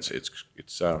dam, and it's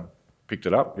picked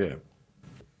it up. Yeah.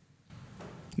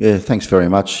 Yeah. Thanks very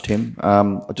much, Tim.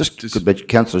 I just could bet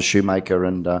Councillor Shoemaker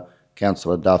and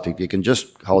Councillor Duff, if you can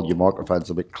just hold your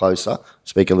microphones a bit closer,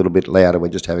 speak a little bit louder. We're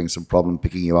just having some problem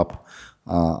picking you up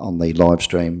on the live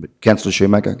stream. But Councillor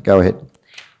Shoemaker, go ahead.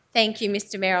 Thank you,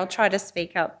 Mr. Mayor. I'll try to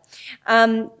speak up.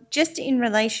 Just in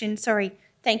relation, sorry.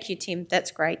 Thank you, Tim. That's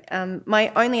great.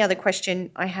 My only other question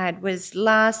I had was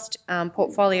last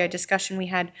portfolio discussion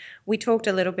we talked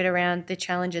a little bit around the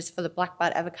challenges for the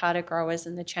blackbutt avocado growers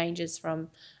and the changes from,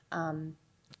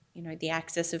 the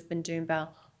access of Boondooma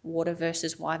water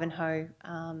versus Wivenhoe.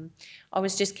 I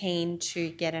was just keen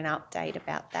to get an update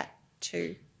about that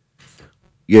too.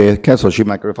 Yeah, Councillor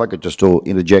Shoemaker, if I could just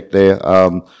interject there.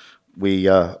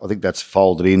 I think that's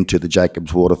folded into the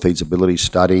Jacobs Water feasibility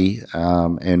study,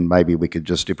 and maybe we could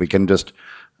just, if we can just,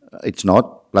 it's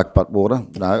not black butt water,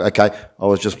 no, okay. I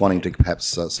was just wanting to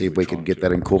perhaps see if we could get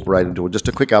that incorporated into it. Just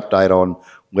a quick update on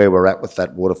where we're at with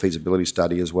that water feasibility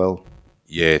study as well.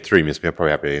 Yeah, through you, Mr. Mayor, I'm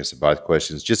probably happy to answer both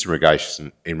questions. Just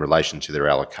in relation to their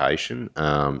allocation,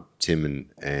 Tim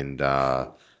and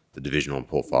the Divisional and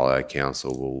Portfolio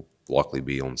Council will likely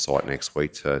be on site next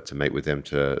week to meet with them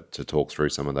to talk through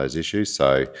some of those issues.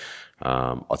 So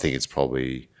I think it's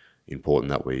probably important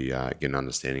that we get an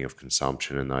understanding of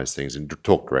consumption and those things and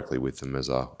talk directly with them as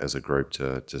a group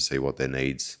to see what their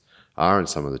needs are and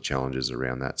some of the challenges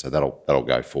around that. So that'll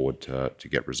go forward to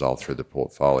get resolved through the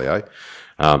portfolio.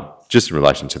 Just in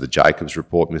relation to the Jacobs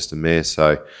report, Mr. Mayor,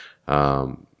 so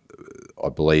I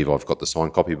believe I've got the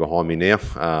signed copy behind me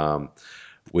now,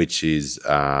 which is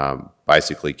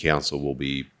basically council will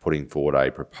be putting forward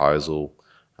a proposal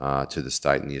to the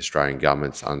state and the Australian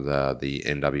governments under the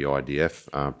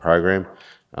NWIDF program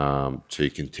to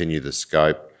continue the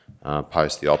scope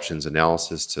post the options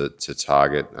analysis to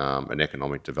target an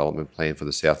economic development plan for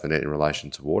the South Burnett in relation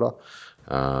to water,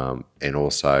 and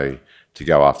also to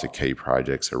go after key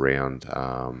projects around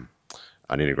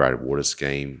an integrated water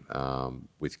scheme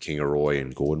with Kingaroy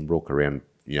and Gordon Brook around,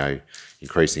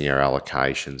 increasing our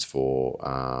allocations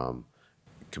for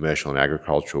commercial and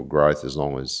agricultural growth, as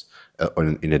long as,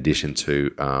 in addition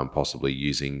to possibly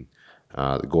using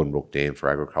the Gordon Brook Dam for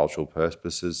agricultural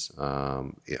purposes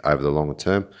over the longer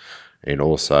term. And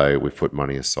also we've put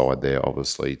money aside there,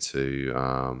 obviously,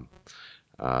 to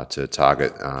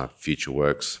target future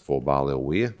works for Barleel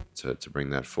Weir to bring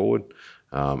that forward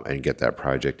and get that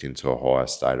project into a higher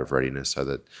state of readiness, so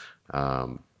that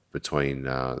between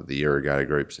the irrigator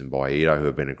groups and Baido, who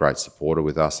have been a great supporter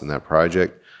with us in that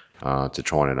project, to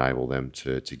try and enable them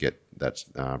to get that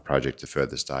project to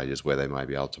further stages where they may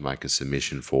be able to make a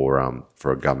submission for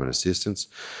a government assistance.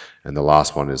 And the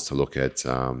last one is to look at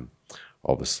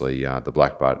obviously the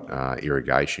Blackbutt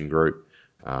irrigation group,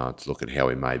 to look at how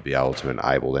we may be able to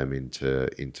enable them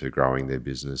into growing their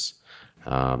business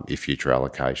if future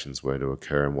allocations were to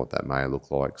occur, and what that may look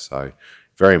like. So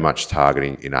very much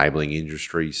targeting enabling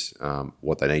industries,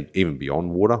 what they need, even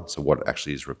beyond water, so what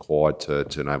actually is required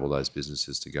to enable those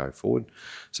businesses to go forward.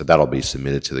 So that'll be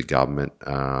submitted to the government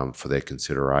for their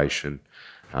consideration.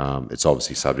 It's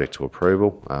obviously subject to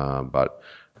approval, but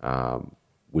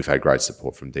we've had great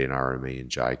support from DNRME and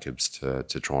Jacobs to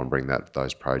try and bring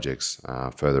those projects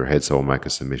further ahead, so we'll make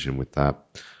a submission with that.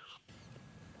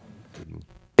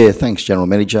 Yeah, thanks, General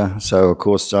Manager. So, of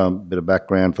course, a bit of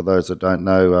background for those that don't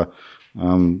know.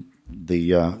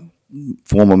 The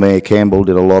former Mayor Campbell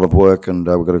did a lot of work, and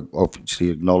we've got to obviously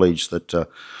acknowledge that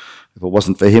if it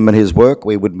wasn't for him and his work,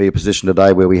 we wouldn't be in a position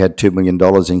today where we had $2 million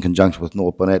in conjunction with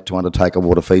North Burnett to undertake a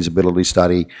water feasibility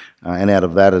study. And out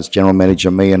of that, as General Manager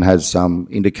Meehan has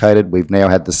indicated, we've now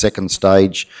had the second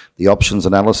stage, the options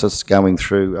analysis, going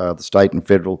through the state and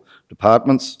federal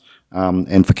departments.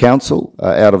 And for council,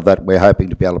 out of that, we're hoping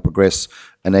to be able to progress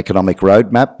an economic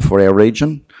roadmap for our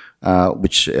region,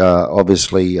 which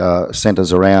obviously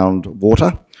centres around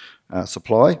water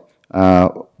supply.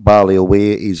 Barleel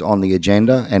Weir is on the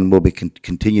agenda and will be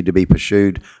continue to be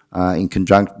pursued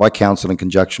by council in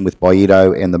conjunction with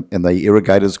Baido and the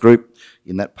irrigators group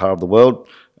in that part of the world,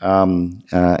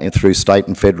 and through state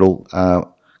and federal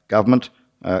government.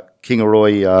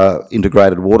 Kingaroy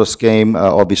integrated water scheme,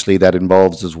 obviously that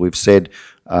involves, as we've said,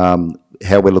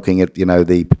 how we're looking at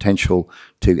the potential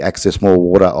to access more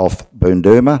water off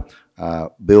Boondooma,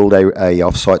 build a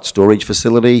off-site storage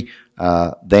facility,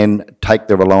 then take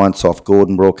the reliance off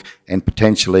Gordon Brook and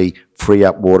potentially free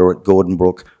up water at Gordon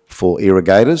Brook for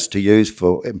irrigators to use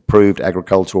for improved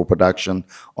agricultural production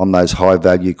on those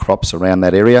high-value crops around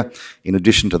that area. In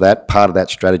addition to that, part of that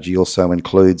strategy also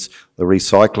includes the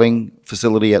recycling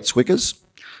facility at Swickers.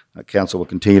 Council will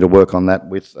continue to work on that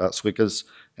with Swickers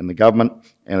and the government,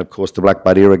 and of course the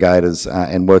Blackbutt irrigators,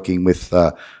 and working with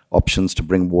options to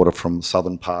bring water from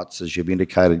southern parts, as you've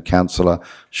indicated, Councillor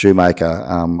Shoemaker,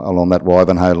 along that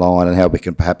Wivenhoe line, and how we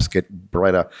can perhaps get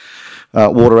greater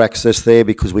water access there,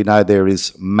 because we know there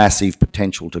is massive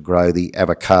potential to grow the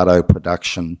avocado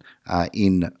production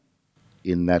in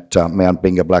that Mount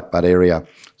Binga Blackbutt area.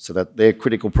 So that they're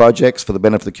critical projects for the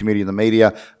benefit of the community and the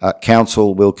media.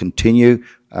 Council will continue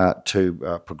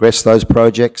to progress those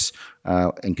projects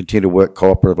and continue to work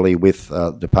cooperatively with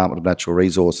the Department of Natural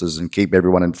Resources and keep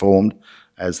everyone informed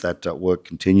as that work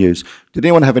continues. Did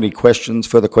anyone have any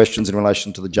further questions in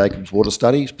relation to the Jacobs Water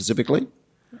Study specifically?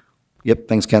 Yep,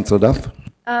 thanks, Councillor Duff.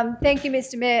 Thank you,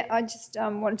 Mr Mayor. I just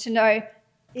wanted to know,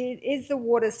 is the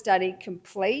water study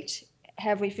complete?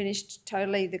 have we finished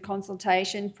totally the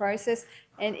consultation process?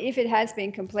 And if it has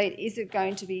been complete, is it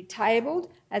going to be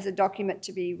tabled as a document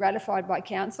to be ratified by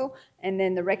council, and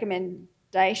then the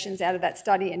recommendations out of that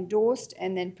study endorsed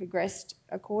and then progressed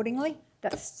accordingly?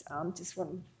 That's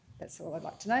that's all I'd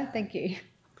like to know. Thank you.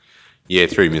 Yeah,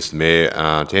 through you, Mr. Mayor.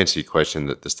 To answer your question,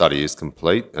 that the study is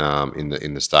complete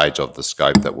in the stage of the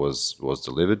scope that was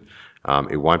delivered.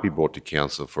 It won't be brought to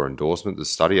council for endorsement. The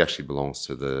study actually belongs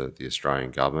to the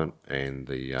Australian government and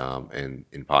and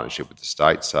in partnership with the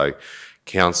state. So,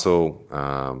 council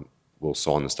will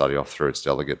sign the study off through its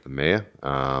delegate, the mayor,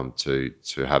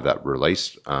 to have that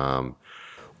released.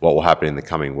 What will happen in the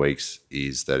coming weeks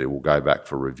is that it will go back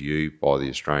for review by the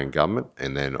Australian government,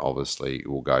 and then obviously it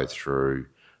will go through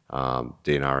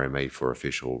DNRME for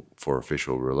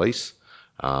official release.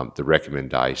 The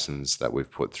recommendations that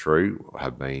we've put through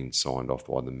have been signed off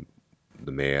by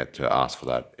the mayor to ask for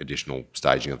that additional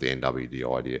staging of the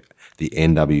NWIDF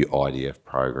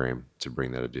program to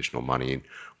bring that additional money in,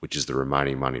 which is the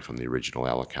remaining money from the original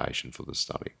allocation for the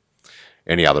study.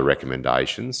 Any other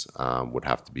recommendations would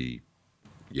have to be,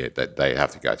 that they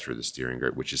have to go through the steering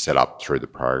group, which is set up through the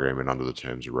program and under the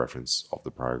terms of reference of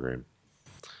the program.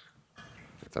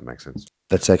 If that makes sense.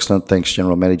 That's excellent. Thanks,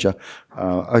 General Manager.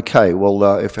 Okay,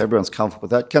 well, if everyone's comfortable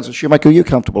with that. Councillor Shoemaker, are you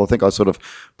comfortable? I think I sort of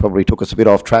probably took us a bit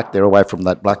off track there, away from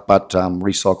that Blackbutt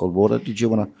recycled water. Did you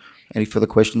want to, any further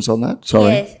questions on that?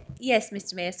 Sorry. Yes,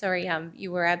 Mr. Mayor. Sorry,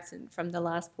 you were absent from the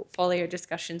last portfolio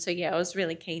discussion. So, I was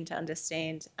really keen to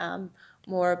understand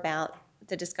more about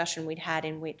the discussion we'd had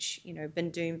in which,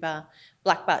 Bundoomba,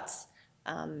 Blackbutt's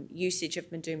usage of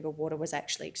Bundoomba water was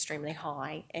actually extremely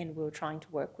high, and we were trying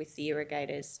to work with the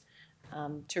irrigators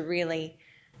to really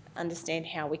understand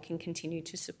how we can continue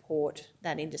to support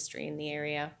that industry in the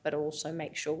area, but also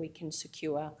make sure we can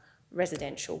secure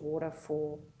residential water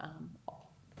for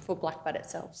Blackbutt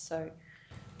itself. So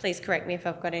please correct me if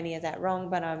I've got any of that wrong,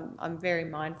 but I'm very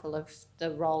mindful of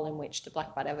the role in which the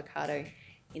Blackbutt avocado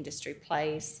industry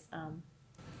plays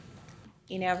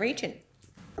in our region.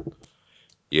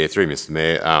 Yeah, through Mr.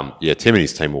 Mayor. Tim and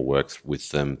his team will work with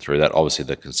them through that. Obviously,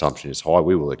 the consumption is high.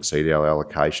 We will exceed our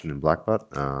allocation in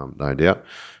Blackbutt, no doubt.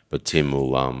 But Tim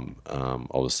will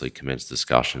obviously commence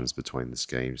discussions between the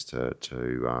schemes to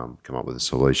come up with a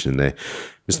solution there.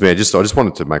 Mr. Mayor, I just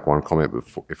wanted to make one comment,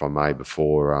 if I may,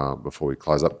 before we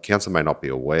close up. Council may not be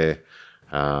aware.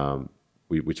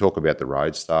 We talk about the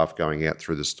road staff going out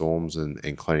through the storms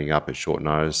and cleaning up at short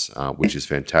notice, which is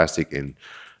fantastic, and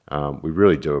we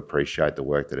really do appreciate the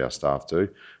work that our staff do.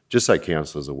 Just so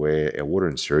council is aware, our water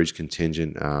and sewage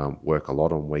contingent work a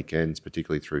lot on weekends,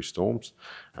 particularly through storms.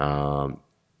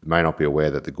 May not be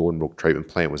aware that the Gordon Brook treatment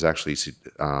plant was actually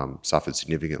suffered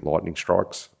significant lightning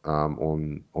strikes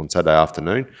on Saturday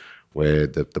afternoon, where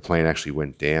the plant actually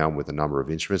went down with a number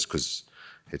of instruments, because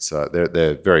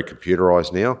they're very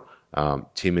computerised now.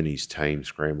 Tim and his team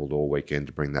scrambled all weekend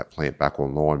to bring that plant back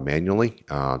online manually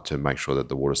to make sure that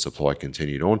the water supply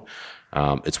continued on.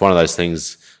 It's one of those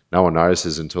things no one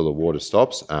notices until the water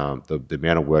stops. The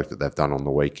amount of work that they've done on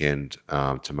the weekend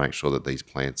to make sure that these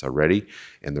plants are ready,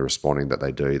 and the responding that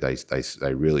they do,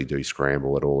 they really do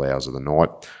scramble at all hours of the night.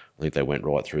 I think they went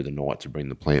right through the night to bring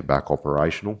the plant back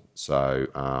operational, so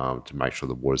to make sure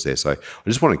the water's there. So I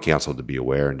just wanted council to be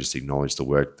aware and just acknowledge the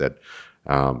work that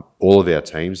all of our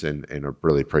teams, and I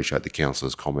really appreciate the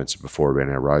councillor's comments before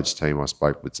about our roads team. I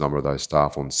spoke with some of those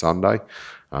staff on Sunday.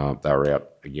 They were out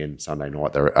again Saturday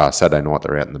night. They're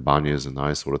out in the bunyas and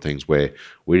those sort of things, where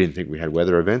we didn't think we had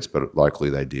weather events, but locally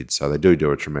they did. So they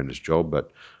do a tremendous job.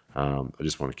 But I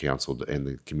just want council and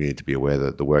the community to be aware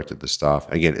that the work that the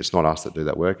staff, again, it's not us that do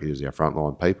that work. It is our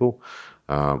frontline people.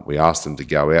 We ask them to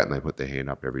go out, and they put their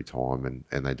hand up every time,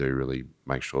 and they do really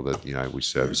make sure that we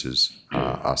services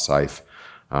are safe,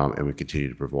 and we continue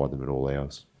to provide them at all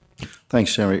hours.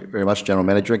 Thanks very much, General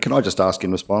Manager. And can I just ask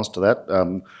in response to that,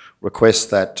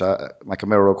 make a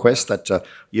mayoral request that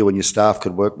you and your staff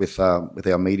could work with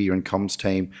our media and comms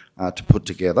team to put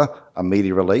together a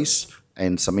media release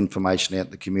and some information out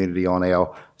in the community on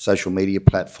our social media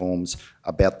platforms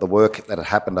about the work that had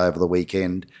happened over the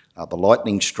weekend, the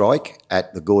lightning strike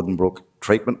at the Gordon Brook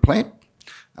treatment plant.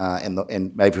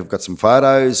 And maybe we've got some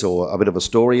photos or a bit of a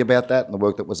story about that and the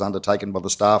work that was undertaken by the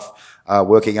staff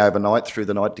working overnight through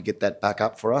the night to get that back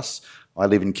up for us. I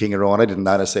live in Kingaroy, I didn't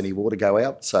notice any water go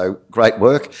out, so great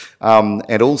work.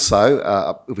 And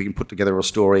also, if we can put together a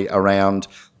story around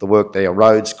the work that our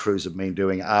roads crews have been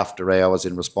doing after hours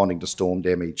in responding to storm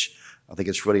damage. I think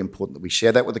it's really important that we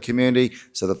share that with the community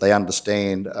so that they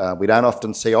understand. We don't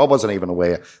often see, I wasn't even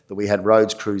aware that we had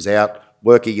roads crews out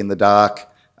working in the dark,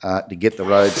 to get the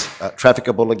roads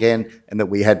trafficable again, and that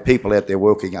we had people out there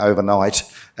working overnight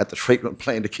at the treatment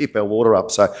plant to keep our water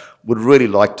up. So would really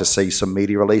like to see some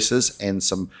media releases and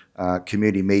some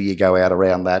community media go out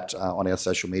around that on our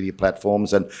social media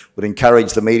platforms, and would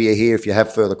encourage the media here, if you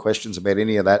have further questions about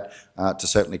any of that, to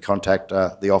certainly contact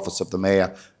the Office of the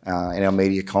Mayor and our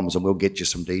media comms, and we'll get you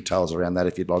some details around that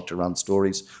if you'd like to run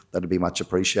stories. That'd be much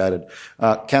appreciated.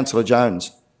 Councillor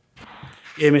Jones.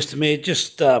 Yeah, Mr Mayor,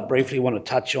 just briefly want to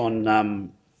touch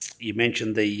on, you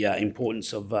mentioned the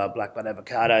importance of blackbud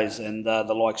avocados and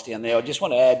the likes down there. I just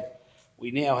want to add,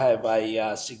 we now have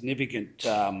a significant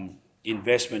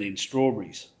investment in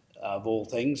strawberries, of all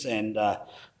things, and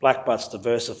blackbud's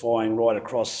diversifying right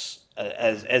across,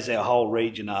 as our whole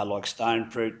region are, like stone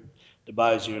fruit,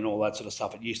 Debosia and all that sort of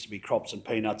stuff. It used to be crops and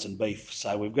peanuts and beef,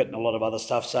 so we've gotten a lot of other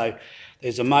stuff. So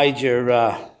there's a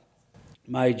major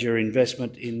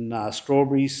investment in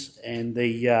strawberries and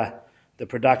the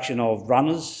production of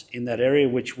runners in that area,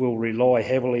 which will rely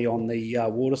heavily on the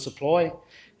water supply,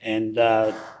 and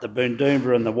the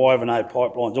Boondoomba and the Wivenhoe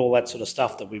pipelines, all that sort of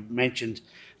stuff that we've mentioned.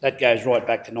 That goes right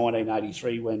back to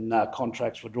 1983 when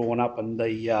contracts were drawn up, and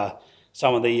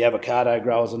some of the avocado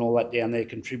growers and all that down there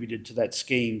contributed to that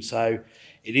scheme. So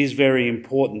it is very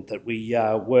important that we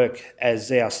work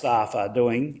as our staff are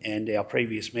doing, and our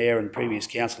previous mayor and previous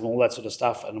council and all that sort of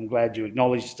stuff. And I'm glad you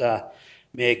acknowledged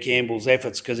Mayor Campbell's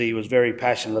efforts, because he was very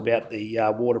passionate about the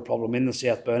water problem in the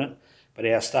South Burnett. But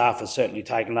our staff has certainly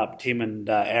taken up, Tim and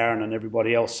Aaron and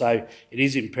everybody else. So it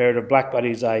is imperative.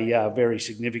 Blackbud is a very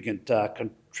significant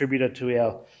contributor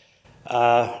to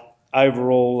our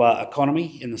overall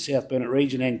economy in the South Burnett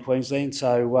region and Queensland.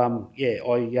 So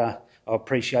I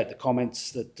appreciate the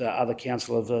comments that other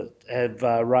councillors have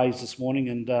raised this morning,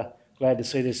 and glad to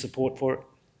see their support for it.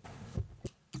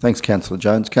 Thanks, Councillor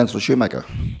Jones. Councillor Shoemaker.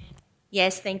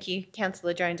 Yes, thank you,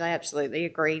 Councillor Jones. I absolutely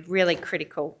agree. Really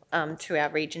critical to our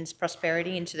region's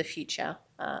prosperity into the future,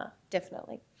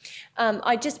 definitely.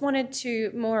 I just wanted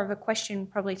to, more of a question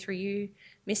probably through you,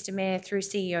 Mr Mayor, through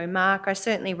CEO Mark. I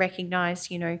certainly recognise,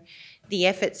 the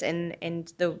efforts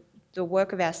and the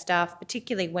work of our staff,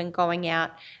 particularly when going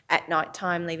out at night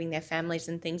time, leaving their families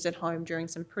and things at home during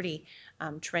some pretty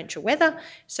torrential weather.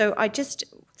 So I just,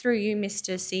 through you,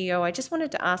 Mr CEO, I just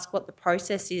wanted to ask what the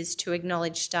process is to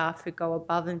acknowledge staff who go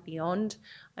above and beyond.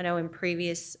 I know in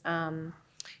previous, and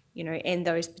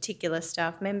those particular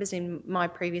staff members in my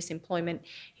previous employment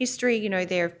history,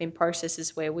 there have been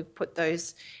processes where we've put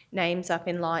those names up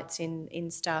in lights in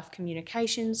staff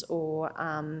communications, or,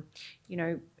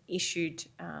 issued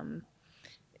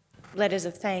letters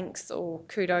of thanks or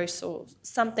kudos or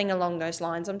something along those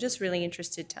lines. I'm just really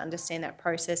interested to understand that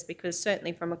process, because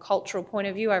certainly from a cultural point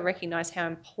of view, I recognise how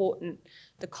important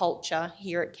the culture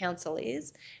here at Council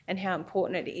is, and how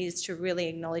important it is to really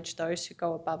acknowledge those who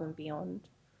go above and beyond.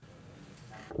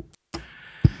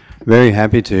 Very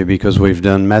happy to, because we've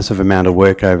done massive amount of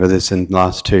work over this in the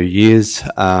last 2 years,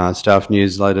 staff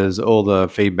newsletters, all the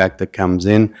feedback that comes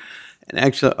in. And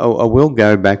actually, I will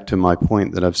go back to my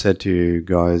point that I've said to you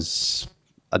guys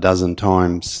a dozen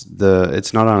times.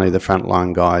 It's not only the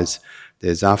frontline guys,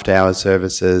 there's after-hours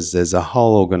services, there's a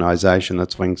whole organisation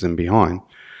that swings in behind.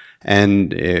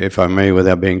 And if I may,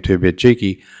 without being too bit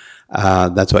cheeky,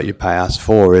 that's what you pay us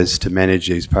for, is to manage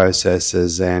these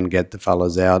processes and get the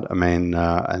fellas out. I mean,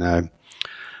 I know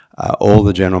all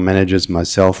the general managers,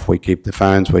 myself, we keep the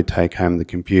phones, we take home the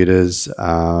computers,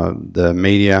 the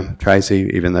media, Tracy,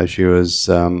 even though she was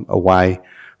away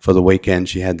for the weekend,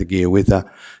 she had the gear with her.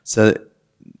 So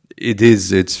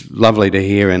it's lovely to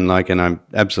hear, and I'm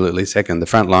absolutely second. The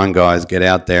frontline guys get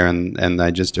out there and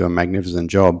they just do a magnificent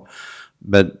job.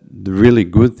 But the really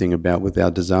good thing about with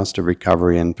our disaster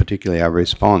recovery, and particularly our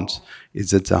response,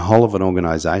 is it's a whole of an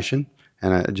organisation.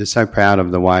 And I'm just so proud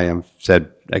of the way I've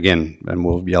said, again, and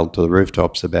we'll yell to the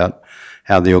rooftops about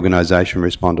how the organisation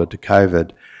responded to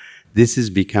COVID. This is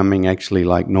becoming actually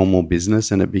like normal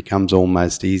business, and it becomes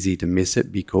almost easy to miss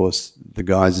it because the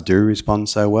guys do respond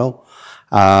so well,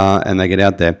 and they get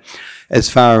out there. As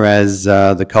far as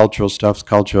the cultural stuff,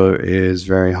 culture is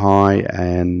very high,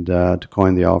 and to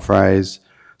coin the old phrase,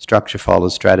 structure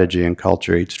follows strategy and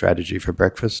culture eats strategy for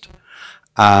breakfast.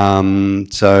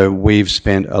 So we've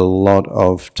spent a lot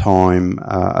of time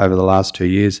over the last 2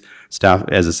 years, staff,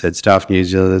 as I said, staff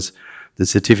newsletters, the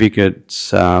certificates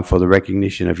for the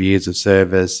recognition of years of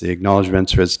service, the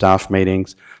acknowledgements for staff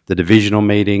meetings, the divisional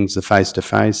meetings, the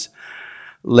face-to-face,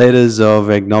 letters of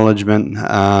acknowledgement.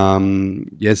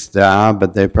 Yes, there are,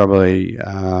 but they're probably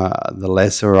the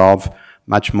lesser of,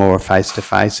 much more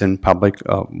face-to-face and public,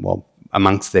 well,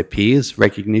 amongst their peers,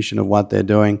 recognition of what they're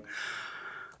doing.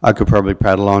 I could probably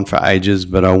prattle on for ages,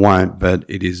 but I won't. But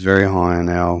it is very high on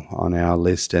our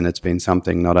list, and it's been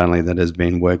something not only that has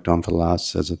been worked on for the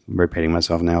last, as I'm repeating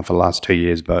myself now, for the last 2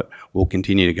 years, but will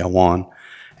continue to go on.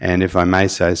 And if I may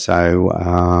say so,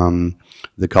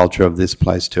 the culture of this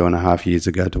place 2.5 years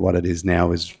ago to what it is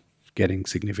now is getting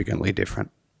significantly different.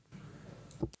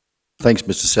 Thanks,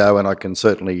 Mr. Sow, and I can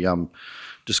certainly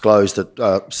disclose that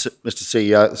Mr.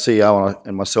 CEO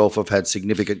and myself have had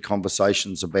significant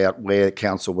conversations about where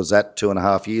council was at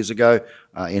 2.5 years ago.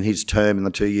 In his term, in the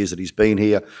 2 years that he's been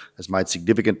here, has made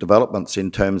significant developments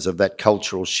in terms of that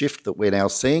cultural shift that we're now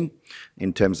seeing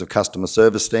in terms of customer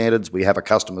service standards. We have a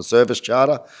customer service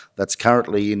charter that's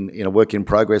currently in a work in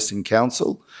progress in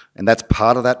council, and that's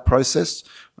part of that process.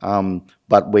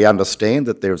 But we understand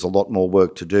that there's a lot more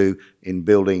work to do in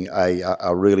building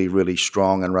a really, really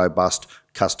strong and robust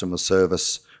customer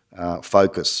service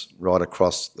focus right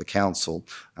across the council.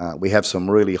 We have some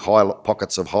really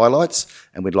pockets of highlights,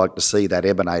 and we'd like to see that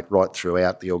emanate right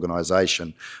throughout the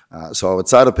organisation. So I would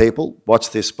say to people,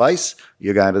 watch this space.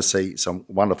 You're going to see some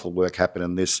wonderful work happen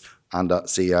in this under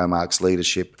CEO Mark's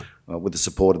leadership, with the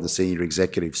support of the senior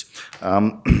executives.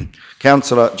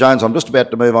 Councillor Jones, I'm just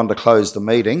about to move on to close the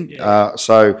meeting,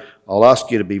 so I'll ask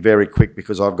you to be very quick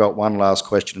because I've got one last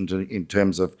question in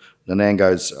terms of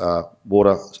Nanango's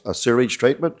water sewerage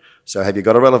treatment. So have you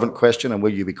got a relevant question, and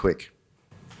will you be quick?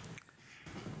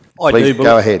 Please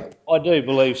go ahead. I do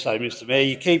believe so, Mr.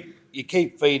 Mayor. You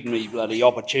keep feeding me bloody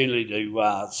opportunity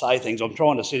to say things. I'm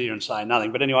trying to sit here and say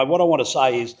nothing. But anyway, what I want to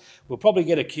say is we'll probably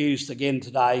get accused again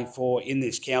today in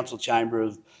this council chamber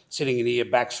of sitting in here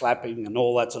backslapping and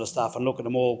all that sort of stuff, and look at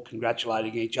them all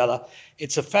congratulating each other.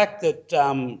 It's a fact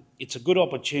that it's a good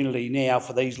opportunity now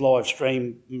for these live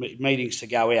stream meetings to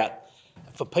go out,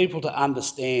 for people to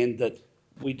understand that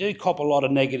we do cop a lot of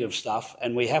negative stuff,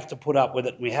 and we have to put up with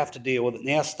it, and we have to deal with it. And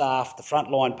our staff, the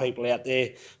frontline people out there,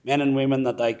 men and women,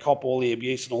 that they cop all the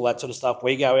abuse and all that sort of stuff.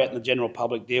 We go out in the general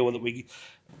public, deal with it.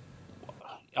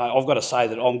 I've got to say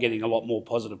that I'm getting a lot more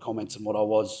positive comments than what I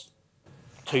was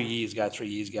 2 years ago, 3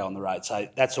 years ago on the road. So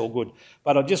that's all good.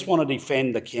 But I just want to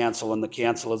defend the council and the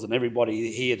councillors and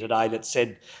everybody here today that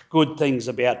said good things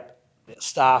about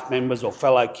staff members or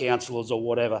fellow councillors or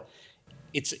whatever.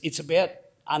 It's about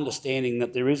understanding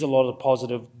that there is a lot of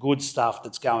positive, good stuff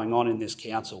that's going on in this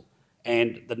council,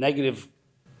 and the negative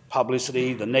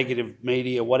publicity, the negative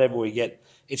media, whatever we get,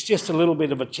 it's just a little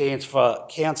bit of a chance for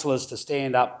councillors to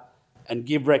stand up and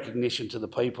give recognition to the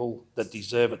people that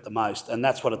deserve it the most, and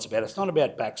that's what it's about. It's not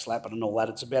about backslapping and all that.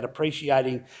 It's about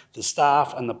appreciating the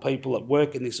staff and the people that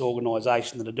work in this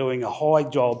organisation that are doing a high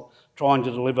job trying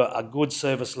to deliver a good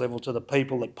service level to the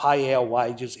people that pay our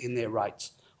wages in their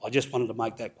rates. I just wanted to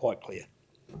make that quite clear.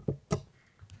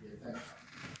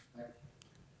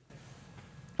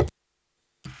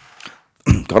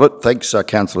 Got it. Thanks,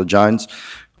 Councillor Jones.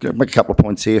 Make a couple of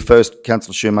points here. First,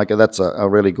 Councillor Shoemaker, that's a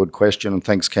really good question, and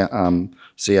thanks,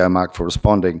 CEO Mark, for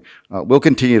responding. We'll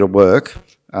continue to work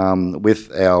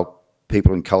with our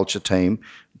people and culture team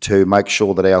to make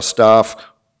sure that our staff,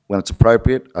 when it's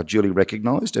appropriate, are duly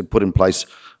recognised and put in place,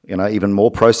 even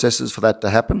more processes for that to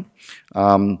happen.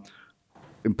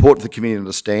 Important for the community to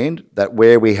understand that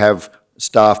where we have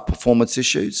staff performance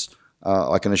issues,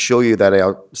 I can assure you that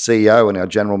our CEO and our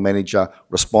General Manager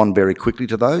respond very quickly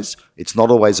to those. It's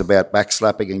not always about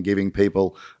backslapping and giving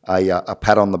people a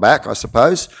pat on the back, I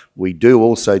suppose. We do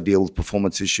also deal with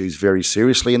performance issues very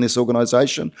seriously in this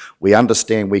organisation. We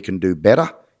understand we can do better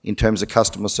in terms of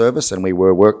customer service, and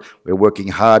we're working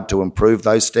hard to improve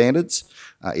those standards.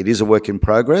 It is a work in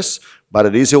progress, but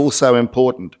it is also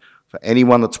important for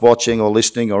anyone that's watching or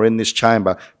listening or in this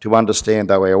chamber to understand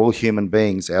that we're all human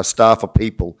beings, our staff are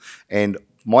people, and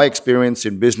my experience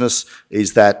in business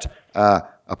is that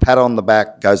a pat on the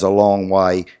back goes a long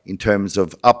way in terms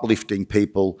of uplifting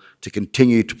people to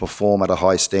continue to perform at a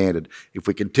high standard. If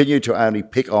we continue to only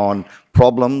pick on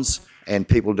problems and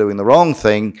people doing the wrong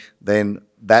thing, then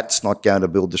that's not going to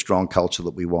build the strong culture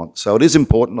that we want. So it is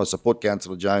important, I support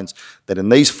Councillor Jones, that in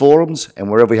these forums and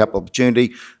wherever we have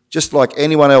opportunity, just like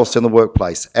anyone else in the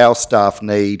workplace, our staff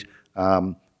need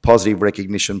positive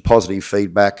recognition, positive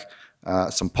feedback,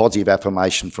 some positive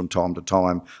affirmation from time to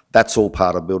time. That's all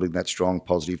part of building that strong,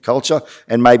 positive culture.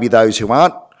 And maybe those who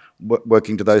aren't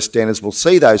working to those standards will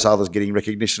see those others getting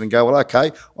recognition and go, well,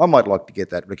 okay, I might like to get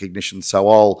that recognition, so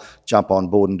I'll jump on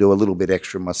board and do a little bit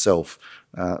extra myself.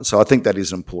 So I think that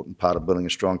is an important part of building a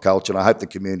strong culture, and I hope the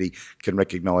community can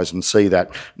recognise and see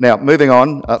that. Now, moving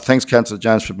on, thanks, Councillor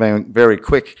Jones, for being very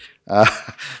quick.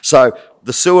 So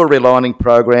the sewer relining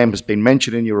program has been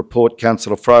mentioned in your report,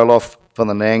 Councillor Froloff from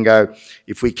the Nango.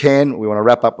 If we can, we want to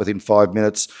wrap up within 5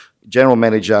 minutes. General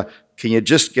Manager, can you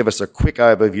just give us a quick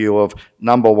overview of,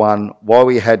 number one, why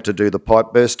we had to do the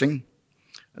pipe bursting?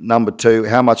 Number two,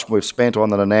 how much we've spent on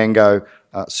the Nanango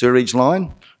sewerage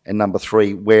line? And number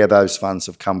three, where those funds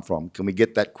have come from. Can we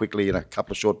get that quickly in a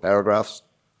couple of short paragraphs?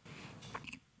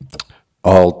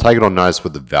 I'll take it on notice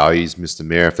with the values, Mr.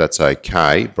 Mayor, if that's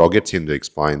okay, but I'll get Tim to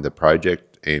explain the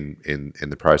project and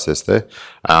the process there.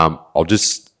 I'll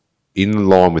just, in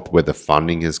line with where the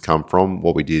funding has come from,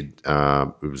 what we did,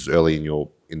 it was early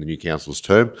in the new council's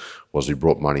term, was we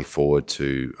brought money forward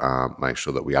to make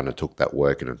sure that we undertook that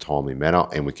work in a timely manner,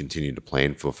 and we continue to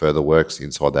plan for further works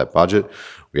inside that budget.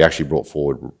 We actually brought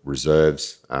forward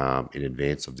reserves in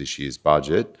advance of this year's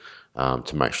budget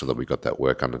to make sure that we got that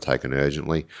work undertaken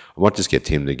urgently. I might just get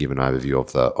Tim to give an overview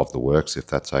of the works, if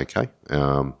that's okay.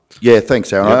 Yeah,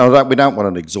 thanks, Aaron. We don't want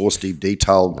an exhaustive,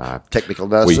 detailed, technical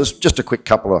analysis. Just a quick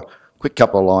couple of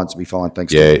lines will be fine.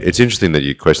 Thanks. Yeah, it's interesting that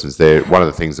your question's there. One of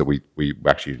the things that we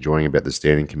actually enjoying about the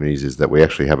standing committees is that we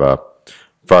actually have as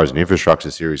far as an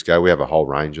infrastructure series go, we have a whole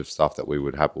range of stuff that we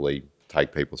would happily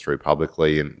take people through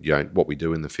publicly, and what we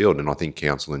do in the field. And I think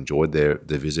council enjoyed their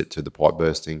visit to the pipe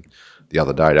bursting the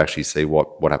other day to actually see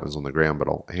what happens on the ground. But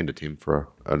I'll hand it to him for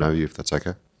an overview, if that's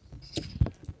okay.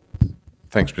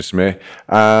 Thanks, Mr. Mayor.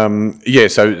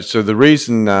 So the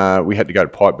reason we had to go to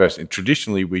pipe bursting,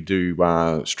 traditionally we do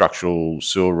structural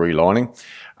sewer relining.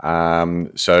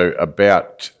 So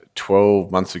about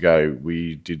 12 months ago,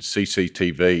 we did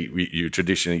CCTV.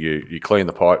 You clean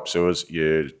the pipe sewers,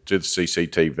 you do the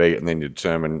CCTV, and then you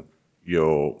determine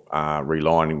your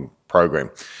relining program.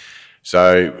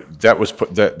 So that was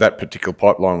that particular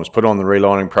pipeline was put on the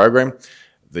relining program.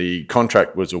 The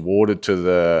contract was awarded to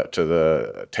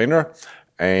the tenderer,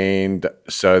 and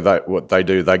so what they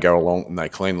do, they go along and they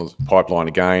clean the pipeline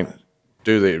again,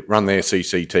 run their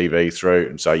CCTV through,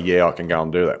 and say, yeah, I can go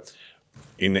and do that.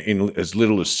 In as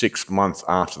little as 6 months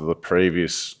after the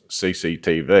previous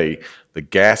CCTV, the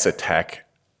gas attack,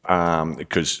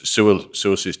 because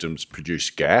sewer systems produce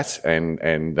gas, and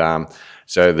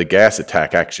so the gas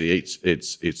attack actually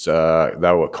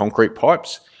they were concrete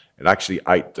pipes. It actually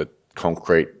ate the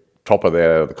top of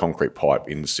the concrete pipe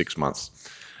in 6 months.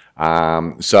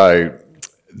 So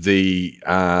there's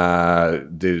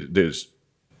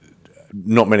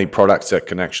not many products that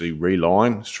can actually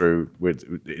reline through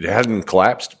it hadn't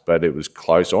collapsed, but it was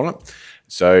close on it.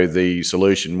 So the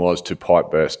solution was to pipe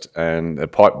burst, and a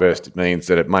pipe burst means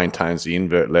that it maintains the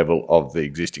invert level of the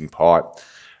existing pipe,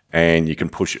 and you can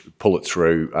pull it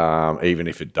through. Even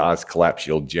if it does collapse,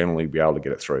 you'll generally be able to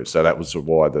get it through. So that was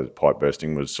why the pipe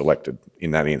bursting was selected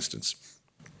in that instance.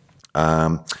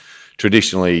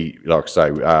 Traditionally, like I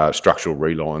say, structural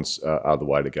relines are the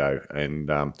way to go, and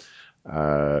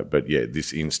but yeah,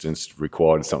 this instance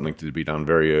required something to be done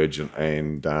very urgent,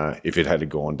 and if it had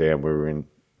gone down, we were in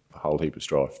a whole heap of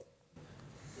strife.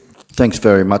 Thanks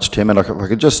very much, Tim. And if I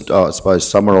could just, I suppose,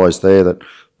 summarise there that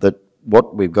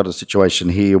what we've got a situation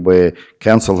here where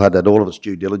council had all of its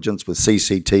due diligence with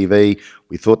CCTV.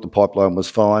 We thought the pipeline was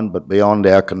fine, but beyond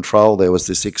our control, there was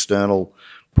this external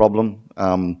problem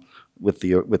with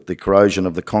the corrosion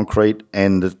of the concrete,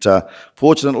 and that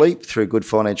fortunately, through good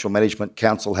financial management,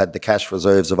 council had the cash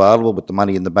reserves available with the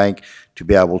money in the bank to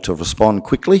be able to respond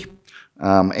quickly.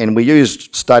 And we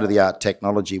used state-of-the-art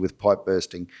technology with pipe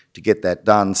bursting to get that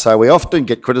done. So we often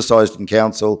get criticised in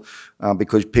council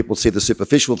because people see the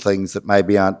superficial things that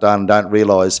maybe aren't done, don't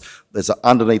realise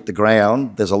underneath the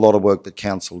ground, there's a lot of work that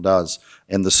council does.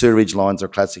 And the sewerage lines are a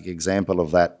classic example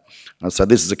of that. So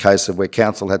this is a case of where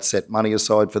council had set money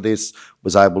aside for this,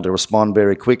 was able to respond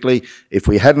very quickly. If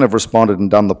we hadn't have responded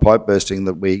and done the pipe bursting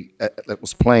that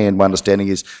was planned, my understanding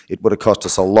is it would have cost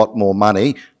us a lot more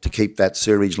money to keep that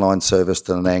sewerage line service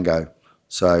to Nanango.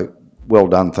 So well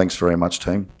done. Thanks very much,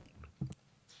 team.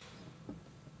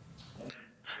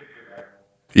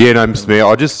 Yeah, no, Mr. Mayor,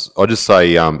 I'll just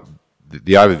say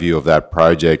the overview of that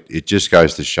project, it just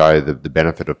goes to show the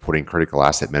benefit of putting critical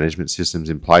asset management systems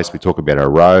in place. We talk about our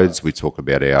roads, we talk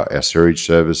about our sewage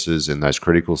services and those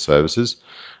critical services.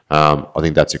 I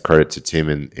think that's a credit to Tim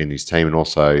and his team, and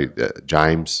also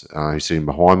James, who's sitting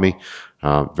behind me.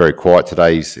 Very quiet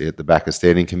today, he's at the back of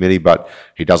standing committee, but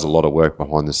he does a lot of work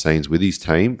behind the scenes with his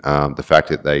team. The fact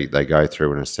that they go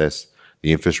through and assess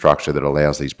the infrastructure that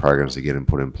allows these programs to get and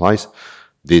put in place.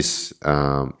 This,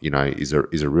 is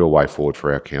a real way forward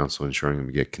for our council, ensuring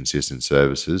we get consistent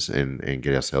services and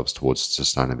get ourselves towards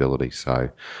sustainability.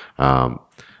 So,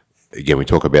 again, we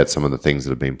talk about some of the things that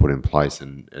have been put in place,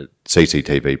 and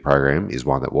CCTV program is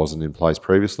one that wasn't in place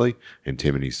previously, and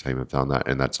Tim and his team have done that,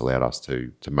 and that's allowed us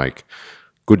to make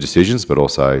good decisions, but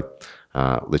also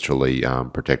literally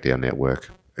protect our network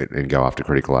and go after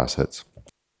critical assets.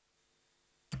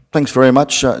 Thanks very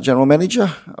much, General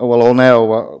Manager. Well, I'll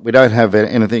now, we don't have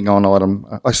anything on item,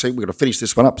 I see we've got to finish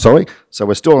this one up, sorry. So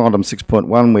we're still on item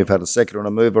 6.1. We've had a second and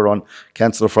a mover on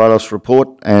Councillor Fryloff's report,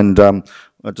 and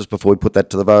just before we put that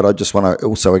to the vote, I just want to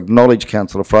also acknowledge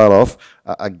Councillor Fryloff.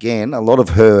 Again, a lot of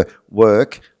her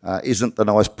work isn't the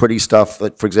nice pretty stuff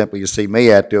that, for example, you see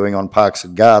me out doing on Parks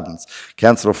and Gardens.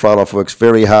 Councillor Fryloff works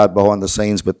very hard behind the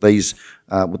scenes with these,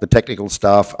 with the technical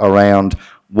staff around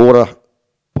water,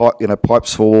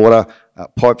 pipes for water,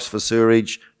 pipes for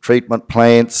sewerage, treatment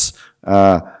plants,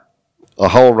 a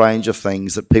whole range of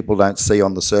things that people don't see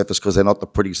on the surface because they're not the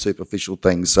pretty superficial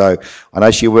things. So I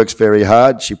know she works very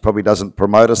hard. She probably doesn't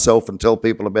promote herself and tell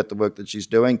people about the work that she's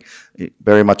doing.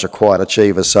 Very much a quiet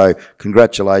achiever. So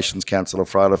congratulations, Councillor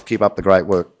Fryloff. Keep up the great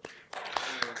work.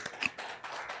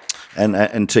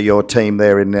 And to your team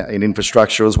there in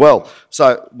infrastructure as well.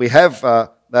 So we have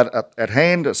that at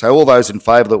hand. So all those in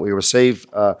favour that we receive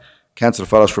Councillor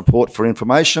Fryloff's report for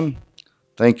information.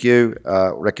 Thank you.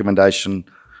 Recommendation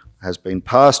has been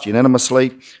passed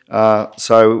unanimously.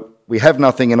 So we have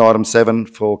nothing in item 7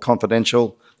 for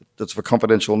confidential, that's for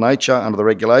confidential nature under the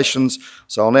regulations.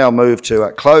 So I'll now move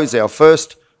to close our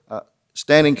first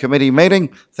standing committee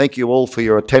meeting. Thank you all for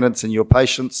your attendance and your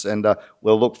patience, and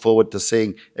we'll look forward to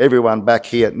seeing everyone back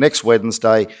here next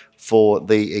Wednesday for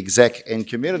the Exec and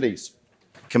Communities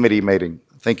Committee meeting.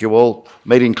 Thank you all.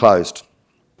 Meeting closed.